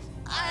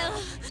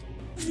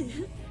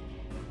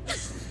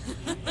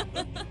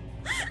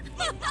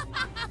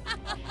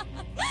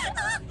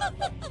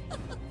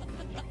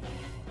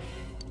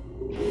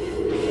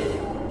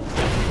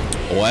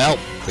 Well,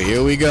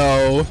 here we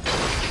go.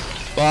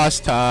 Boss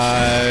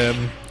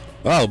time.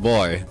 Oh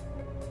boy.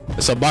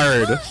 It's a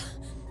bird.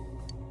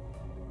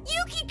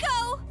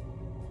 Yukiko!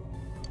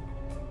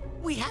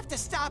 We have to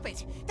stop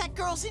it. That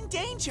girl's in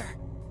danger.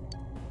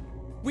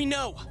 We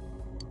know.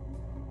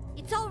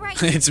 It's all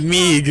right. It's Yukiko.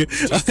 Meeg.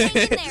 Just hang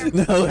in there.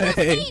 No We'll way.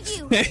 save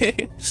you.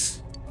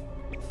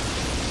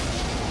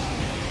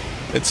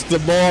 It's the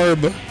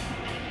barb.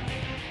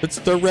 It's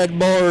the red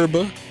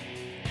barb.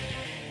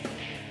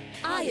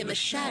 I am a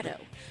shadow,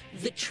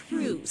 the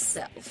true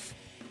self.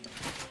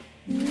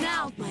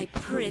 Now, my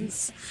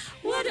prince,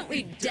 why don't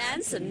we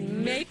dance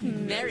and make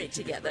merry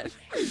together?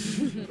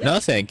 No,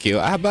 thank you.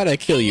 How about I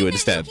kill you Hang in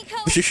there, instead?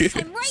 Yukiko.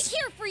 I'm right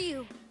here for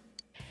you.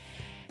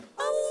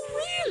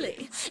 Oh,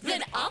 really?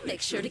 Then I'll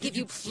make sure to give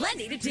you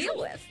plenty to deal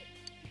with.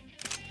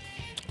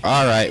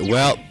 All right.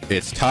 Well,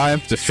 it's time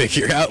to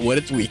figure out what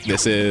its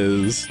weakness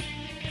is.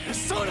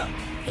 Persona!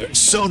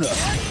 Persona.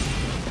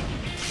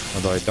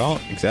 Although I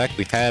don't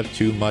exactly have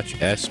too much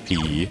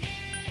SP,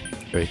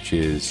 which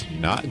is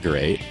not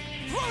great.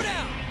 Throw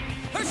down!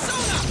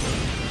 Persona!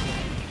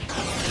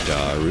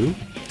 Daru.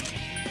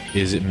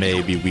 Is it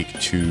maybe weak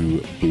to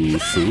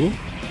Bufu?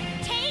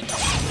 Take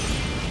that!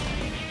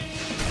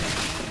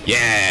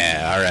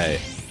 Yeah, alright.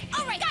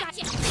 Alright,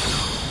 gotcha.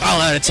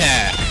 All out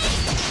attack!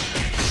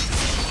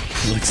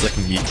 Looks like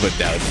Meek but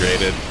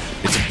downgraded.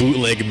 It's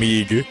bootleg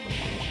Meeg.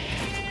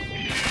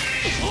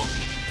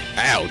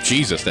 Ow,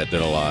 Jesus, that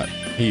did a lot.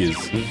 He is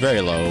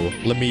very low.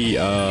 Let me,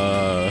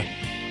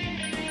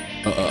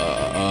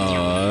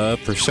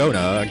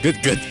 Persona.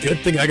 Good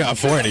thing I got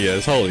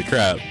Fornius. Holy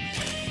crap.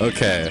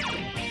 Okay,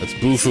 that's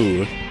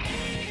Bufu.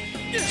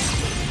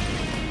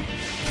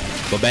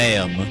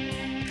 Ba-bam.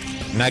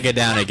 Now get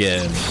down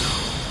again.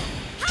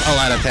 All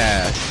out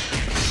attack.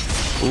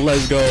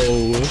 Let's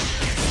go.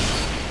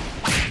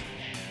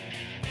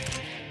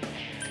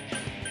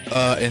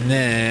 And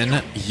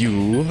then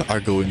you are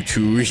going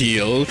to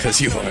heal because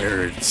you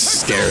are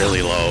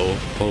scarily low.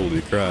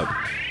 Holy crap.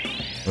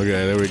 Okay,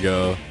 there we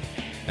go.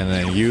 And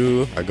then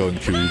you are going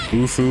to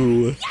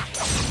Bufu.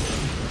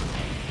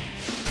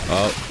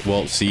 Oh,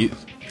 well, see.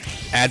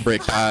 Ad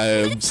break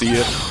time. See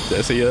ya.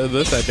 See ya in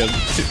a second.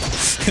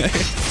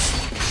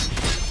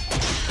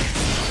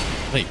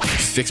 Let me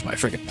fix my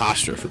freaking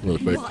posture for real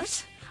quick.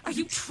 What? Are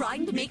you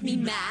trying to make me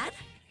mad?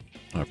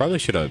 I probably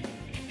should have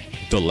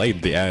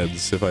delayed the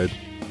ads if I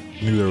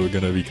knew they were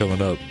gonna be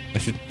coming up. I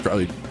should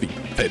probably be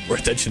paying more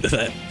attention to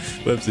that.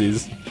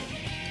 Whoopsies.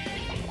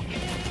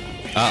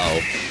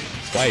 Uh-oh.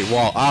 Wait,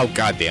 wall. Oh,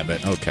 god damn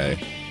it. Okay.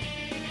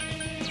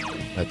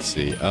 Let's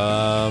see.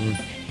 I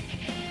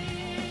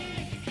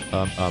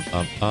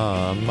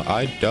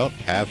don't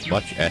have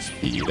much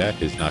SP.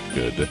 That is not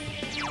good.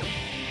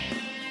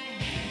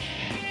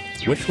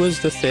 Which was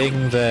the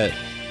thing that...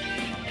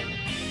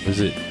 Was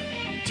it...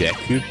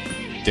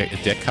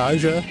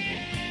 Dekaja?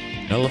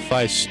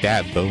 Nullifies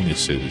stat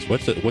bonuses.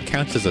 What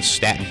counts as a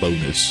stat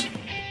bonus?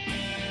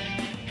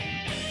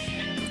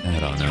 I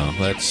don't know.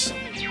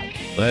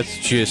 Let's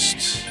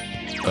just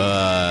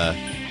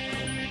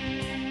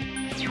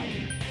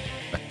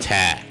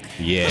attack.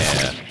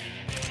 Yeah.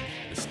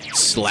 Just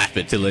slap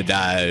it till it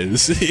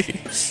dies.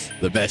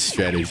 The best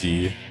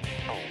strategy.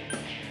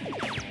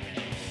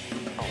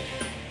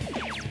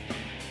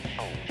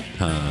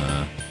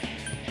 Huh.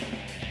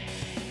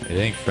 I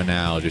think for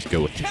now I'll just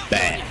go with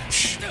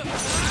bash.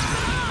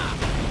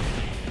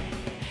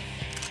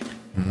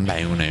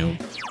 Bow now.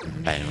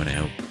 Bow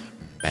now.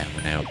 Bow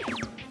now.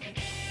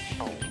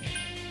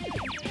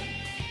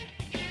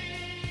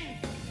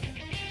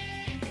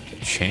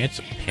 Chance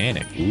of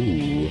panic.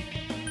 Ooh.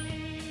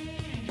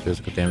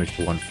 Physical damage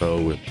to one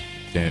foe with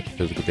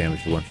physical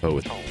damage to one foe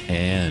with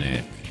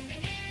panic.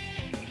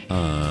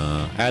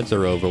 Ads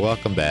are over.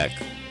 Welcome back.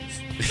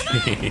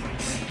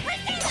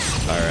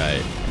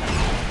 Alright.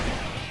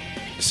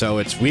 So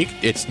it's weak.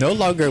 It's no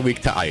longer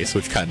weak to ice,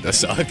 which kinda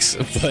sucks,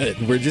 but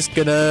we're just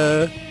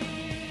gonna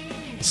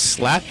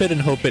slap it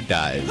and hope it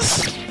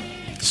dies.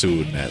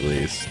 Soon, at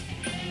least.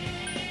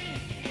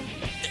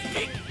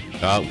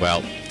 Oh,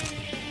 well.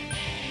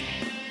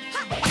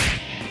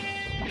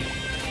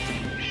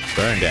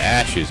 Burn to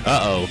ashes.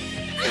 Uh-oh.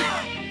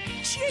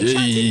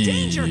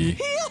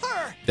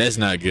 That's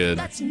not good.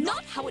 That's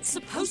not how it's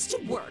supposed to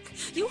work.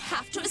 You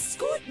have to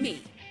escort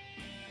me.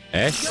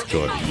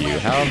 Escort you?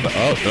 How about...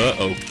 Oh,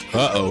 uh-oh.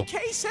 Uh-oh.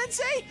 Okay,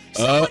 Sensei?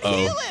 Someone Uh-oh.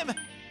 heal him!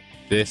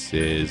 This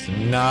is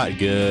not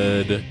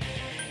good.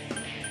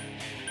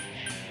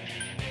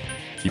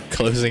 Keep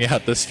closing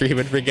out the stream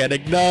and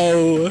forgetting.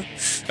 No!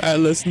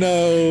 Atlas,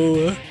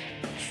 no!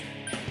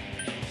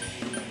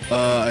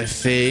 I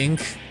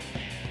think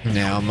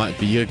now might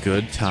be a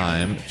good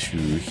time to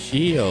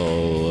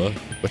heal.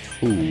 But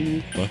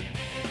whom?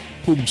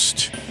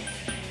 Whomst?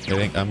 I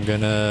think I'm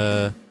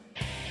gonna...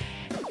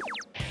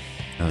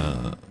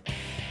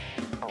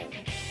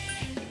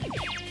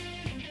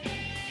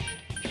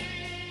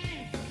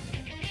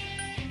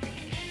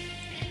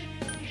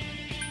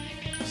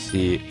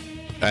 See,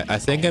 I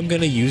think I'm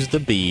gonna use the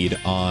bead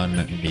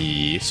on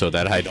me so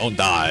that I don't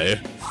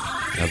die.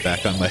 I'm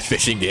back on my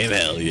fishing game,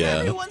 hell yeah.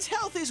 Everyone's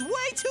health is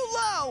way too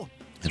low!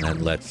 And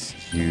then let's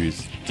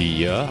use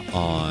Dia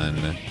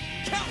on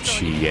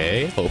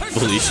Chie.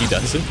 Hopefully she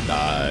doesn't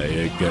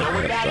die.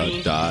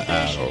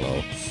 I don't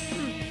know.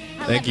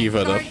 Thank you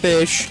for the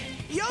fish.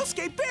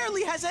 Yosuke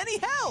barely has any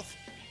health!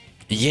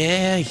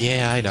 Yeah,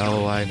 I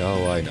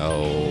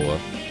know.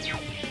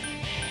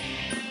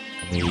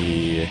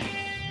 Me...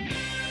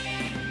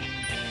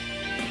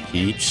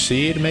 Peach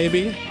seed,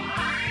 maybe?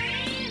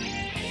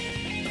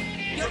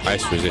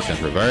 Ice resistance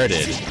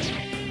reverted.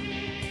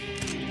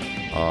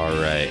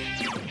 Alright.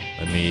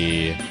 Let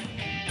me...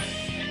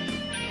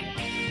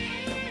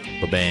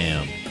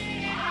 Bam.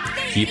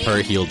 Keep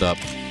her healed up.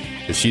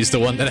 Because she's the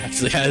one that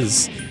actually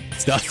has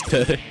stuff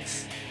to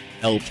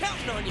help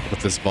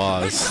with this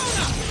boss.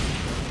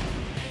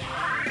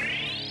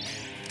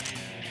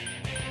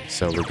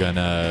 So we're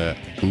gonna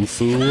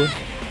Bufu.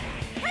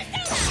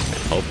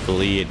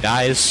 Hopefully it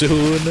dies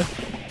soon.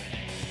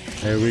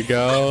 There we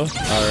go.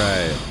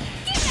 Alright.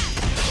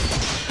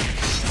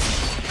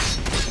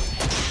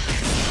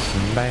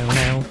 Bow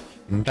now.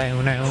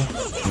 Bow now.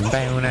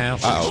 Bow now.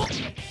 Uh-oh.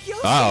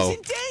 Uh-oh.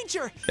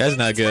 That's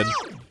not good.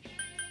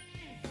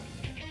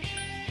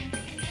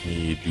 Let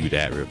me do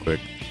that real quick.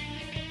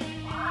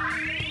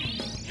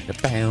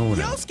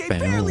 Yosuke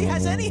barely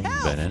has any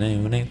health.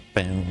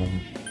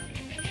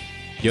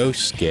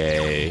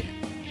 Yosuke,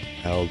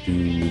 I'll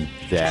do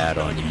that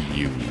on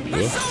you.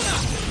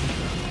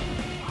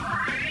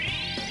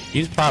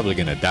 He's probably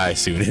gonna die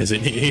soon,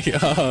 isn't he?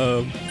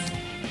 Oh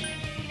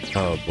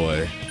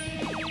boy.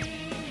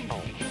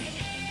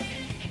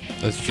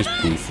 Let's just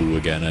Bufu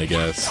again, I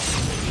guess.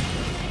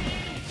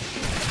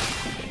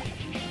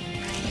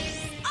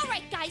 All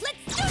right, guys,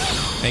 let's do it.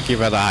 Thank you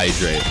for the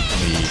hydrate.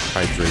 Let me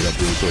hydrate up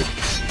real quick.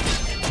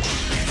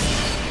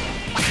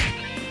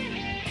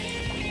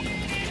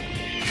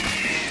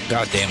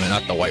 God damn it,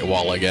 not the white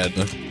wall again.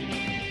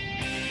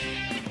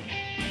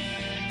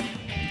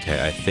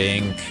 Okay, I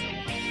think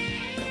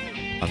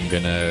I'm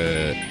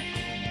gonna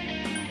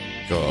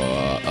go.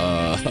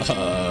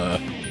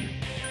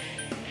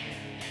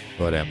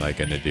 What am I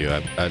gonna do?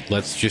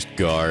 Let's just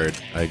guard,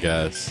 I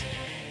guess.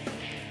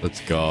 Let's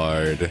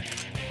guard.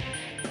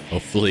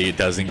 Hopefully it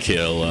doesn't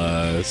kill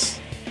us.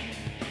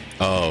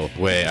 Oh,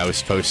 wait, I was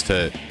supposed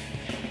to...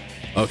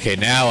 Okay,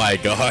 now I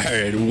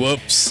guard.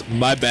 Whoops,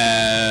 my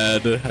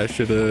bad. I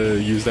should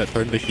have used that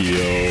turn to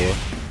heal.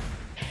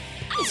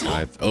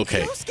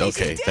 Okay,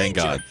 thank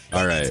God.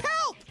 Alright.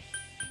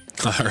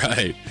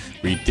 Alright,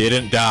 we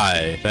didn't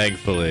die,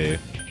 thankfully.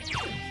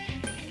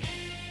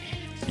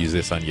 Let's use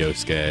this on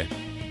Yosuke.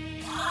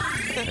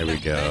 There we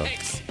go.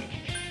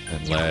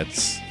 And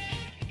let's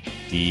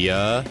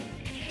Dia,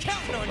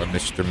 or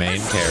Mr.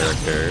 Main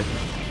Character.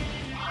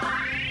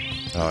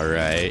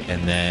 Alright,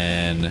 and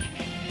then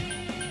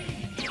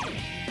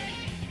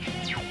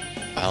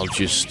I'll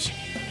just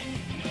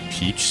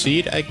Peach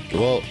Seed?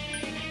 Well,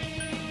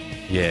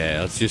 yeah,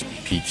 let's just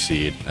Peach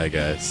Seed, I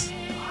guess.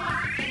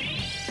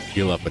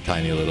 Heal up a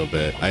tiny little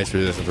bit. Ice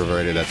resistance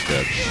reverted, that's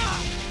good.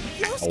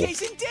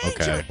 Yosuke's in danger.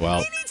 Okay,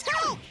 well. He needs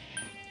help.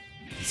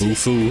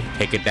 Bufu,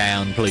 take it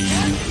down,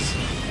 please.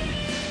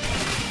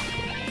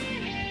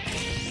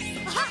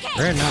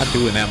 We're not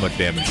doing that much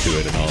damage to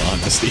it, in all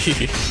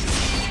honesty.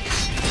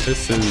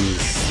 This is...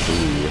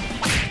 Ooh.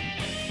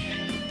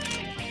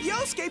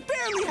 Yosuke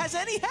barely has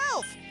any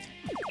health.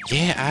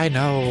 Yeah, I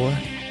know.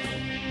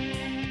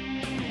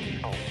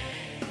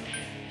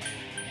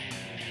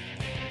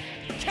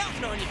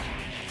 Counting on you.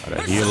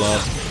 Gotta heal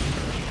up.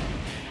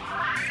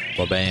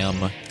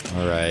 Ba-bam.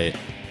 Alright.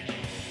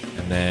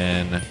 And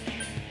then...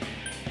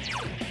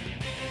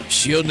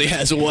 She only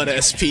has 1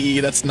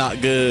 SP. That's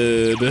not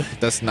good.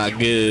 That's not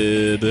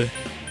good.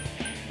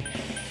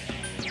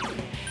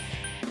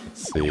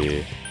 Let's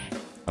see.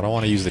 I don't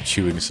want to use the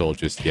Chewing Soul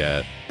just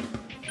yet.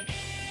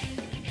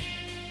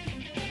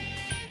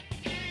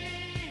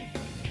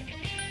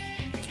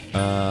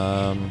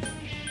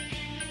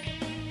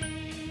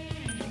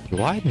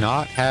 Do I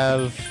not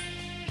have...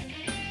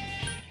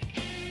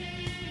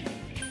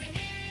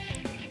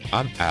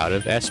 I'm out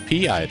of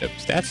SP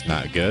items. That's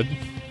not good.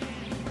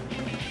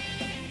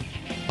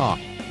 Huh.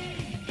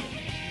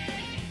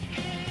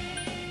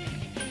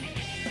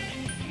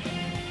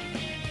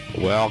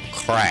 Well,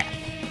 crap.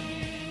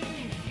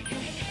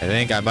 I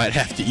think I might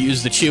have to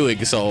use the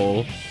Chewing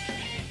Soul.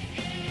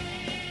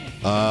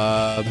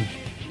 Huh.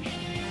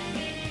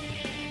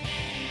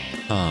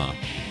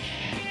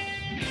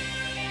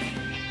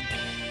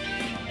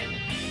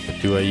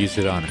 But do I use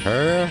it on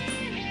her?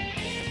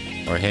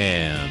 Or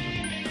him?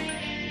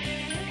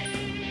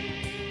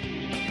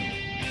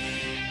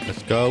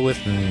 Let's go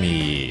with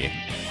me.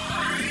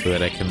 So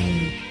that I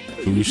can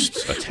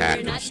boost attack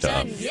You're and not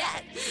stuff. done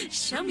yet.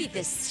 Show me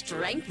this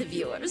strength of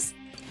yours.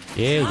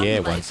 Yeah, Come, yeah,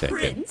 my 1 second.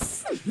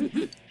 prince.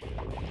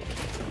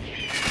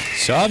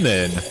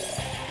 Summon?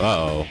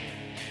 Uh-oh.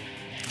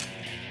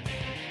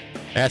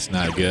 That's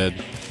not good.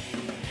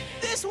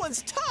 This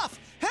one's tough.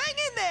 Hang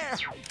in there.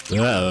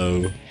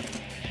 Uh-oh.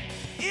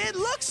 It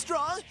looks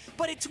strong,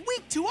 but it's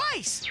weak to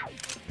ice.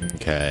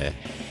 Okay.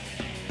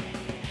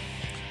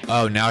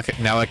 Oh, now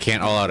I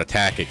can't all-out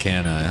attack it,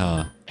 can I,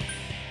 huh?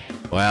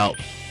 Well,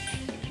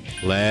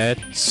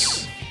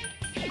 let's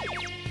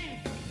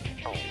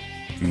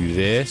do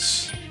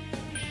this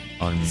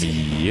on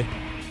me.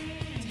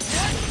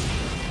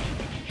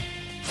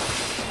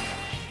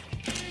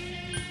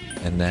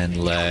 And then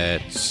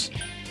let's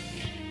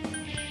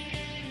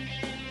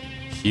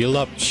heal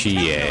up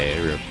Chie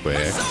real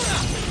quick.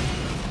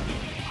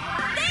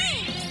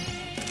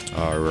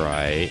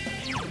 Alright.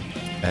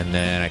 And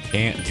then I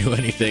can't do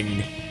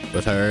anything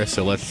with her,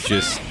 so let's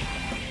just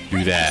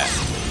do that,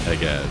 I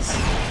guess.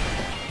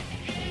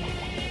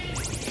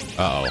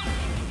 Uh-oh.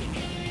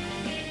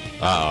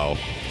 Uh-oh.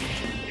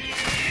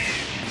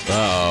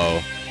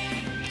 Uh-oh.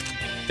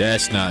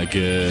 That's not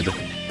good.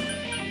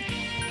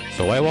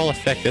 So white wall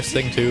affect this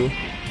thing too?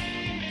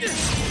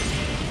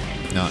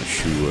 Not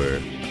sure.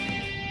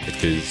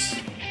 Because...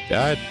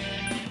 I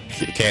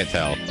can't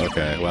tell.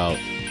 Okay, well...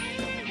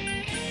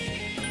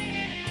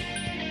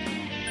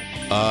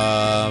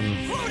 I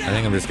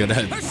think I'm just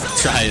gonna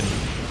try and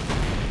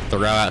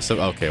throw out some...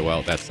 Okay,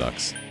 well, that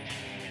sucks.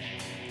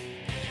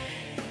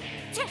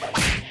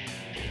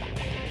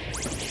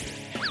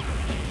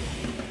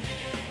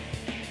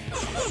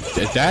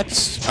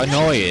 That's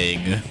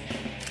annoying.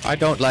 I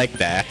don't like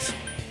that.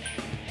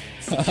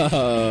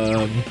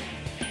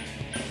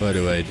 What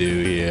do I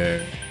do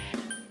here?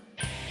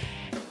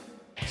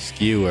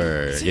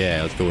 Skewer.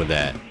 Yeah, let's go with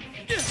that.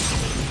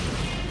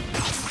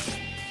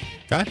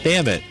 God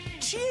damn it.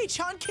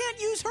 Chie-chan can't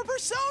use her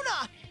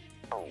persona!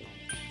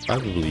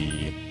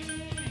 Probably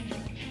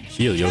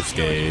heal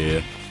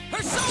Yosuke.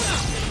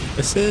 Persona!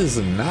 This is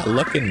not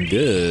looking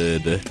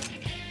good.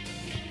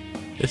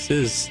 This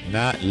is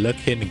not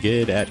looking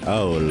good at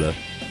all.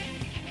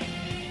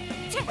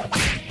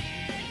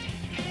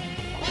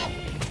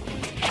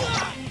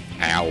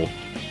 Ow.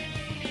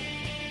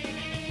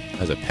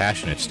 That's a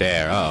passionate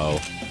stare. Uh-oh.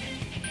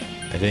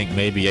 I think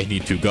maybe I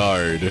need to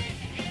guard.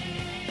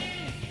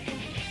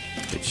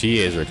 But she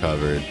is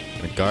recovered.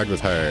 I'm gonna guard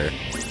with her.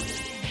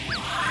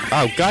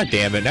 Oh, god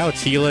damn it. Now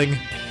it's healing.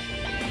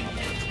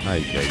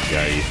 Ay, ay,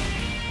 ay.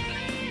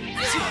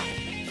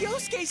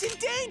 Yosuke's in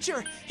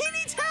danger! He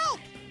needs help!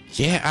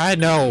 Yeah, I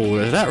know.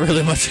 There's not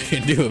really much I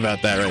can do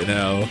about that right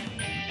now.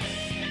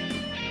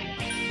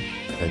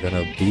 They're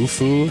gonna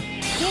Bufu.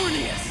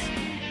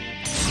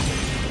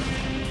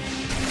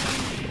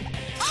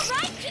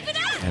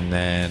 And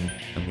then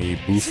let me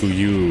Bufu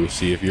you,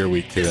 see if you're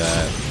weak to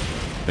that.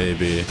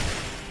 Maybe.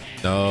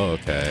 No?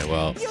 Okay,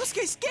 well.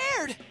 Yosuke's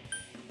scared!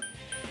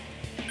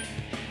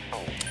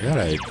 I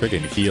gotta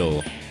friggin'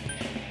 heal.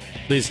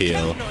 Please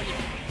heal.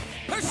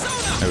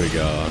 There we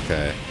go,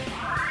 okay.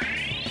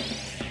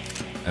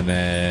 And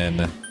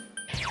then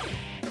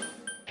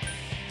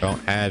don't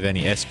have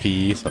any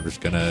SP, so I'm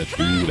just gonna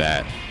do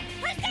that.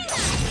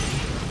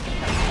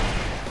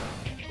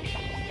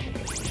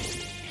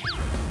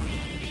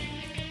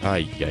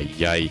 Ay, ay,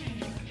 ay.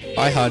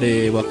 Hi,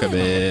 honey. Welcome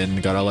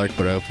in. Got alert,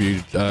 but I hope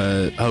you,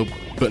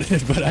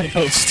 but I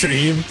hope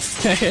stream.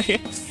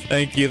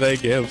 Thank you,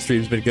 thank you. Hope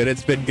stream's been good.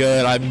 It's been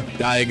good. I'm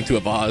dying to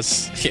a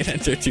boss. Can't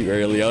enter too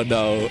early. Oh,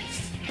 no.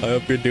 I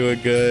hope you're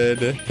doing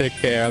good. Take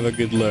care. Have a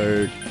good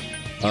lurk.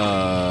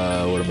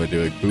 What am I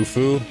doing?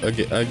 Bufu?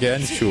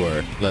 Again?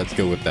 Sure. Let's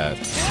go with that.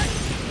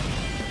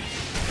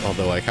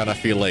 Although I kind of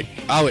feel like...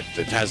 Oh, it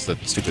has the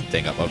stupid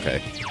thing up.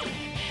 Okay.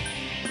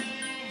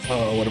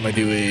 Oh, what am I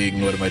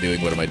doing? What am I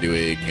doing? What am I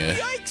doing?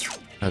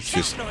 That's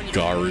just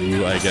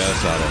Garu, I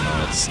guess. I don't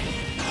know. Let's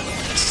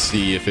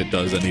see if it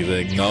does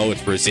anything. No,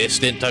 it's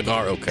resistant to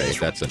Garu. Okay,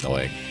 that's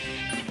annoying.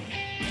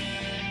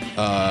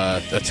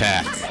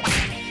 Attack.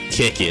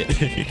 Kick it.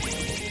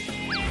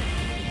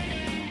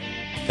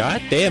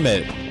 God damn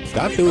it.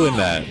 Stop doing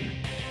that.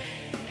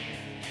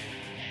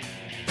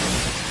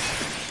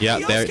 Yeah,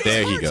 there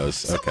he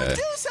goes. Okay.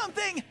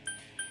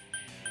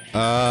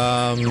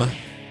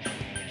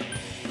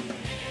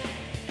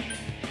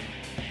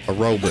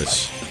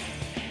 Aerobus.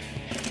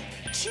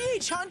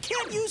 Chie-chan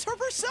can't use her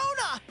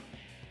persona!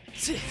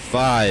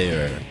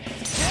 Fire.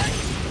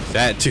 Does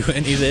that do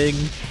anything?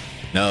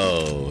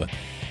 No.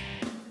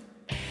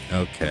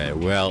 Okay,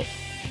 well.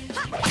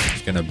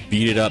 Just gonna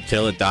beat it up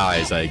till it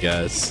dies, I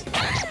guess.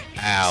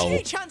 Ow.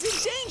 Chie-chan's in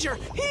danger!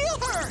 Heal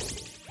her!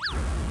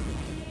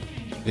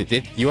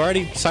 You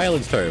already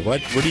silenced her.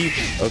 What do you...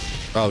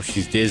 Oh,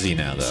 she's dizzy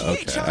now, though.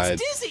 Okay.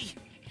 Dizzy.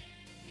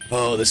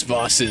 Oh, this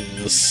boss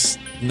is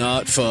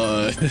not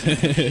fun.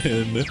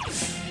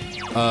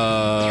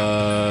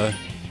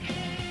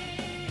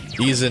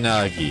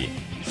 Izanagi.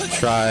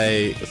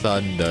 Try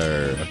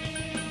Thunder.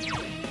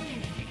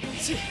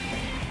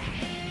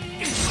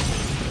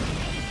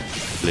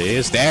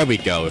 Please. There we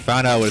go. We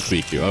found out what it's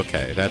weak to.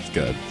 Okay, that's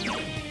good.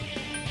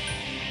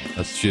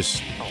 Let's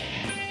just...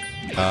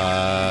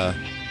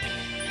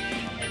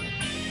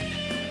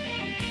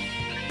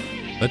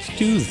 Let's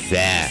do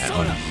that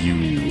on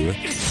you.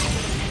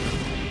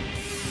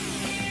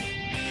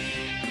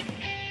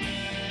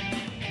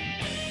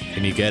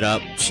 Can you get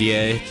up,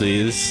 Chie,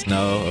 please?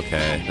 No?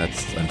 Okay,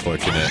 that's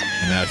unfortunate.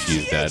 And now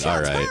she's dead.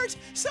 Alright.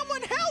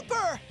 Someone help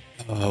her!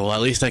 Oh, well, at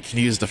least I can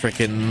use the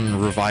frickin'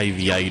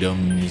 revivey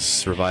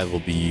items, revival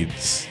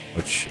beads,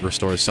 which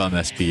restores some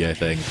SP, I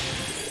think.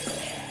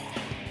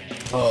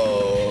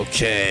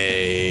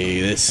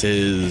 Okay, this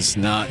is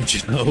not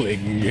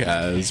going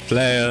as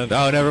planned.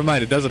 Oh, never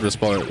mind. It doesn't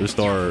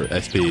restore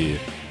SP.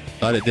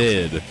 Thought it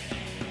did.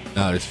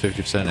 No, it's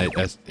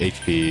 50%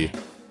 HP.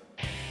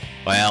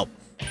 Well,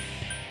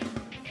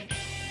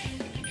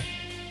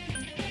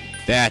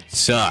 that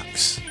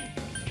sucks.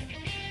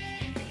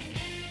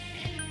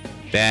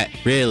 That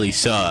really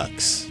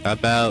sucks. How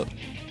about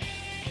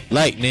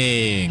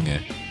lightning?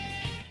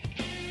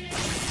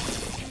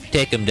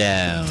 Take him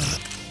down.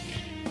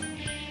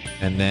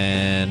 And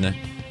then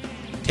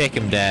take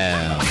him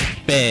down.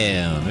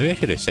 Bam. Maybe I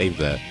should have saved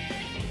that.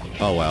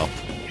 Oh, well.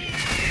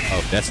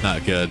 Oh, that's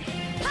not good.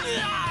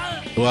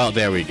 Well,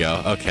 there we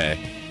go. Okay.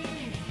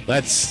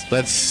 Let's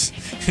let's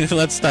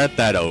start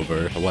that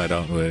over. Why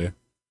don't we?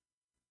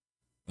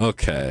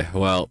 Okay.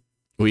 Well,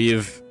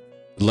 we've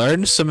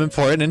learned some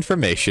important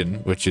information,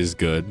 which is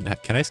good.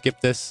 Can I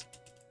skip this?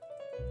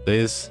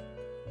 Please?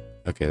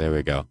 Okay, there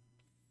we go.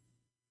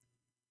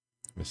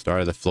 The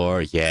start of the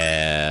floor.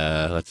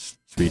 Yeah. Let's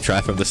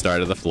retry from the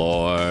start of the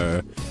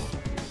floor.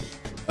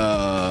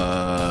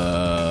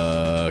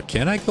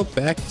 Can I go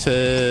back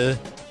to...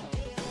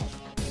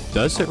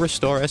 Does it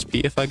restore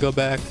SP if I go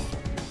back?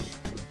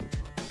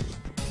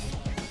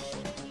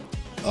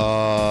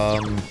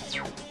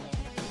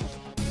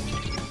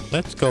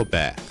 Let's go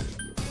back.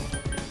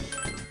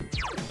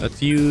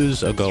 Let's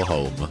use a go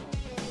home.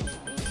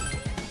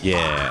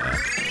 Yeah.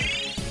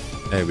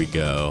 There we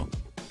go.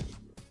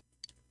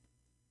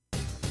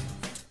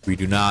 We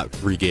do not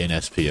regain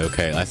SP.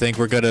 Okay, I think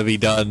we're gonna be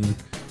done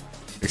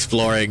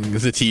exploring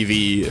the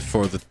TV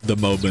for the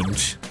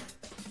moment.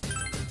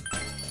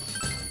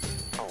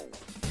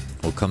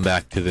 We'll come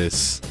back to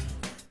this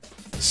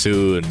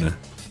soon.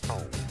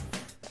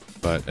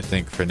 But I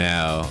think for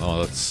now,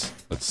 let's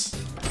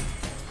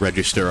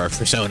register our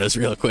personas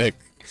real quick.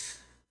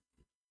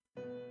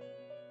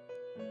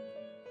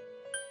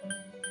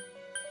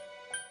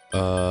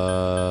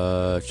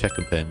 Check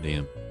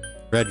compendium.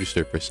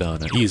 Register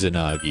persona.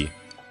 Izanagi.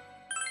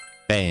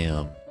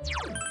 Bam.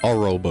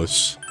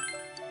 Orobus.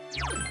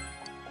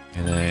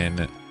 And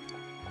then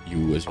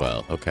you as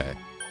well. Okay.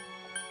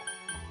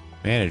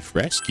 Manage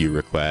rescue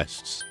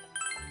requests.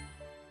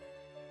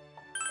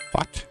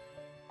 What?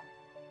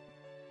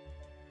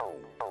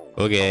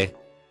 Okay.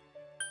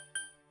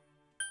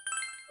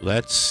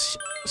 Let's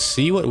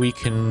see what we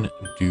can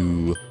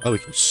do. Oh, we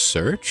can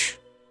search?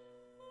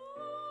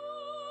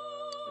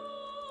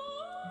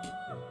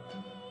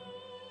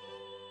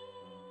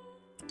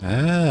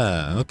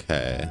 Ah,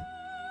 okay.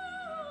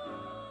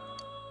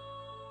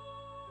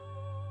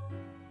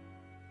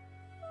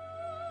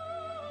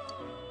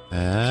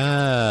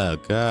 Ah,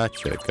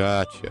 gotcha,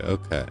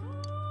 okay.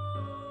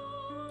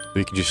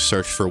 We can just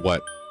search for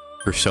what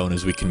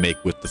personas we can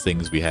make with the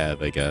things we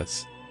have, I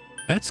guess.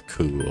 That's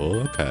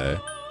cool, okay.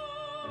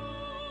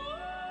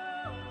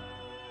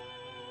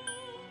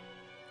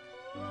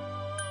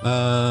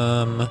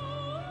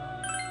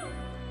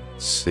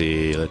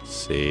 Let's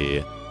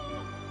see.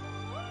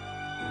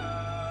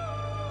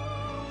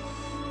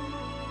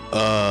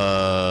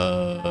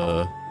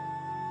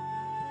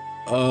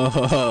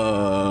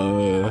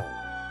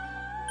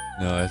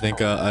 No, I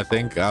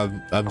think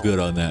I'm good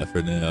on that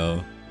for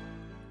now.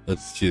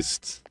 Let's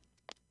just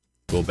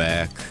go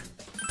back.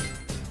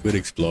 Good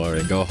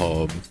exploring, go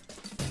home.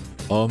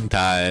 Home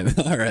time.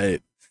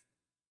 Alright.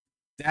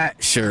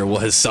 That sure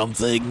was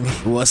something,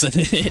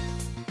 wasn't it?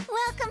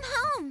 Welcome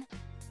home.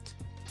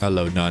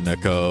 Hello,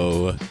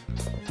 Nanako.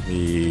 Let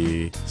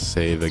me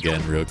save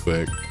again real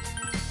quick.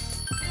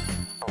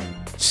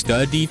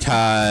 Study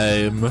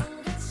time!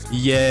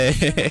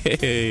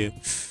 Yay!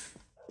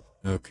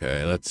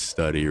 Okay, let's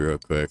study real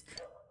quick.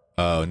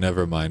 Oh,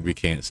 never mind, we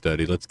can't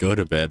study. Let's go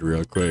to bed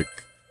real quick.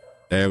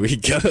 There we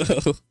go!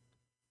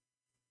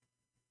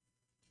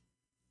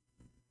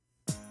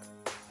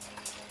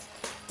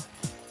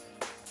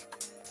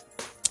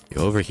 You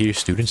overhear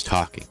students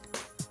talking.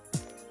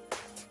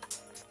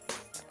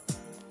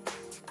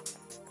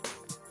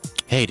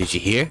 Hey, did you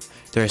hear?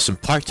 There are some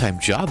part-time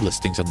job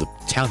listings on the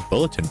town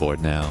bulletin board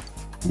now.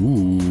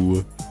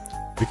 Ooh,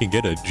 we can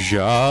get a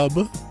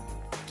job.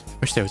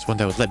 Wish there was one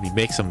that would let me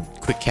make some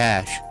quick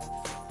cash.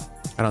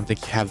 I don't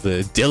think you have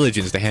the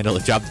diligence to handle a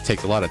job that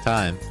takes a lot of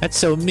time. That's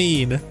so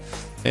mean.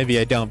 Maybe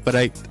I don't, but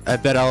I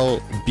bet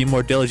I'll be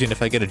more diligent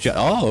if I get a job.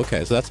 Oh,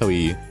 okay, so that's how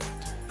we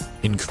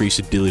increase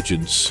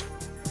diligence.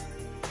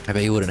 I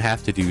bet you wouldn't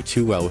have to do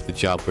too well with the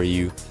job where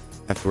you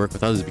have to work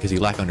with others because you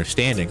lack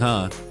understanding,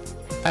 huh?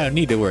 I don't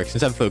need to work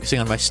since I'm focusing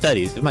on my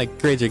studies. If my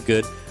grades are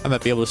good, I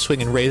might be able to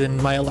swing and raise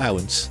in my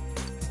allowance.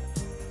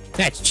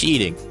 That's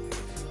cheating.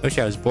 I wish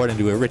I was born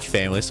into a rich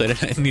family so I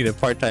didn't need a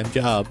part-time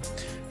job.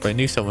 If I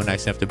knew someone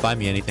nice enough to buy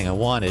me anything I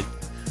wanted.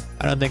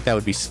 I don't think that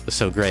would be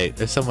so great.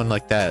 There's someone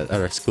like that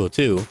at our school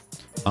too.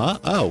 Huh?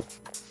 Oh.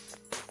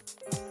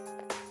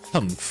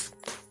 Humph.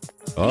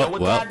 Oh, you know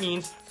what well. that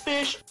means?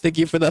 Fish. Thank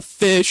you for the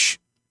fish.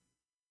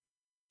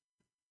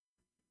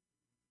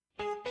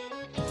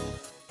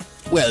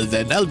 Well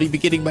then, I'll be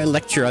beginning my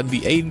lecture on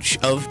the Age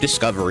of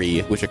Discovery,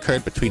 which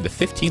occurred between the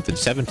 15th and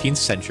 17th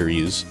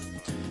centuries.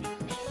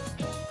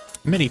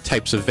 Many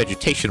types of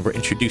vegetation were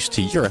introduced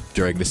to Europe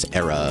during this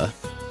era.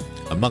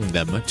 Among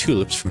them,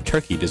 tulips from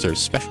Turkey deserve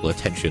special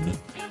attention.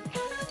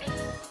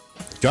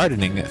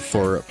 Gardening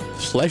for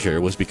pleasure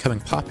was becoming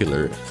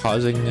popular,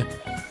 causing the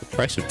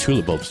price of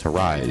tulip bulbs to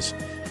rise.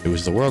 It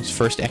was the world's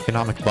first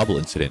economic bubble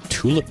incident,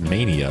 Tulip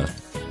Mania.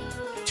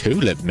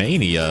 Tulip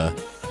Mania!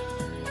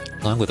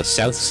 Along with the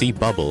South Sea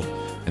Bubble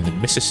and the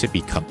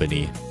Mississippi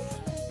Company.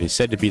 It is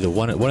said to be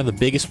one of the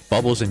biggest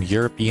bubbles in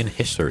European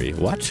history.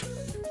 What?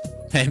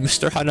 Hey,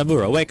 Mr.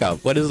 Hanamura, wake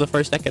up. What is the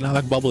first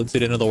economic bubble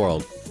incident in the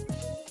world?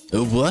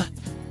 What?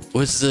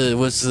 Was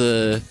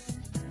the...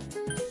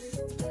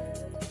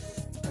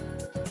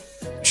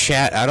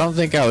 Chat, I don't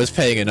think I was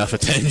paying enough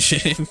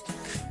attention.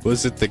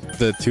 Was it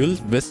the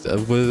tulip? Was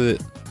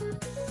it...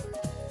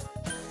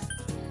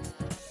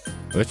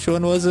 Which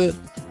one was it?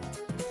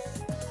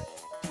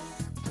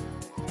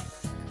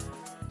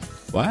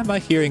 Why am I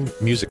hearing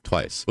music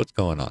twice? What's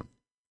going on?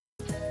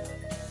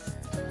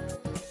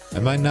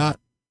 Am I not?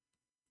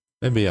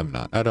 Maybe I'm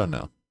not. I don't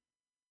know.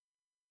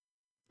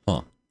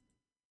 Huh.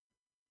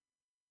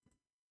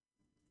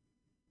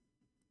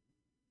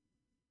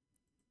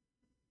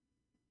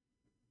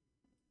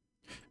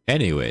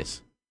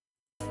 Anyways,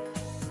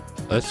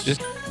 let's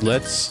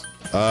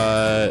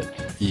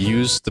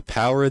use the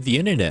power of the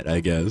internet, I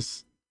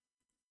guess.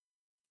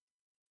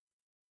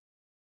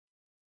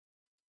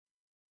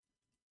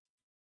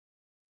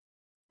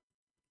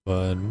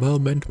 One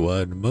moment,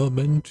 one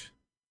moment.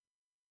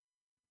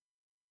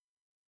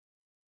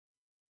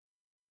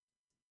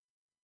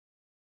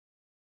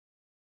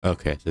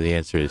 Okay, so the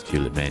answer is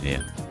Tulip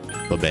Mania.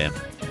 Ba-bam.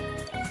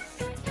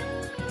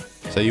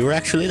 So you were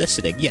actually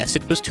listening. Yes,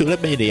 it was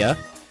Tulip Mania.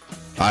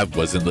 I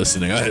wasn't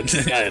listening. I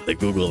had to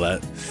Google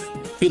that.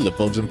 Tulip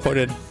bulbs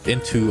imported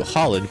into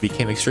Holland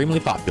became extremely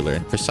popular,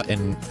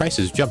 and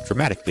prices jumped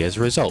dramatically as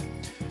a result.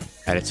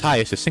 At its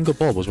highest, a single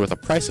bulb was worth the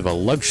price of a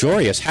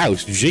luxurious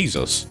house.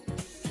 Jesus!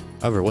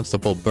 However, once the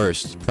bulb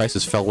burst,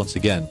 prices fell once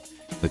again,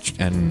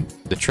 and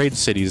the trade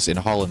cities in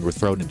Holland were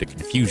thrown into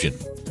confusion.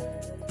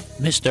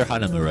 Mr.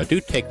 Hanamura, do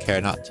take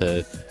care not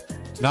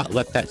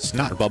let that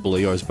snot bubble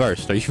of yours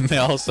burst, or you may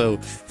also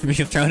be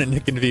thrown into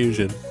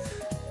confusion.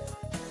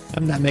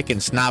 I'm not making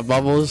snot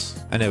bubbles.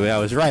 Anyway, I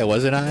was right,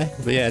 wasn't I?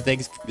 But yeah,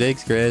 thanks,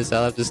 Chris.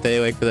 I'll have to stay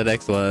awake for the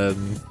next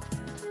one.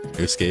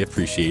 Yosuke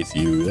appreciates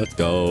you. Let's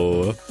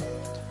go.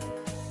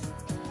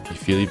 You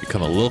feel you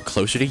become a little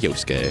closer to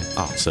Yosuke.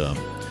 Awesome.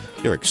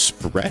 Your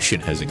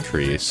expression has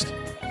increased.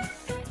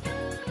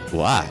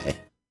 Why?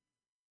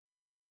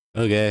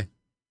 Okay.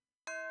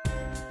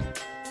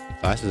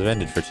 Classes have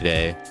ended for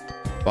today.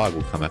 Fog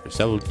will come after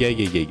several.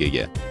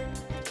 Yeah.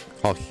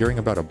 Recall hearing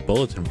about a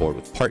bulletin board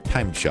with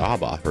part-time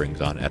job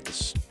offerings on at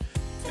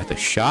the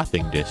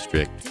shopping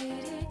district.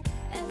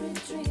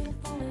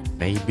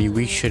 Maybe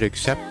we should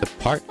accept the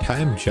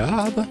part-time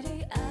job?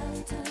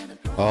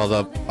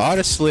 Although,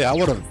 honestly, I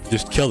want to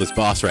just kill this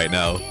boss right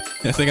now.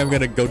 I think I'm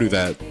gonna go do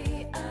that.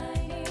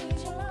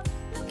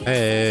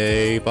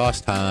 Hey,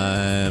 boss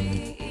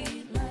time.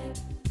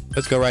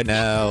 Let's go right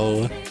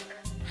now.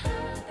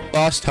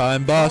 Boss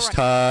time, boss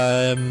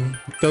time.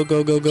 Go,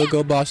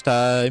 boss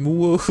time.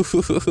 Woo.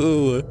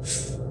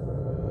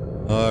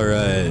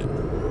 Alright.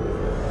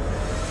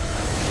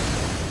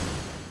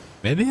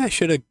 Maybe I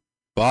should have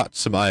bought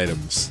some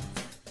items.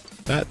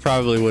 That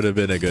probably would have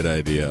been a good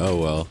idea. Oh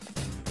well.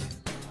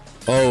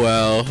 Oh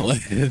well.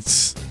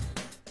 Let's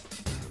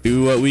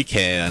do what we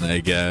can, I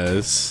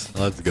guess.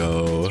 Let's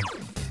go.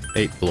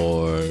 8th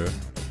floor.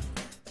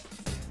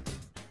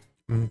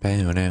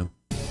 Bow now.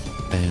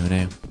 Bow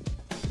now.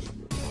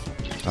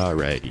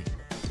 Alrighty.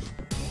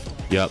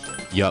 Yup.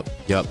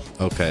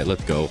 Okay,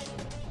 let's go.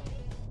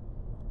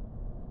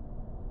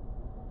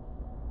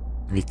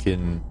 We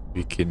can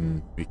we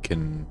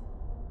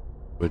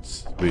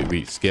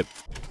skip.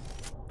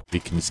 We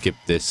can skip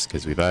this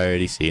because we've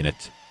already seen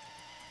it.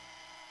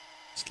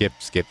 Skip.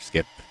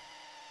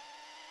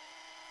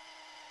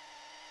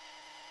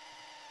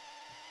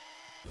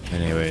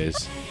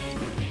 Anyways,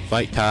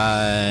 fight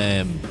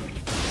time.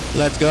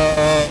 Let's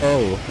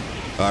go.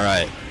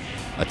 Alright.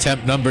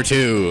 Attempt number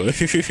 2.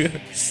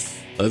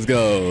 Let's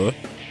go.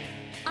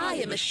 I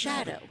am a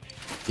shadow.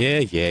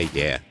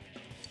 Yeah.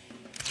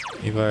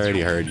 You've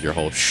already heard your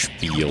whole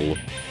spiel.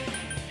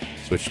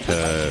 Switch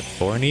to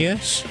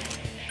Fornius.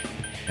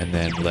 And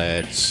then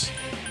let's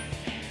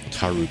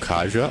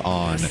Tarukaja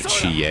on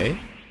Chie.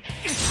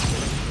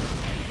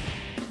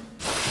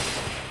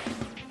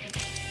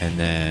 And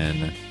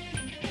then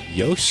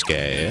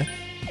Yosuke.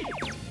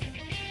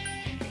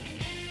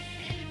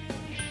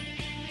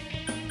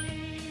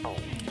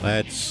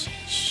 Let's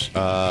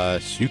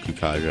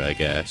Sukukaja, I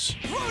guess.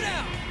 We'll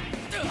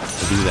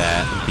do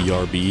that.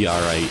 BRB.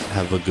 Alright,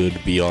 have a good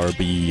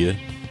BRB.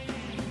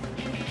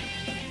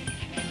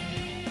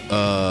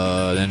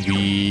 Then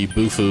be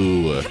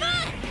Bufu.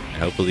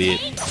 And hopefully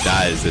it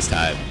dies this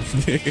time.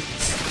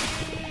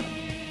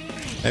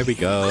 There we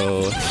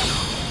go.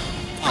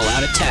 All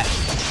out attack.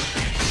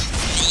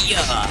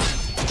 Yeah.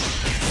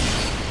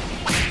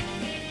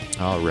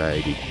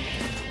 Alrighty.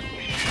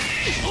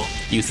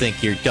 You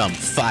think your dumb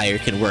fire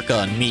can work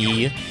on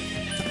me?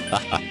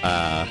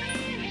 Gonna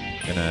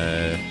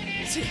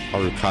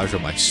Harukaja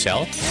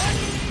myself.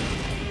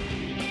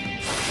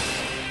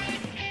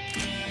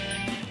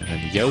 And then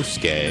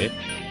Yosuke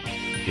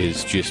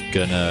is just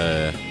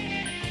gonna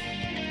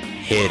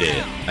hit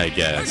it, I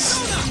guess.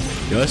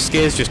 Yosuke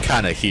is just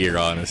kind of here,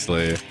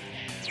 honestly.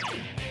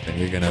 Then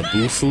you're gonna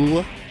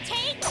Bufu.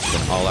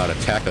 Gonna all out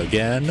attack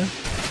again.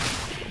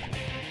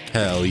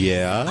 Hell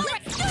yeah.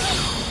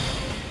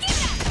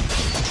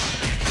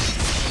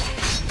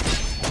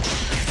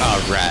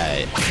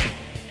 Alright.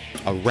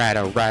 Are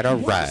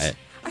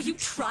you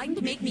trying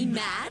to make me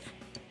mad?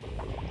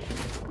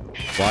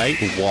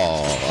 White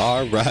wall.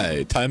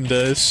 Alright. Time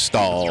to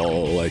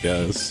stall, I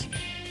guess.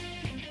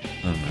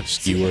 I don't know.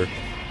 Skewer.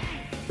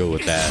 Go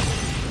with that.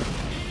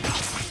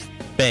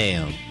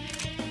 Bam.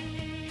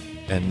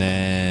 And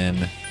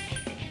then...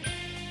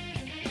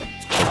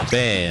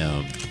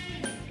 Bam.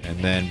 And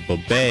then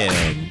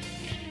ba-bam.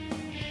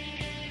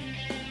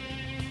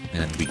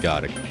 And we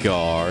got a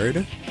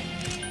guard.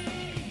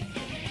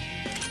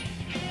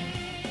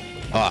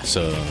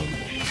 Awesome.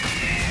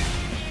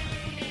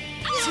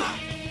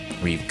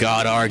 We've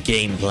got our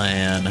game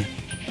plan.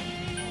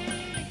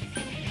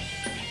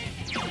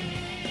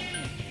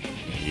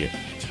 the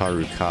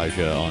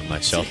Tarukaja on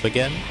myself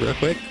again, real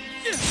quick.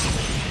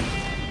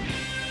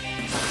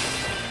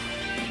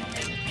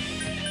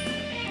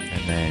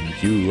 And then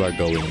you are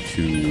going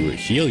to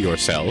heal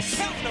yourself.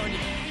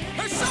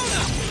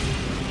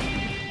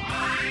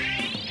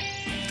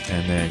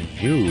 And then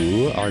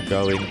you are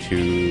going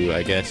to,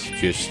 I guess,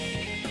 just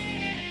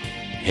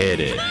hit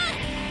it.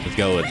 Let's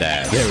go with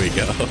that. There we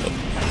go.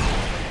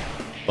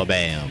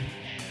 Ba-bam.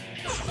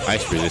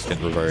 Ice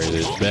resistance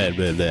reverted. Blah,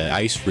 blah, blah.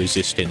 Ice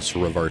resistance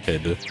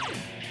reverted. Let's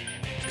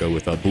go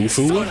with a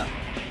Bufu.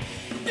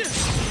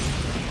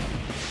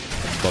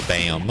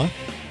 Ba-bam.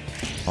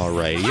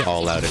 Alrighty,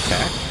 all out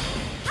attack.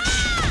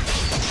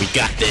 We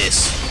got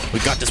this. We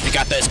got this. We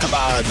got this. Come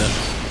on.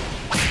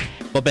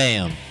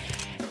 Ba-bam.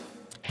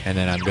 And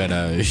then I'm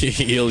gonna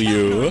heal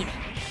you.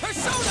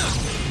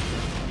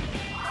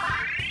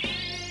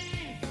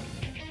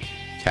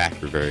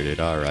 Attack reverted.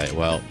 Alright,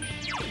 well.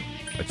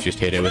 Let's just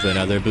hit it with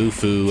another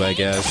Bufu, I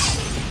guess.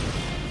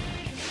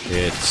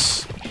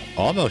 It's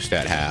almost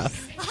at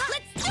half,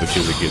 which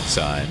is a good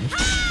sign.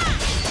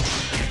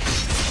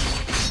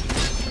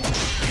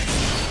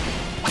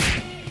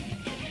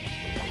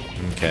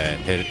 Okay,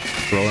 hit it,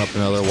 throwing up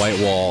another white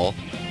wall.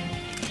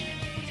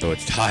 So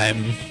it's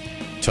time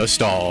to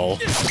stall.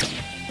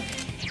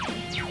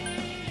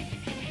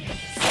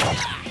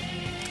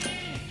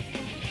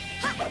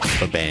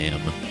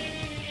 Ba-bam.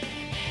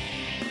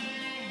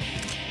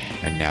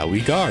 And now we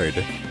guard.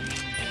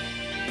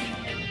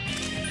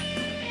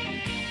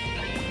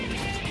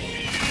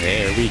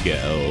 There we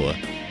go.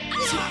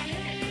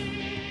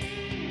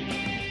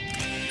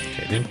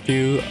 Okay, didn't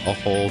do a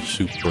whole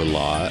super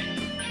lot.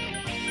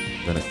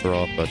 I'm gonna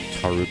throw up a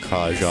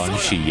Tarukaja on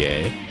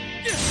Chie.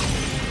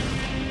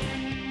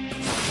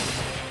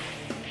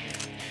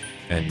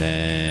 And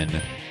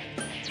then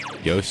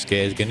Yosuke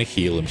is gonna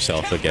heal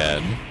himself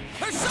again.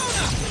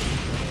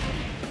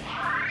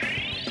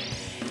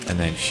 And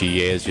then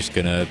Chie is just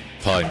gonna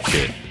punch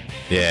it.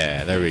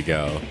 Yeah, there we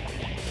go.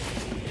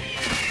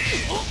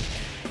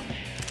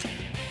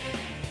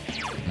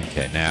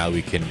 Okay, now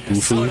we can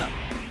Bufu.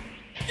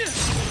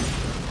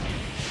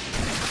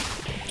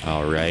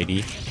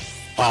 Alrighty.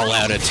 All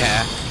out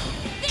attack.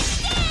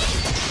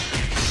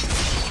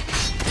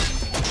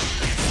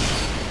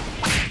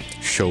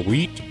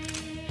 Sweet.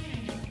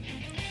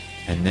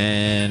 And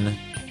then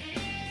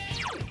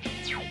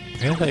I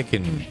guess I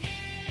can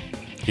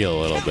heal a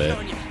little bit.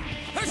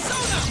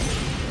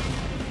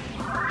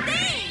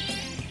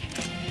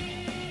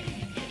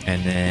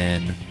 And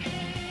then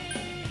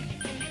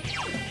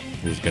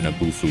he's gonna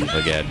Bufu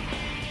again.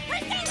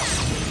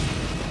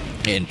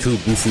 And 2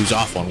 Bufus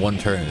off on 1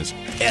 turn is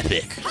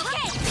epic.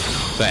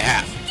 By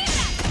half.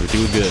 We're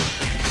doing good.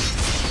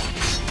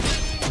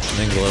 I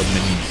think a little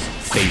mini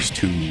phase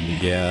 2,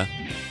 yeah.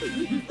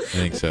 I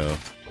think so.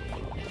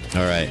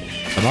 Alright.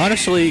 I'm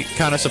honestly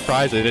kind of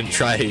surprised I didn't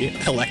try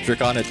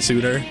electric on it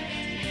sooner.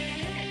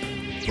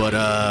 But,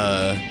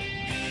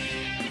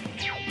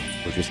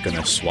 we're just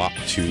gonna swap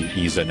to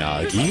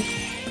Izanagi.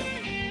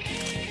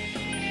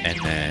 And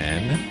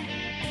then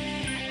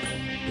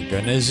we're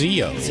gonna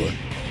Zio.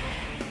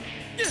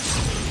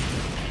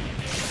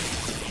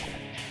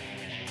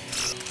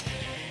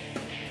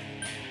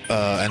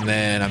 And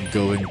then I'm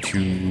going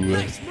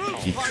to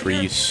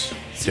decrease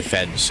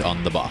defense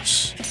on the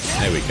boss.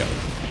 There we go.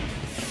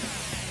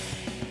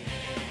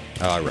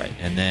 Alright,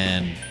 and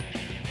then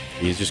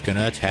he's just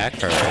gonna attack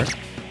her.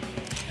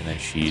 And then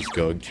she's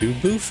going to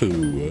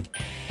Bufu.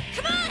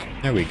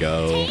 There we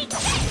go.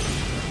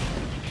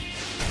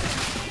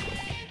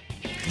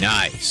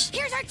 Nice.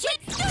 Here's our chance.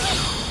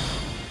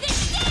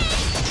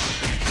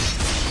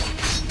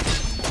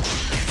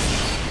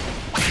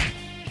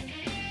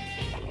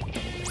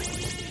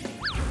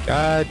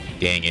 God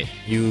dang it,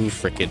 you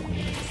frickin'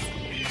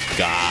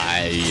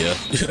 guy.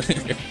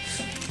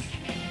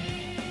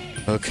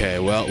 Okay,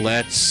 well,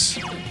 let's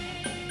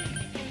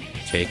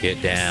take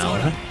it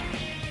down.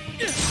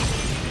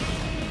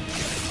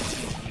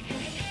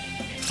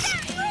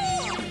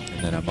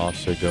 And then I'm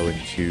also going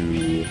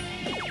to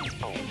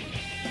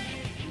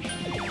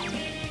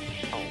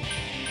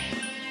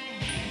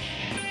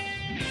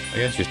I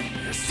guess just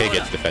take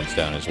its defense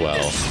down as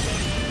well.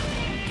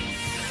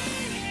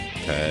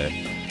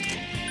 Okay.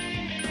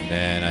 And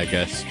then I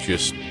guess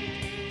just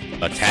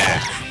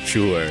attack.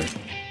 Sure.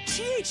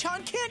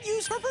 Chie-chan can't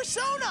use her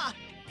persona!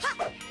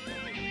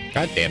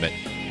 God damn it.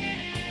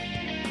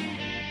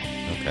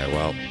 Okay,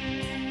 well.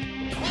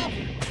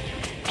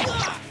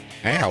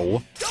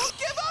 Ow. Don't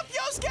give up,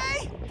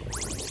 Yosuke!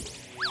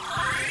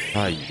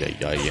 Ay, ay,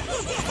 ay.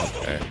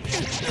 Okay.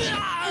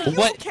 You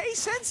What? okay,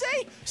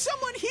 Sensei?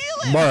 Someone heal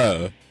him!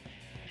 Bruh.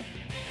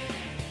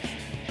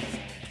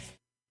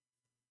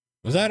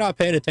 Was I not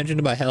paying attention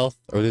to my health?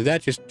 Or did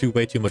that just do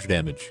way too much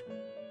damage?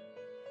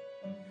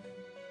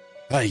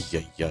 Ay,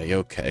 ay, ay,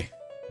 okay.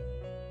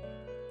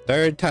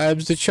 3rd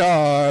time's the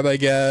charm, I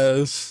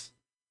guess.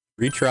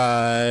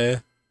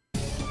 Retry.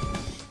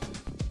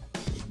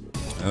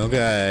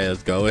 Okay,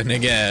 let's go in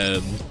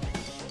again.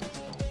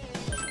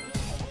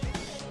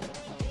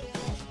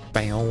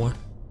 Bow.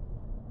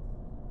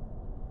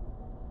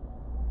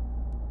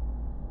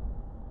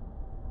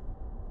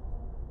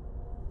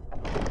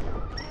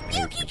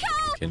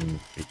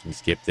 can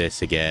skip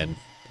this again.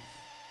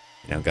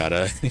 We don't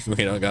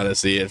gotta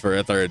see it for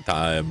a third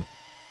time.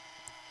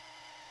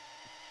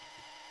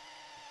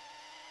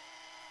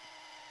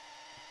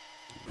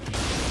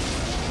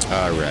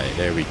 All right,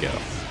 there we go.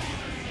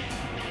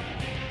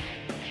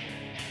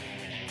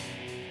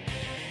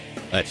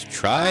 Let's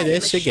try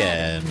this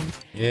again.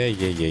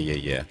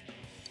 Yeah.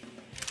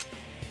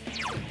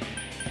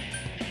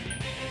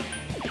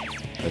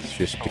 Let's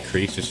just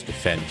decrease its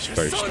defense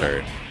first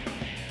turn.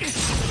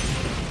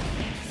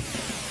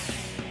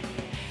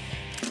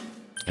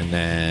 And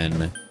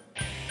then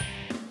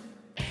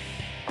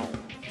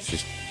let's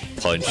just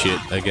punch it,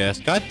 I guess.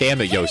 God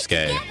damn it,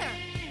 Yosuke.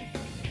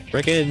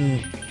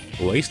 Frickin'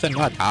 wasting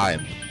my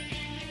time.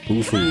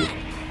 Oof-oo.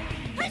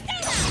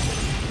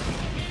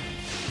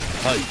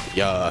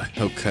 Yeah,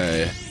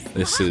 okay.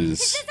 This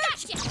is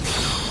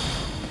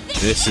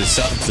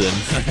something,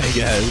 I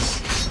guess.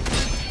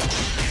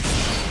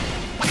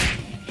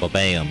 Well,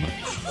 bam.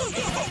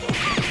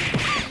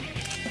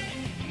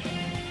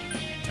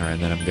 Alright,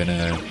 then I'm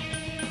gonna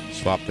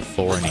swap to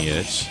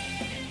Fornius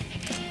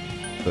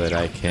so that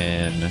I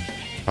can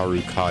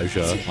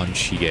Harukaja on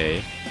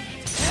Shige.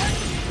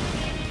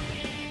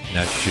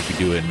 Now she should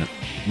be doing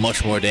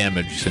much more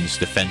damage since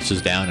defense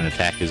is down and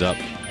attack is up.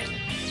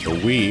 So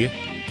we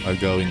are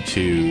going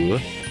to...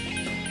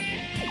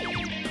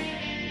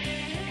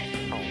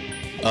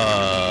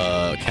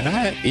 can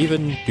I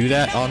even do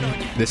that on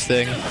this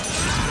thing?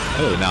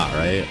 Oh, not,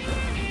 right?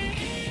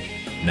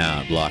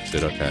 Nah, it blocks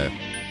it, okay.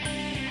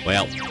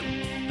 Well,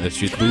 let's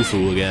just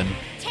Bufu again.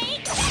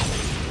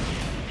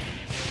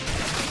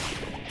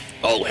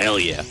 Oh, hell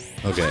yeah.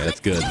 Okay,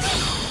 that's good.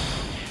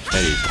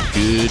 That is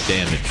good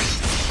damage.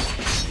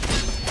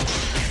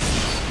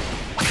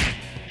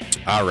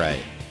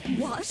 Alright.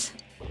 What?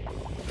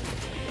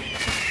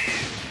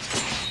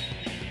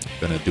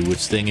 Gonna do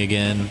its thing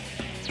again.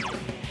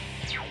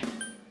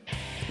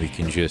 We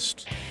can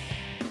just...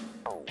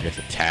 I guess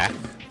attack?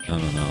 I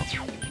don't know.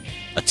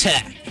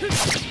 Attack!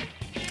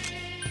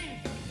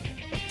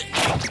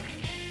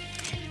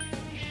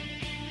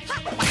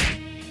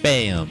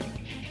 Bam!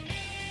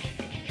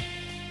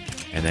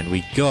 And then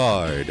we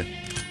guard. And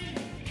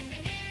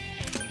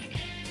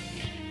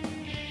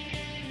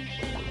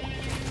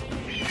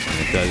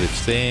it does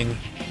its thing.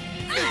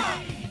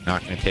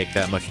 Not gonna take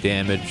that much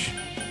damage.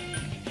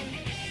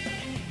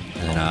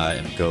 And then I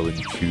am going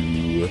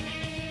to...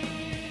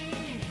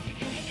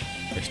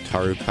 Is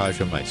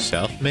Tarukaja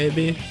myself,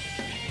 maybe?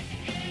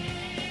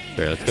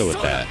 Sure, let's go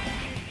with that.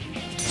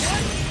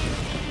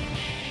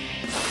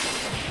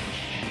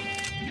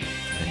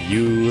 And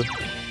you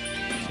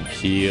can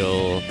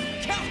heal.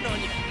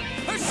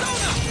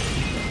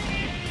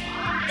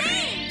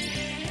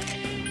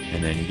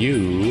 And then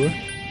you...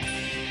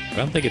 I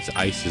don't think its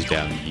ice is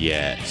down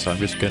yet, so I'm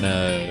just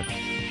gonna...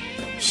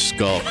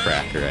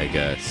 Skullcracker, I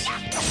guess.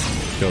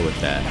 Go with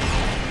that.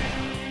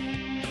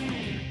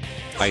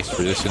 Ice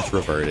resistance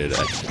reverted.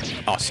 That's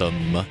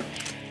awesome.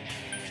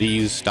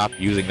 Please stop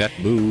using that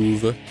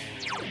move.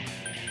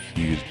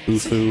 Use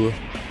Bufu.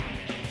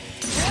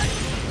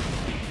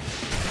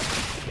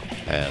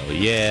 Hell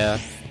yeah.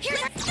 You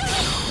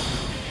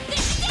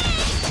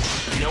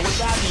know what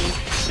that means?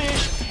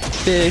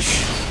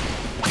 Fish.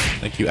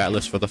 Thank you,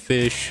 Atlas, for the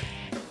fish.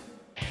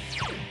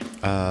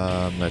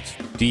 Let's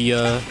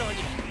Dia.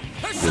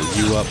 Heal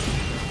you up.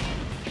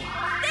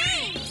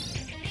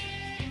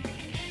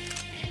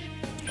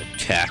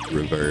 Attack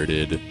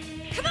reverted.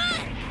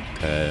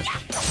 Okay.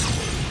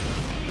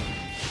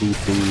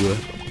 Ooh.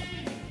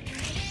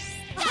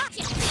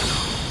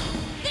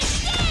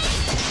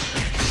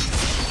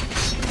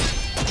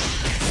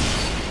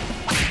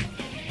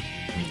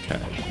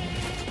 Okay.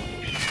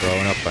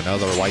 Throwing up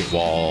another white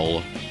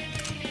wall.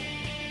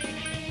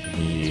 Let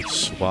me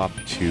swap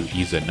to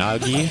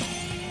Izanagi.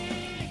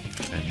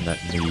 And let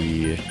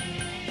me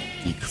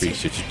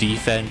decrease its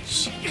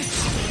defense.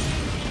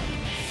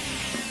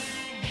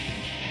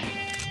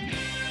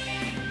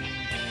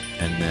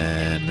 And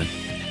then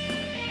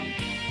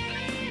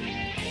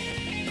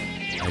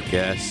I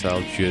guess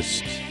I'll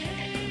just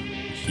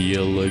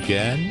heal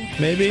again,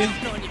 maybe?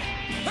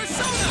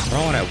 I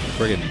don't want to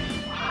friggin'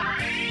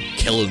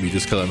 killing me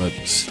just because I'm a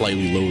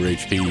slightly lower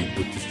HP,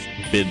 which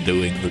I've been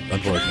doing,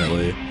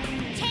 unfortunately.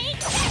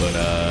 But,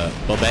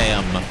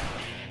 ba-bam!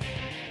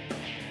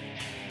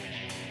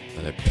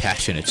 Another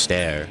passionate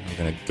stare. I'm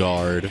gonna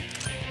guard.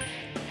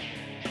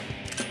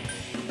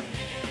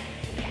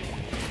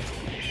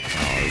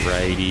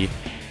 Alrighty.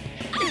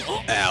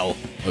 Ow.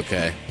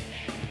 Okay.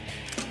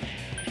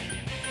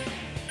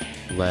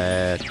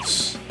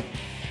 Let's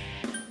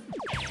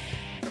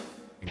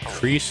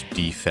increase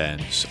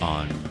defense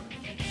on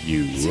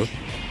you.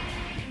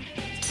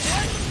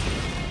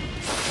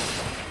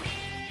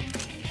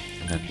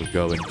 And then we're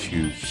going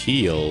to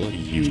heal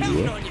you.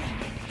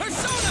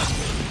 Thanks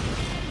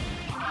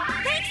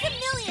a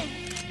million.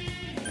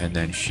 And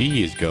then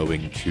she is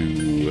going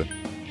to...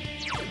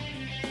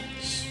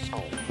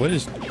 What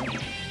is...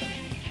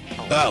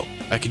 Oh,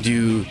 I can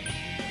do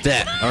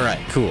that. All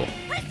right, cool.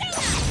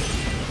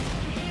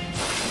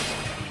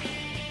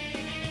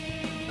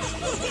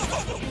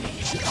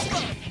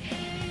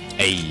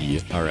 Hey,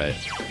 alright.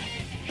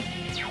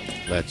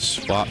 Let's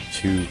swap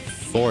to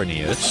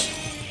Fornius.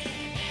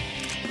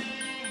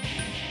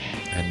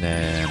 And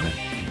then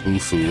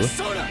Bufu.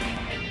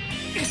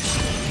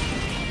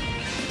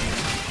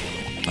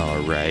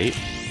 Alright.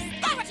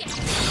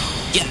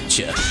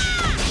 Gotcha.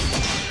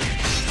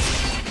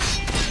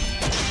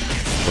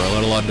 We're a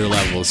little under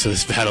level, so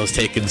this battle's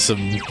taking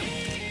some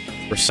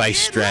precise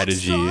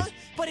strategy.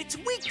 But it's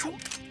weak to...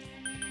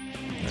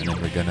 And then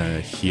we're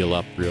gonna heal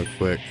up real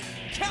quick.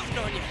 Counting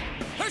on you.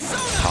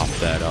 Persona! Pop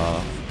that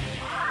off.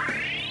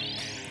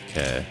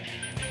 Okay.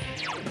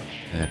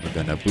 And then we're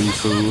gonna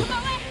Bufu.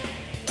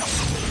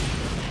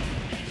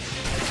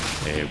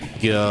 There we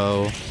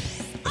go.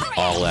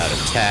 All out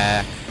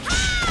attack.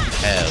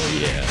 Hell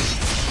yeah.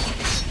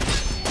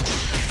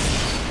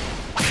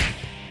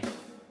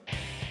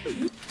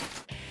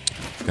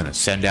 It's gonna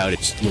send out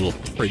its little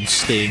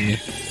prince thing.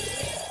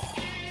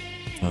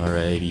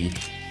 Alrighty.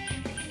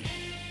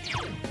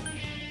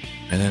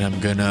 And then I'm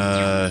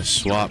gonna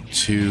swap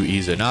to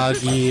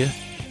Izanagi.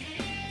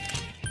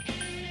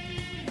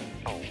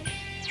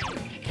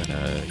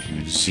 Gonna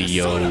use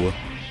Zio.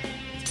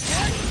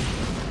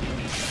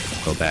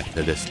 Go back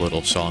to this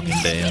little song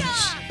and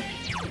dance.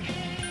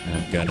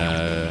 And I'm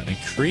gonna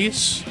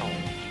increase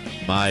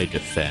my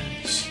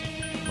defense.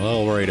 I'm a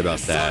little worried about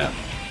that.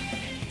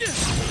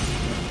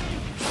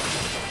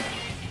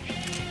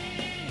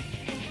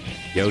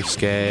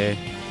 Yosuke.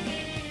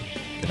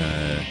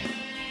 Gonna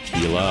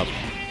heal up.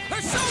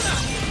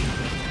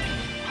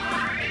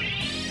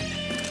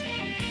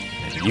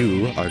 And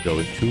you are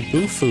going to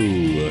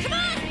Bufu.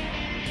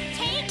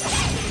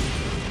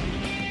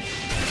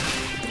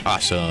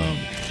 Awesome.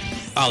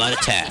 All out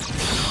attack.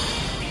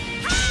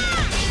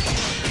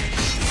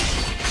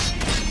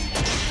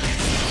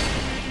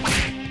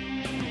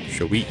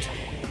 Sweet.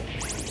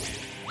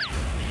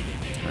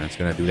 And it's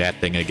gonna do that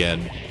thing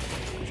again,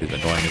 which is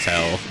annoying as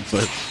hell,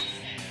 but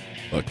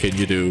what can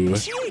you do?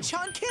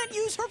 Chie-chan can't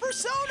use her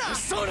persona!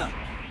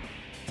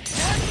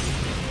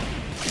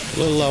 A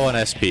little low on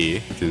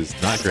SP, which is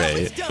not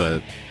great,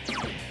 but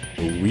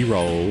we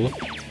roll. And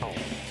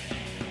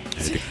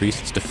it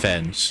decreases its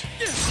defense.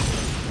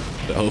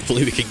 So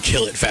hopefully we can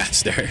kill it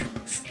faster.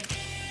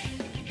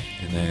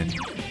 And then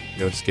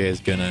Yosuke is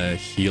gonna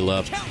heal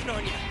up.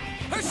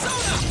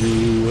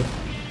 You.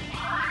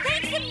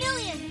 Thanks a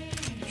million.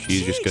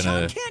 She's just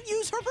gonna Can't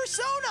use her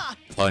persona!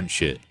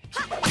 punch it.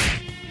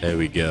 There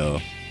we go.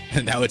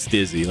 Now it's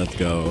dizzy. Let's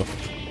go.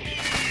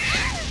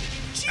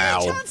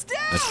 Ow. Chie-chan's down!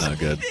 That's not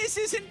good. This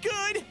isn't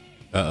good!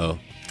 Uh-oh.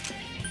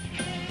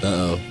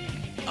 Uh-oh.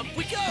 Up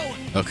we go!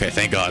 Okay,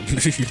 thank God.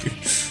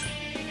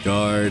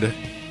 Guard.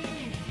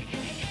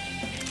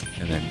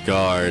 And then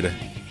guard.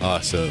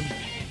 Awesome.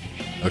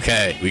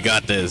 Okay, we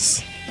got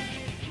this.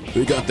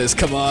 We got this,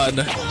 come on.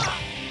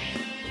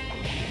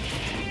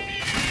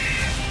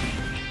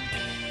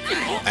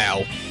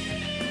 Ow.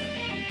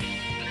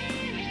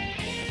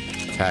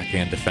 Attack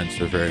and defense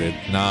reverted.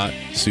 Not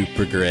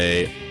super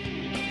great.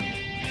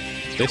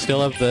 They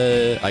still have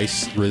the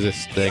ice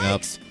resist thing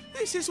up,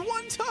 This is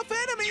one tough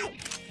enemy!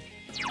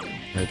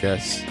 I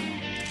guess.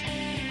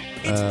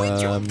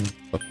 Going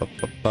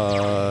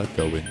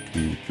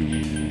to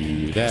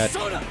do that.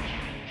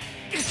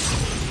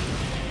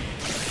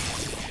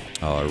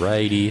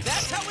 Alrighty.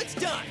 That's how it's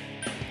done!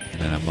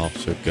 And then I'm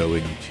also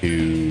going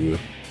to...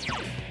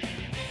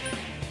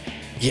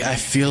 Yeah, I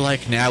feel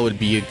like now would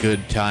be a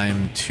good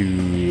time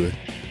to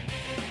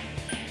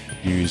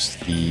use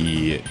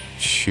the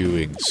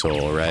chewing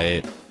soul,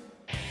 right?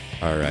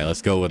 Alright,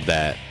 let's go with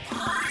that.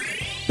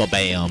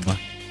 Ba-bam.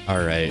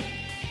 Alright.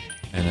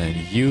 And then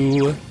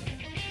you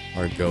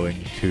are going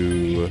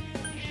to...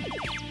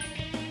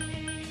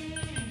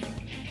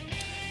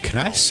 Can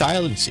I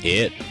silence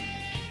it?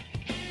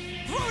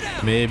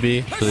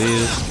 Maybe,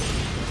 please.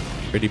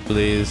 Pretty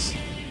please.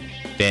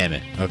 Damn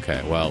it.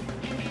 Okay, well.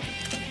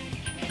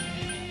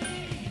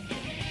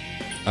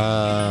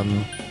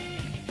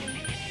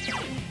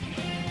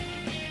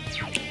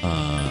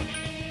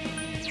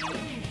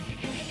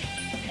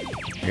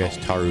 I guess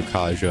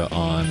Tarukaja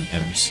on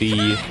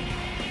MC.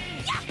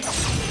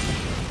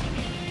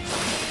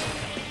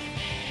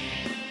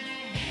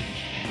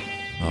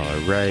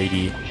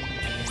 Alrighty.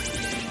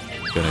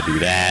 Gonna do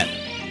that.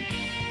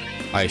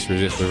 Ice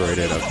resist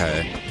reverted,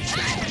 okay.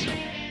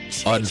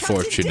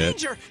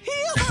 Unfortunate.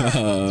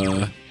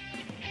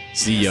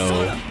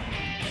 Zio.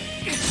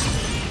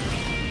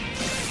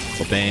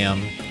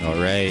 Bam.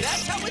 Alright.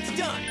 That's how it's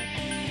done!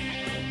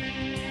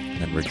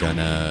 Then we're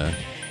gonna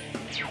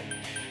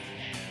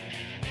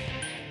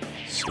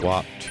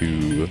swap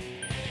to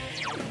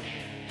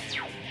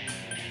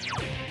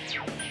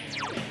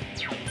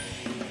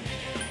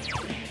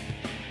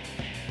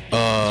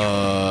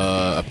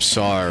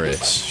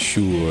Apsaris.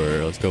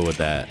 Sure, let's go with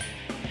that.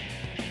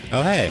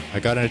 Oh hey, I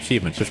got an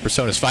achievement. Switch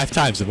personas 5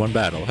 times in one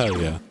battle.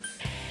 Hell yeah.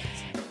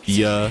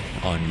 Dia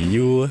on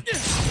you.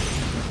 Thanks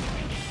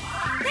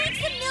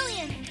a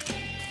million.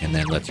 And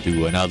then let's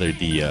do another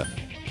Dia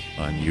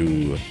on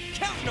you.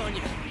 Counting on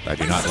you! I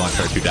do not want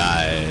her to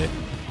die.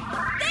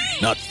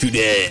 Not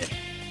today.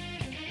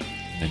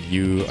 And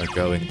you are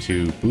going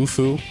to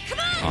Bufu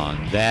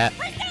on that.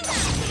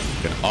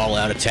 Gonna all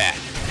out attack.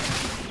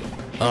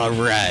 All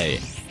right.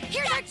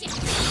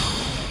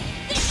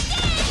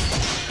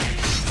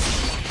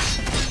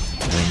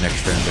 And then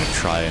next turn I'm gonna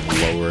try and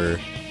lower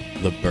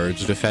the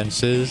bird's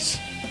defenses.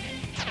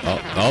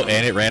 Oh,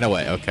 and it ran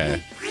away.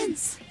 Okay.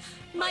 Prince,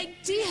 my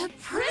dear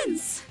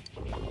prince.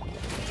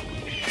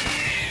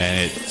 And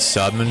it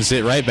summons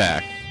it right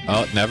back.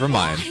 Oh, never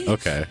mind.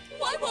 Okay.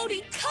 Why won't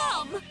he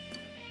come?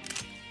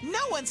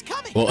 No one's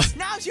coming. Well,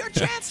 Now's your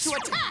chance to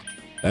attack.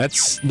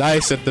 that's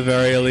nice at the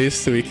very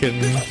least. We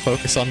can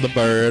focus on the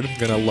bird. I'm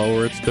gonna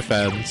lower its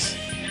defense.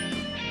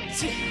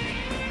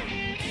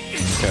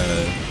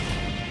 Okay.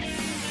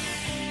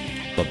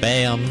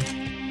 Ba-bam.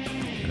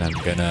 And I'm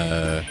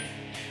gonna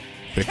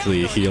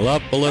quickly heal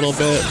up a little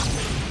bit.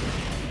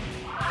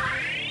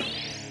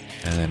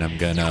 And then I'm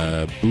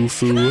gonna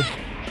Bufu.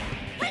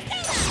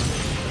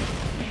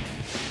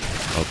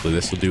 Hopefully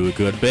this will do a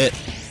good bit.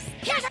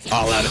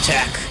 All out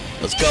attack.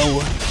 Let's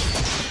go.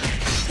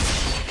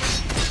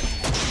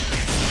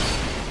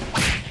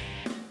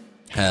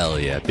 Hell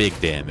yeah, big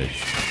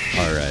damage.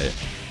 All right.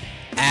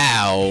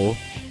 Ow.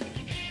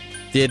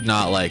 Did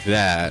not like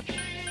that.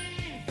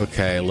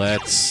 Okay,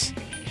 let's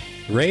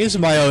raise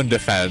my own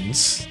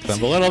defense.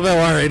 I'm a little bit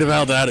worried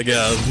about that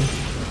again.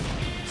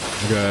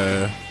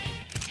 Okay.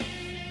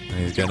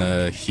 He's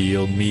gonna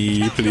heal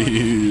me,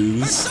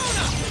 please.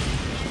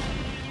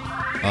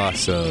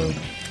 Awesome.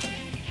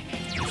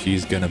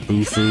 She's gonna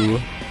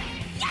Bufu.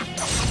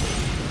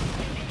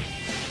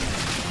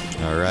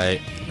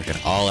 Alright, we're gonna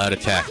all out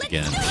attack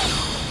again.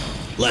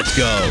 Let's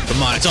go.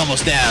 Come on, it's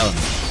almost down.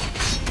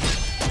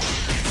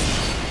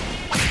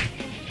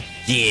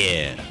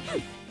 Yeah.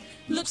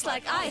 Looks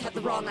like I had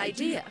the wrong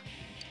idea.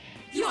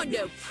 You're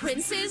no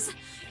princes.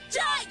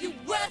 Die, you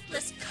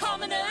worthless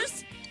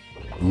commoners!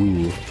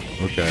 Ooh,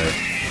 okay.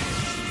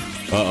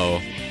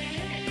 Uh-oh.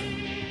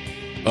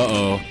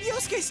 Uh-oh.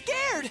 Yosuke's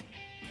scared.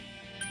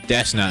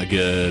 That's not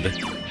good.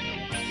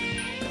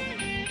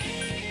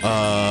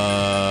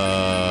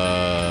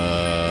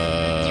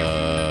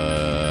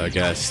 I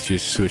guess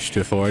just switch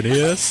to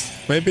Fornius,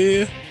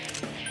 maybe?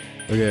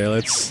 Okay,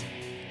 let's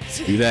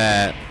do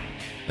that,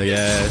 I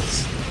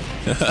guess.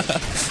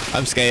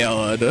 I'm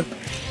scared.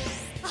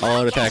 All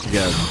out attack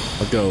again.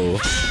 Let's go.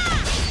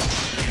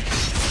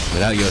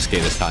 Without Yosuke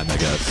this time, I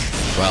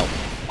guess. Well,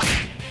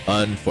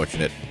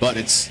 unfortunate. But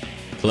it's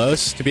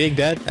close to being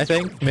dead, I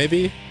think,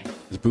 maybe?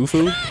 It's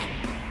Bufu.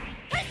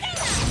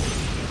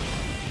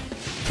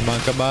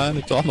 Come on,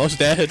 it's almost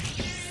dead.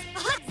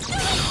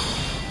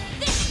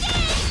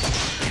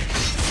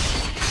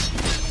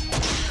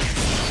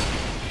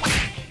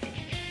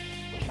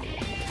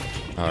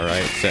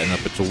 Alright, setting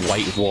up its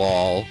white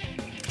wall.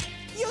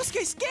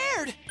 Yosuke's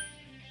scared.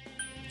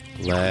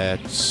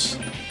 Let's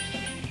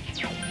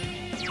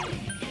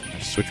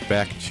switch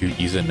back to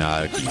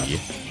Izanagi.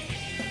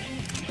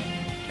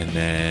 And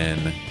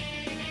then...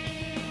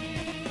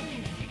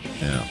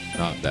 No,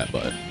 not that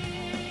button.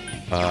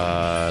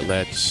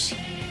 Let's...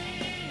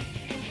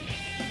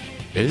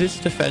 Is its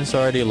defense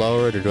already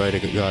lowered, or do I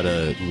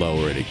gotta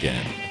lower it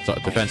again? So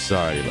defense is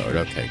already lowered.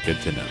 Okay, good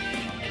to know.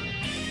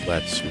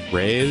 Let's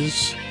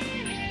raise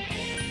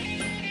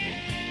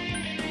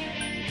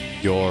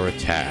your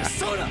attack.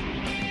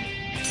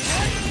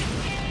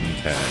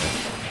 Okay.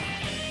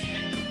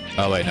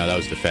 Oh wait, no, that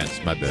was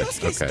defense. My bad.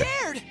 Okay.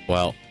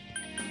 Well,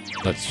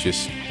 let's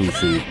just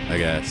Bufu, I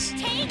guess.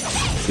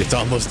 It's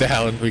almost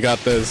down. We got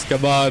this.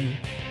 Come on.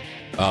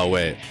 Oh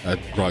wait,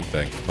 wrong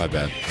thing. My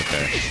bad.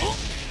 Okay.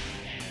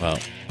 Well,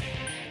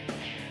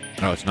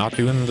 no, it's not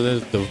doing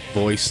the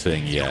voice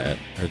thing yet.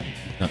 Or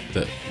not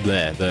the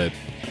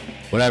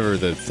whatever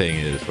the thing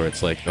is, where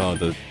it's like, oh,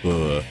 the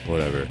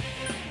whatever.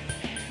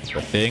 So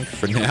I think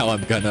for now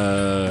I'm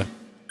gonna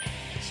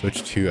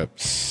switch to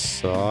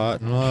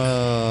Upsot.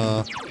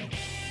 I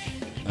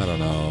don't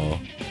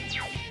know.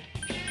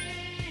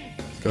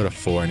 Let's go to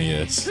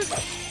Fornius.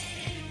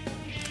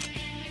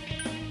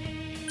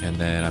 And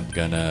then I'm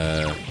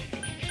gonna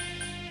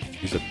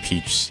use a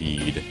Peach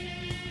Seed.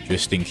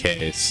 Just in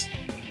case.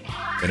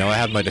 I know I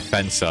have my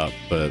defense up,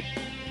 but...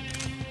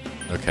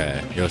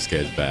 Okay, Yosuke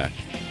is back.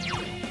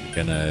 I'm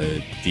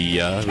gonna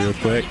Dia real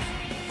quick.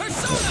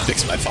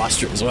 Fix my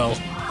posture as well.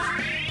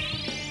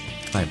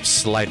 I'm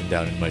sliding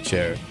down in my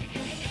chair.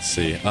 Let's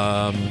see.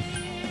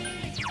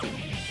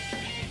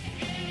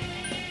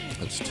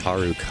 Let's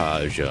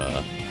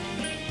Tarukaja.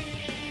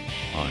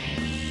 On...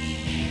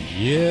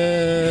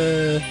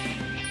 Yeah...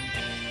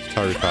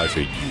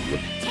 Tarukaja you.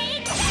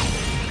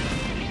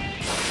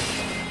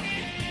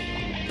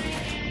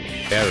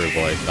 Error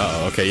boy.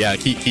 Uh-oh, okay, yeah,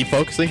 keep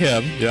focusing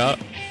him. Yeah.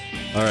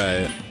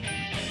 Alright.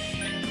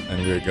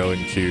 And we're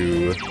going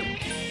to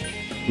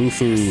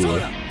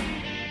Bufu.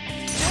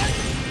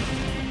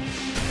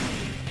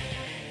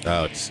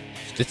 Oh, it's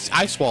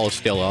Ice Wall is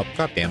still up.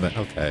 God damn it.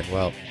 Okay,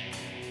 well.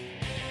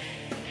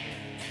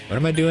 What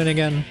am I doing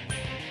again?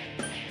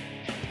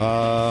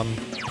 Oh,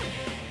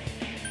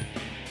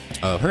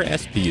 her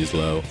SP is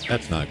low.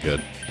 That's not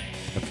good.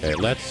 Okay,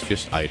 let's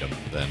just item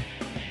then.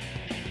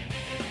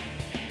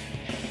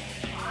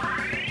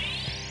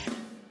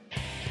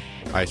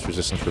 Ice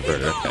resistance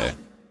reverter, okay.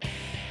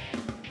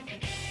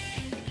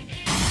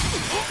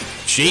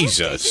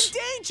 Jesus! Yosuke's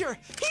in danger!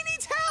 He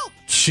needs help!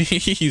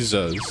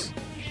 Jesus!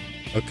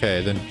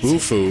 Okay, then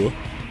Bufu.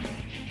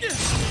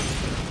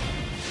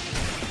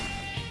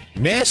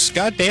 Miss!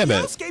 God damn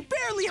it! Yosuke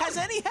barely has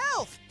any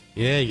health!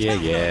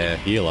 Yeah.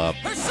 Heal up.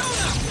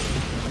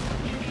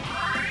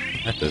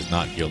 That does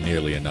not heal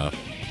nearly enough.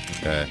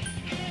 Okay.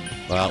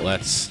 Well,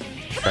 let's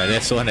try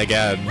this one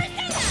again.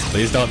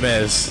 Please don't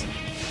miss.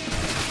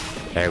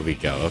 There we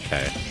go,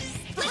 okay.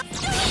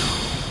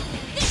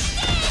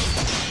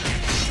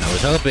 I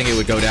was hoping it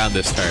would go down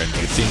this turn,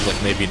 but it seems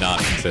like maybe not,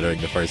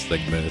 considering the first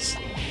thing missed.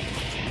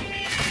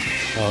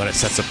 Oh, and it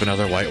sets up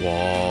another white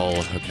wall.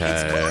 Okay.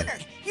 It's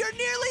cornered! You're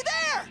nearly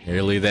there!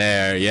 Nearly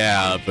there,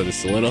 yeah, but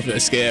it's a little bit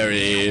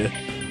scary.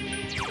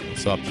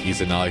 Swap to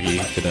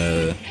Izanagi,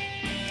 gonna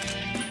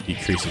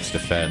decrease its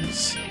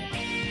defense.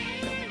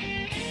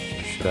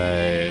 Should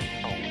I...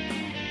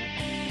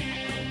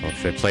 Oh,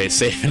 should I play it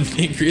safe and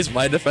increase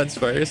my defense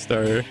first,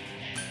 or...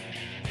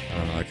 I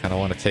don't know, I kind of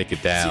want to take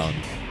it down.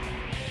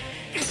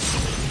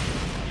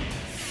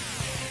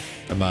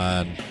 Come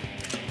on.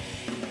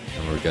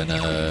 And we're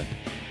gonna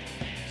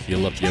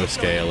heal up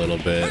Yosuke a little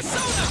bit.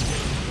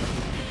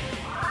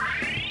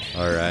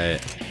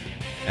 Alright.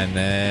 And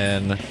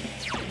then...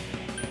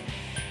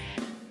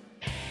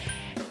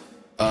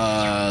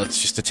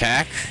 let's just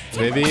attack,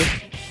 maybe?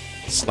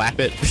 Slap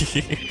it.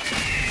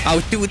 I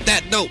was doing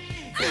that, no!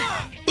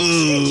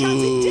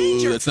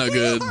 Ooh, that's not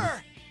good.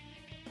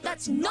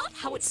 That's not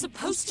how it's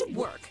supposed to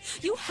work.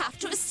 You have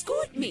to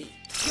escort me.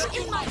 You're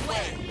in my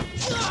way.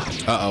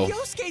 Uh-oh.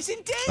 Yosuke's in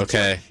danger!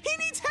 Okay. He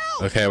needs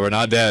help! Okay, we're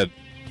not dead.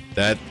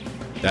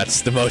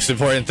 That's the most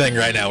important thing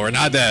right now. We're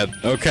not dead.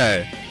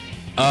 Okay.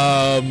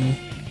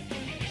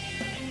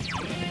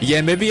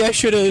 Yeah, maybe I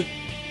should have...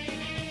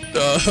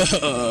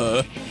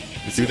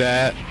 do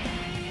that.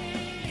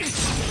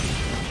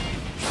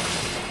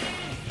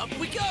 Up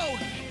we go!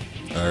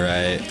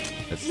 Alright.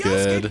 That's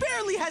Yosuke good.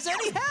 barely has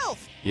any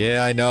health!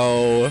 Yeah, I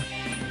know.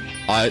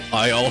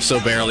 I also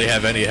barely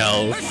have any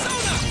health.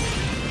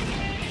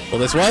 Well,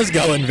 this was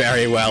going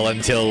very well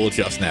until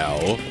just now.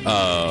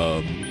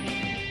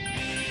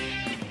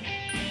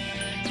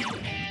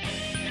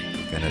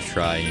 Gonna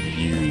try and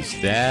use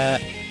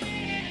that.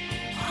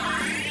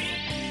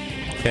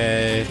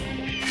 Okay.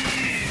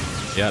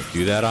 Yep,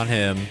 do that on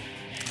him.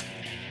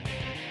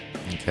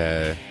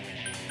 Okay.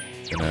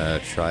 Gonna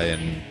try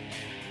and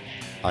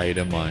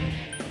item on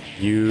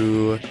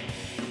you.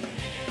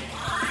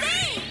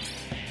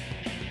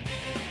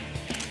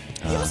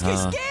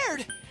 Yosuke's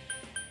scared!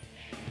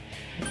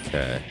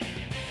 Okay.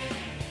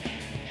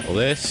 Well,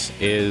 this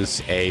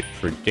is a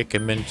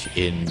predicament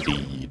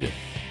indeed.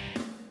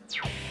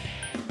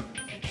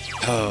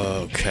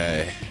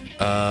 Okay.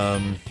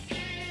 I'm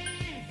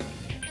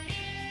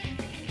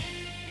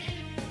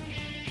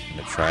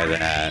gonna try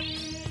that.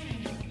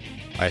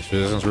 Ice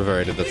resistance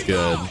reverted, that's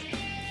good.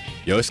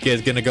 Yosuke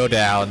is gonna go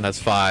down, that's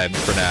fine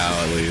for now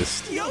at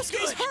least.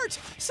 Yosuke's hurt!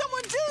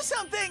 Someone do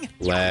something!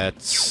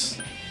 Let's...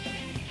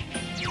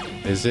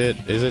 Is it...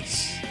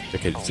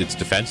 Okay, its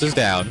defense is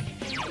down.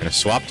 We're gonna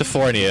swap to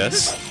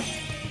Fornius.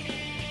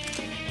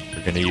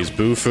 We're gonna use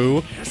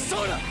Bufu.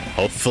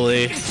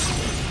 Hopefully.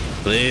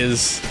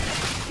 Please.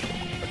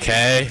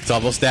 Okay, it's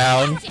almost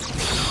down.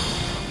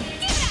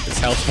 Its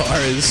health bar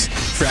is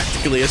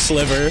practically a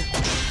sliver.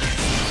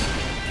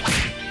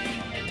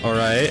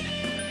 Alright.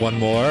 One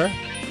more.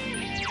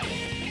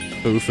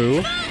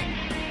 Bufu.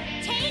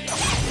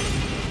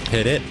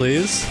 Hit it,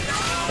 please.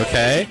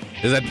 Okay.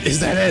 Is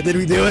that it? Did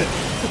we do it?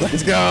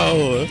 Let's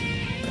go.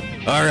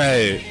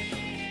 Alright.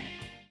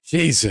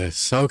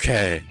 Jesus.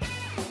 Okay.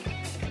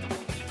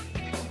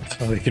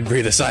 Oh, we can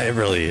breathe a sigh of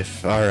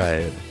relief.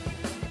 Alright.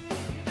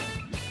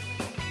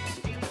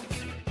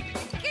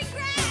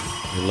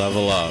 We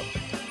level up.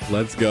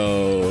 Let's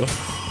go.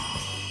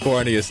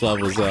 Fornius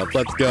levels up.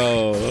 Let's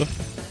go.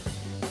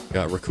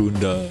 Got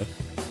Rakunda.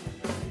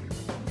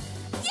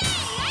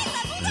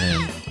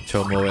 And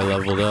Tomoe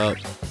leveled up.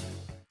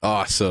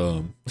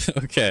 Awesome.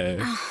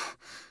 Okay.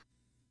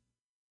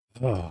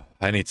 Oh,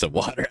 I need some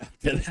water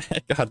after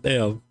that. God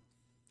damn.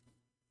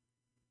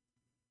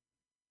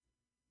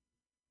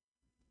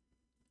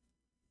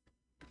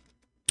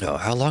 Oh,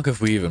 how long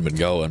have we even been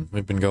going?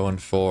 We've been going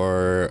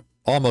for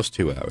almost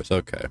 2 hours.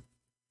 Okay.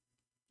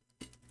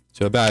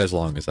 So about as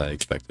long as I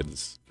expected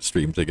this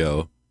stream to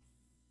go.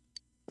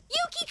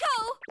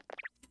 Yukiko!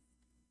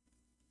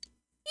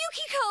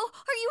 Yukiko,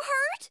 are you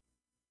hurt?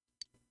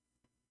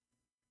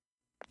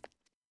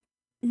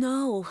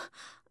 No,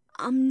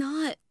 I'm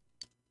not.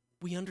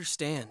 We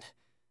understand.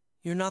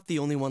 You're not the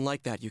only one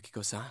like that,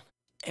 Yukiko-san.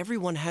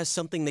 Everyone has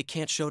something they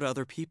can't show to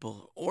other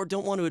people, or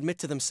don't want to admit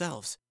to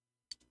themselves.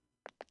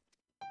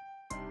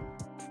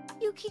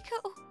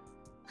 Yukiko,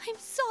 I'm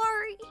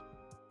sorry.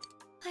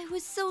 I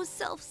was so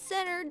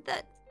self-centered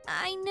that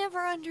I never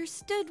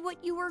understood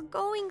what you were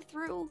going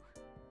through.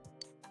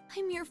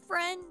 I'm your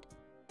friend,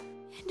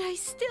 and I'm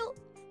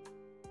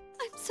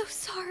so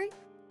sorry.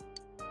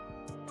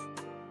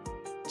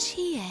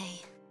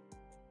 Chie.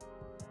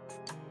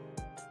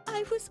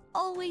 I was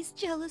always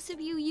jealous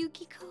of you,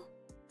 Yukiko.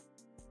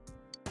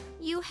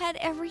 You had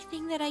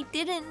everything that I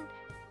didn't.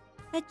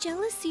 That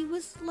jealousy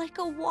was like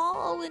a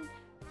wall, and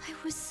I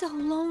was so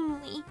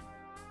lonely.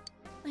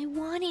 I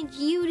wanted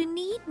you to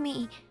need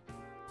me,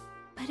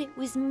 but it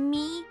was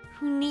me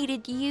who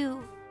needed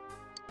you.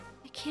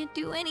 I can't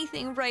do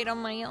anything right on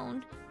my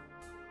own.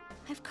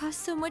 I've caused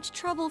so much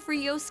trouble for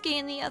Yosuke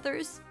and the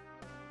others.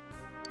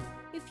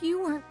 If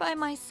you weren't by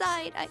my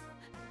side,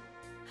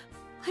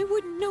 I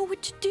wouldn't know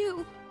what to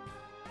do.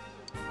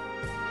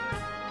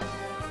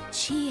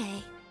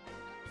 Chie.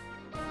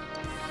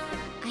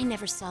 I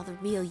never saw the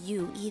real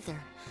you either.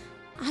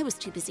 I was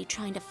too busy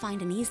trying to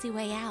find an easy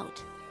way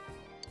out.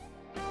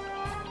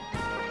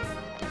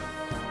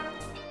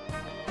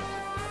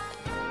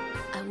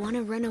 I want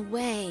to run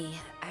away.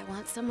 I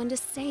want someone to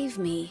save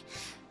me.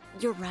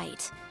 You're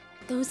right.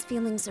 Those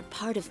feelings are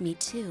part of me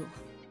too.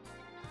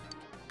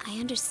 I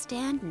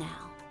understand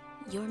now.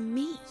 You're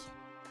me.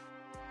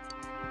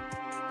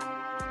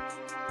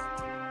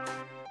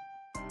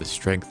 The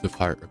strength of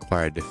heart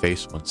required to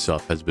face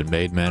oneself has been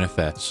made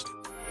manifest.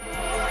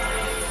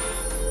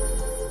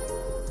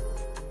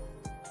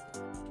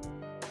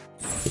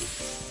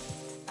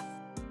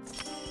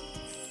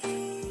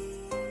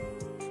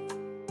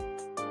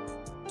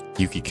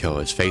 Yukiko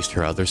has faced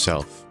her other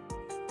self.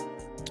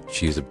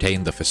 She has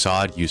obtained the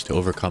facade used to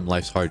overcome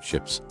life's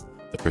hardships,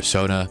 the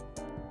persona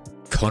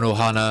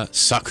Konohana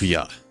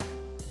Sakuya.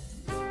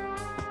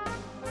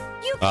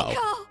 Yukiko!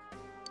 Uh-oh.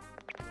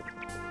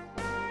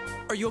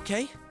 Are you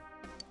okay?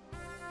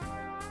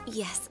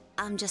 Yes,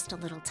 I'm just a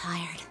little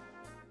tired.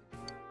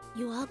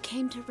 You all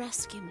came to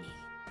rescue me.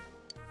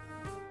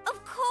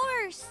 Of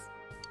course!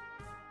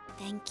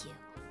 Thank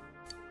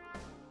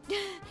you.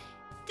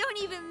 Don't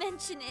even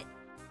mention it.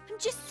 I'm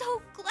just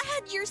so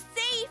glad you're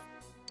safe.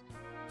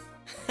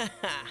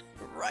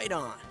 Right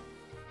on.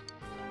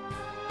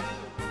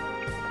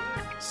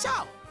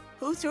 So,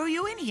 who threw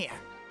you in here?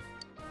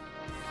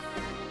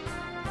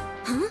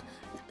 Huh?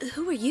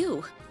 Who are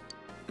you?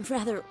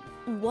 Rather,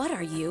 what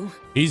are you?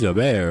 He's a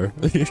bear.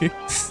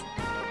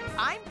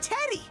 I'm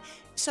Teddy.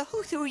 So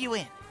who threw you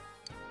in?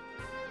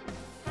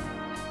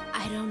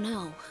 I don't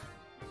know.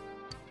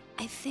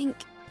 I think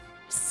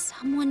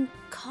someone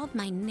called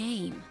my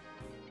name.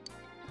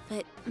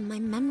 But my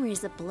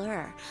memory's a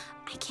blur.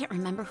 I can't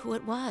remember who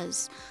it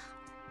was.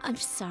 I'm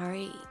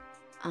sorry.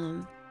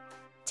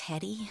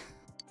 Teddy?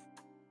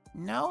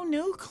 No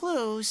new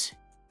clues.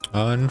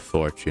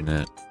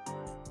 Unfortunate.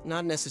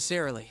 Not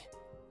necessarily.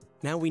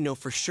 Now we know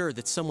for sure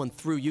that someone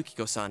threw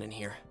Yukiko-san in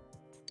here.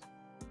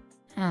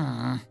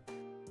 Then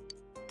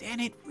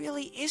it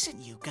really isn't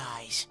you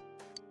guys.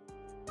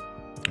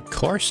 Of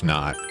course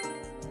not.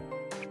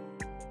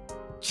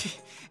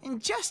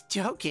 Just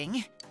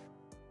joking.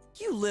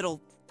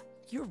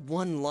 You're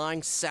one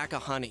lying sack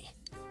of honey.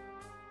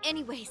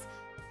 Anyways,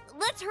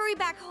 let's hurry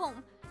back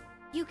home.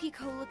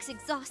 Yukiko looks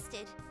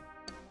exhausted.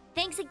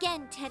 Thanks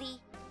again, Teddy.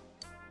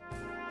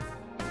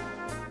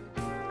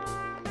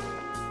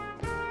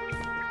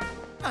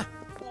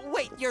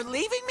 Wait, you're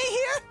leaving me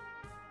here?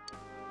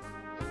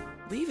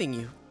 Leaving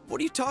you? What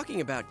are you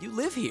talking about? You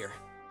live here.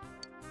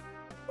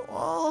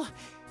 Well,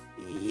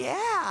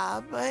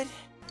 yeah, but...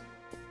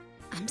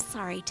 I'm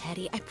sorry,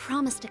 Teddy. I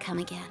promise to come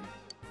again.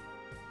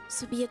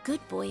 So be a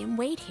good boy and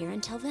wait here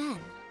until then.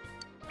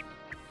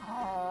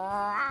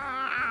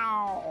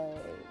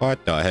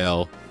 What the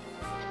hell?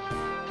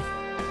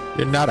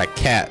 You're not a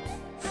cat.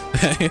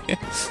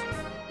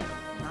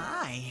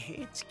 My,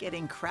 it's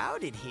getting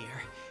crowded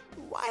here.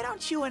 Why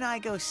don't you and I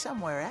go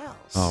somewhere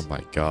else? Oh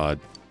my god.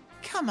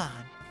 Come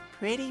on,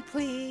 pretty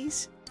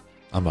please.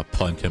 I'm a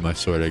punt him, I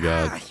swear to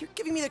god. You're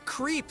giving me the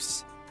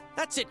creeps.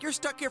 That's it. You're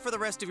stuck here for the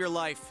rest of your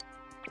life.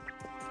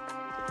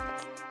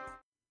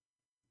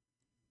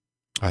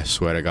 I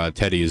swear to god,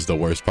 Teddy is the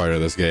worst part of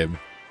this game.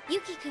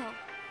 Yukiko,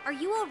 are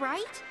you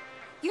alright?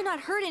 You're not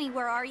hurt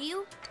anywhere, are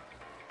you?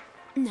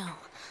 No,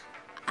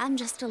 I'm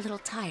just a little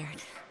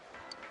tired.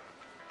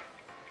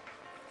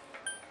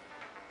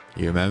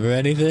 You remember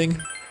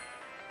anything?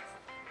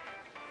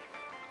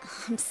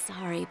 I'm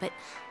sorry, but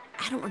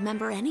I don't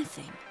remember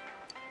anything.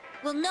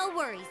 Well, no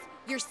worries.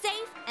 You're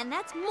safe, and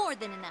that's more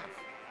than enough.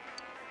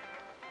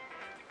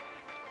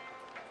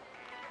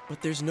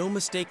 But there's no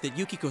mistake that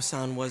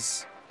Yukiko-san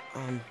was,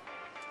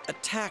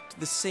 attacked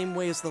the same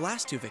way as the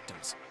last two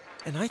victims.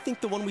 And I think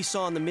the one we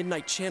saw on the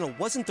Midnight Channel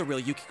wasn't the real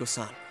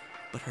Yukiko-san,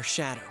 but her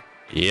shadow.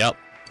 Yep.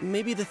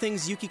 Maybe the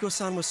things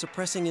Yukiko-san was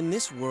suppressing in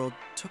this world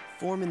took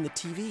form in the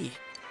TV.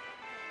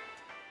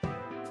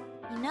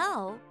 You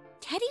know,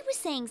 Teddy was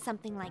saying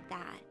something like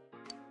that.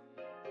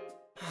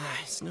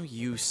 It's no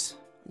use.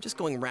 I'm just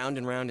going round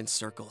and round in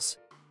circles.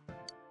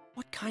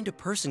 What kind of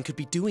person could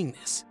be doing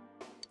this?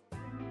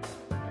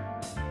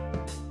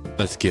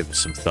 Let's give it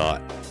some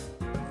thought.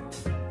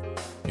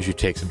 You should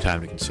take some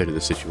time to consider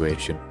the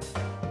situation.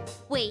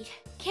 Wait,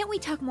 can't we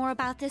talk more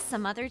about this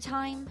some other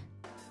time?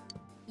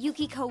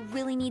 Yukiko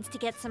really needs to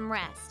get some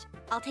rest.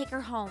 I'll take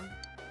her home.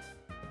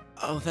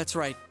 Oh, that's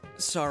right.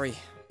 Sorry.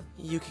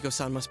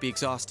 Yukiko-san must be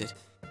exhausted.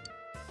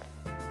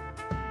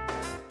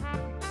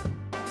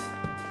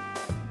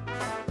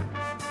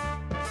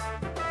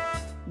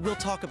 We'll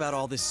talk about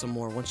all this some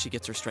more once she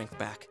gets her strength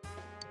back.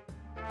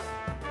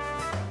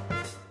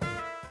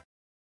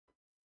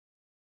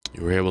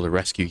 You were able to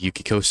rescue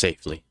Yukiko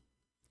safely.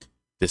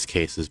 This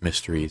case's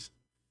mysteries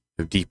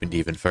have deepened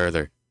even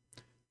further.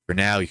 For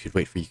now, you should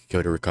wait for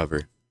Yukiko to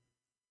recover.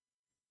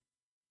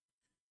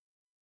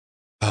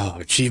 Oh,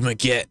 achievement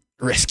get!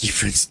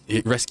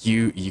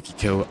 Rescue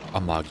Yukiko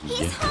Amagi.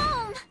 He's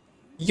home!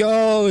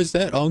 Yo, is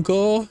that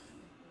Uncle?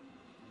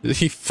 Is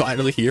he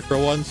finally here for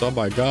once? Oh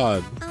my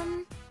god.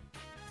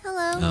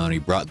 Hello? Oh, and he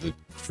brought the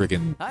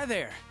freaking Hi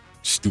there.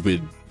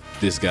 stupid,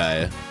 this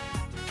guy.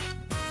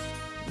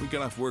 We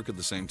got off work at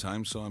the same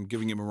time, so I'm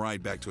giving him a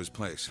ride back to his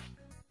place.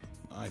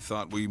 I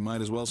thought we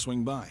might as well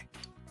swing by.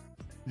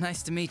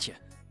 Nice to meet you.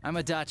 I'm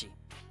Adachi,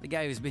 the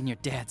guy who's been your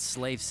dad's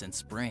slave since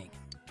spring.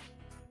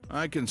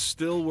 I can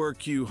still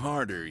work you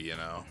harder, you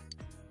know.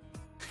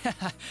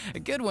 A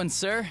good one,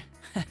 sir.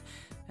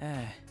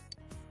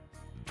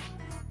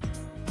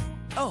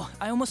 Oh,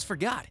 I almost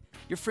forgot.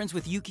 You're friends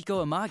with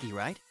Yukiko Amagi,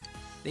 right?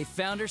 They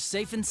found her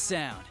safe and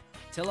sound.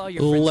 Tell all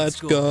your friends at Let's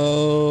school.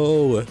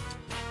 go.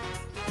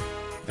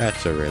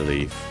 That's a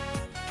relief.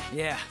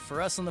 Yeah,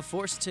 for us on the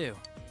force too.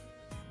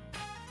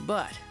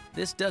 But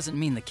this doesn't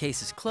mean the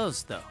case is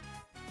closed, though.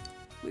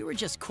 We were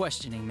just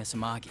questioning Miss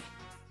Amagi,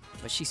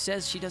 but she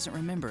says she doesn't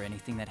remember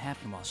anything that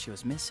happened while she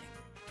was missing.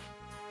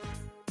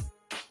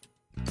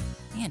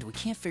 And we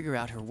can't figure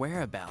out her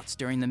whereabouts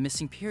during the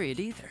missing period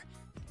either.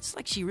 It's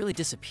like she really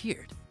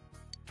disappeared.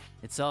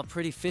 It's all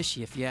pretty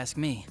fishy if you ask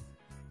me.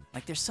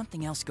 Like there's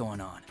something else going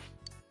on.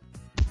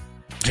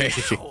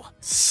 Ow.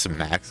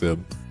 Smacks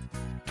him.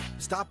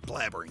 Stop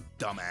blabbering,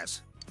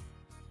 dumbass.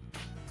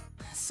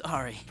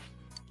 Sorry.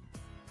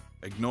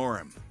 Ignore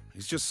him.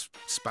 He's just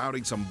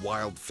spouting some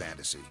wild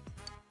fantasy.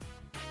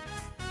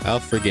 I'll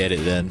forget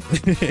it then.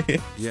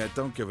 Yeah,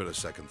 don't give it a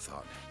second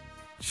thought.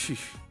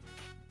 Sheesh.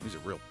 He's a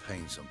real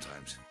pain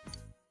sometimes.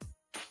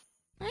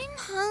 I'm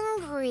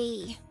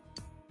hungry.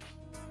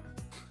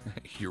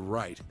 You're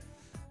right.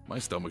 My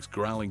stomach's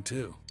growling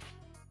too.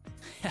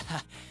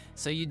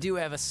 So you do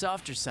have a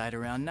softer side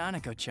around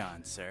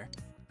Nanako-chan, sir.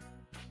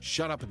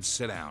 Shut up and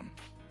sit down.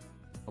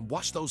 And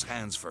wash those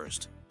hands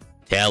first.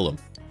 Tell him.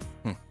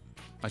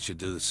 I should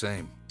do the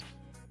same.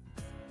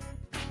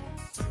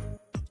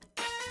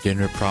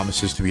 Dinner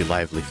promises to be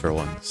lively for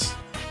once.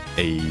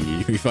 Hey,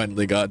 we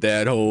finally got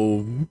Dad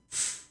home.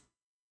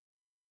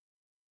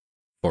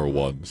 For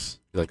once.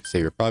 Would you like to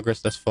save your progress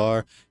thus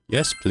far?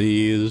 Yes,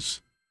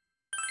 please.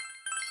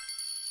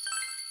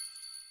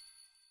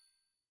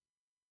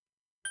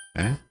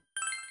 Huh?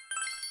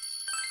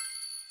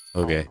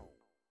 Okay.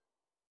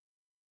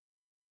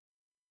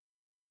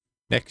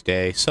 Next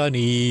day,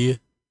 sunny.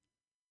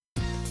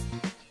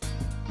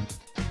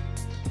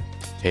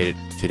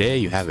 Today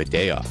you have a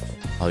day off.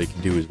 All you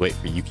can do is wait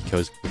for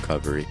Yukiko's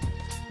recovery.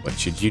 What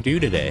should you do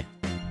today?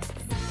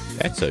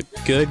 That's a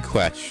good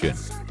question.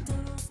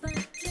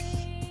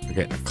 We're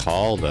getting a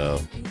call though.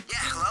 Yeah,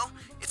 hello?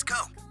 It's Ko.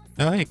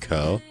 Oh, hey,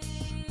 Ko.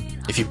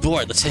 If you're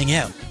bored, let's hang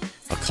out.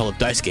 I'll call up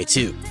Daisuke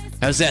too.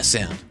 How's that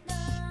sound?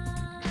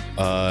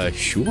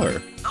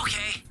 Sure.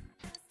 Okay.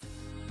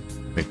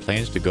 Make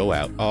plans to go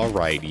out.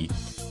 Alrighty.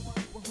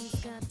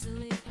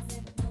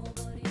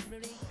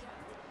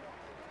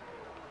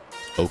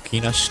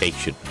 Okina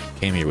Station.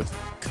 Came here with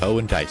Ko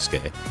and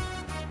Daisuke.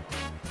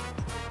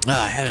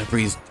 I haven't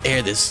breathed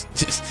air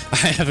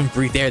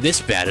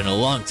this bad in a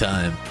long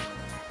time.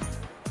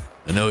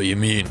 I know what you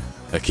mean.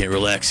 I can't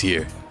relax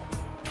here.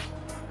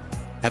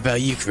 How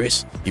about you,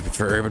 Chris? You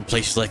prefer urban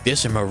places like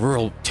this or more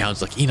rural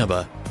towns like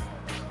Inaba?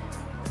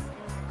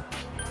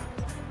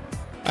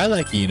 I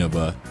like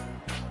Inaba.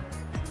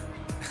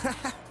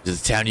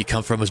 Does the town you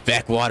come from was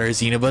backwater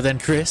as Inaba then,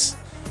 Chris?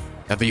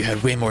 I bet you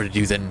had way more to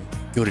do than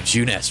go to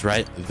Junes,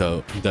 right?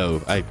 Though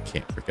I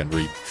can't freaking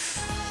read.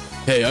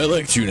 Hey, I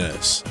like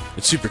Junes.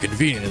 It's super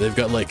convenient and they've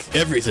got, like,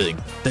 everything.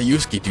 That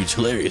Yosuke dude's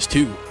hilarious,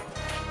 too.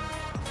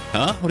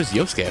 Huh? What does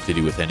Yosuke have to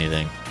do with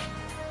anything?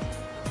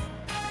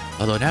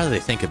 Although now that I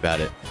think about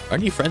it,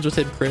 aren't you friends with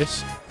him,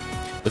 Chris?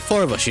 The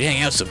four of us should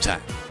hang out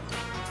sometime.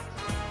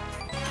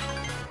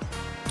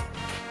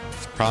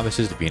 This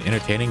promises to be an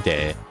entertaining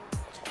day.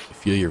 I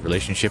feel your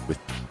relationship with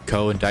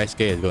Ko and Daisuke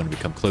is going to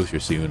become closer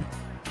soon.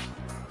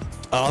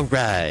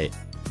 Alright.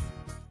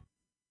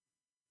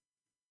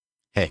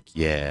 Heck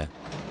yeah.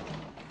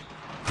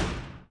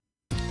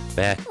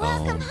 Back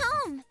Welcome home.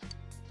 home.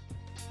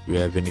 Do you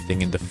have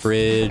anything in the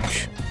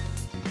fridge?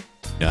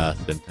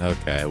 Nothing.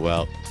 Okay,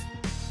 well,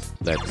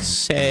 let's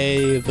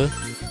save.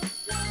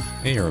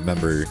 I need to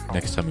remember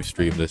next time we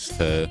stream this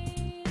to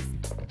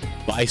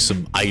buy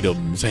some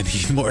items. I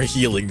need more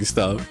healing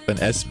stuff, and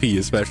SP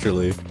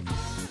especially.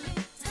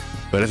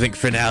 But I think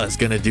for now that's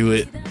gonna do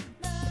it.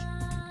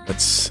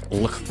 Let's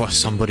look for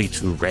somebody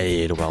to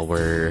raid while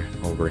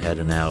we're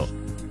heading out.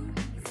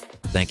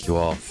 Thank you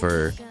all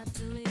for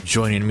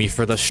joining me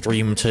for the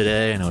stream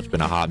today. I know it's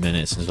been a hot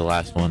minute since the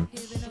last one,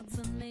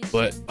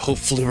 but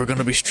hopefully we're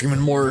gonna be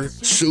streaming more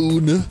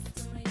soon.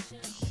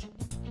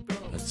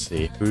 Let's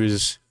see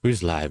who's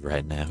live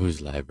right now.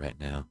 Who's live right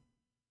now?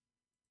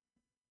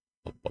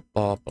 Ba,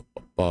 ba, ba,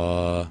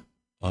 ba.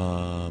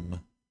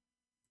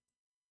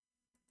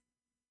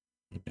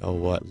 You know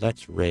what?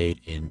 Let's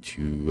raid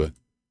into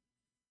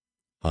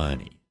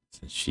Honey,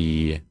 since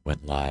she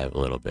went live a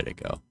little bit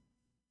ago.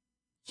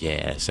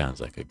 Yeah,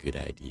 sounds like a good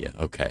idea.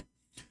 Okay.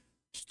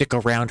 Stick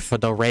around for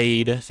the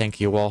raid.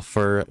 Thank you all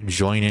for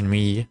joining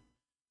me.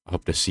 I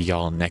hope to see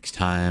y'all next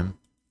time.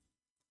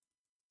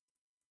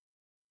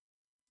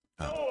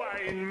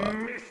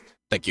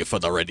 Thank you for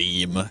the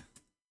redeem.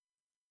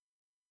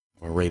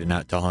 We're raiding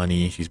out to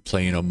Honey. She's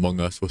playing Among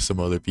Us with some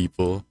other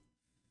people.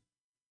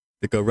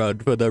 Stick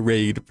around for the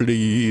raid,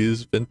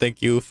 please. And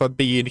thank you for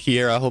being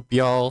here. I hope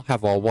y'all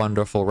have a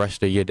wonderful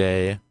rest of your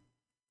day.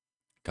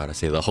 Gotta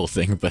say the whole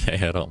thing, but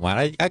I don't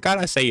mind. I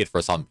gotta say it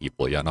for some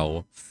people, you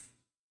know.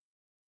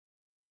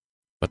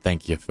 But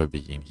thank you for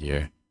being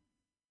here.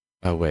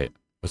 Oh, wait.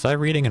 Was I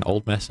reading an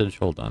old message?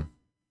 Hold on.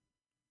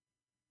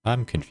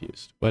 I'm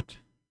confused. What?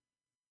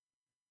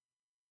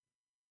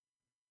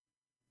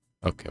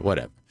 Okay,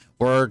 whatever.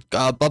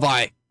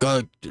 Bye-bye.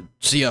 Good.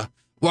 See ya.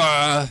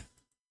 Wah.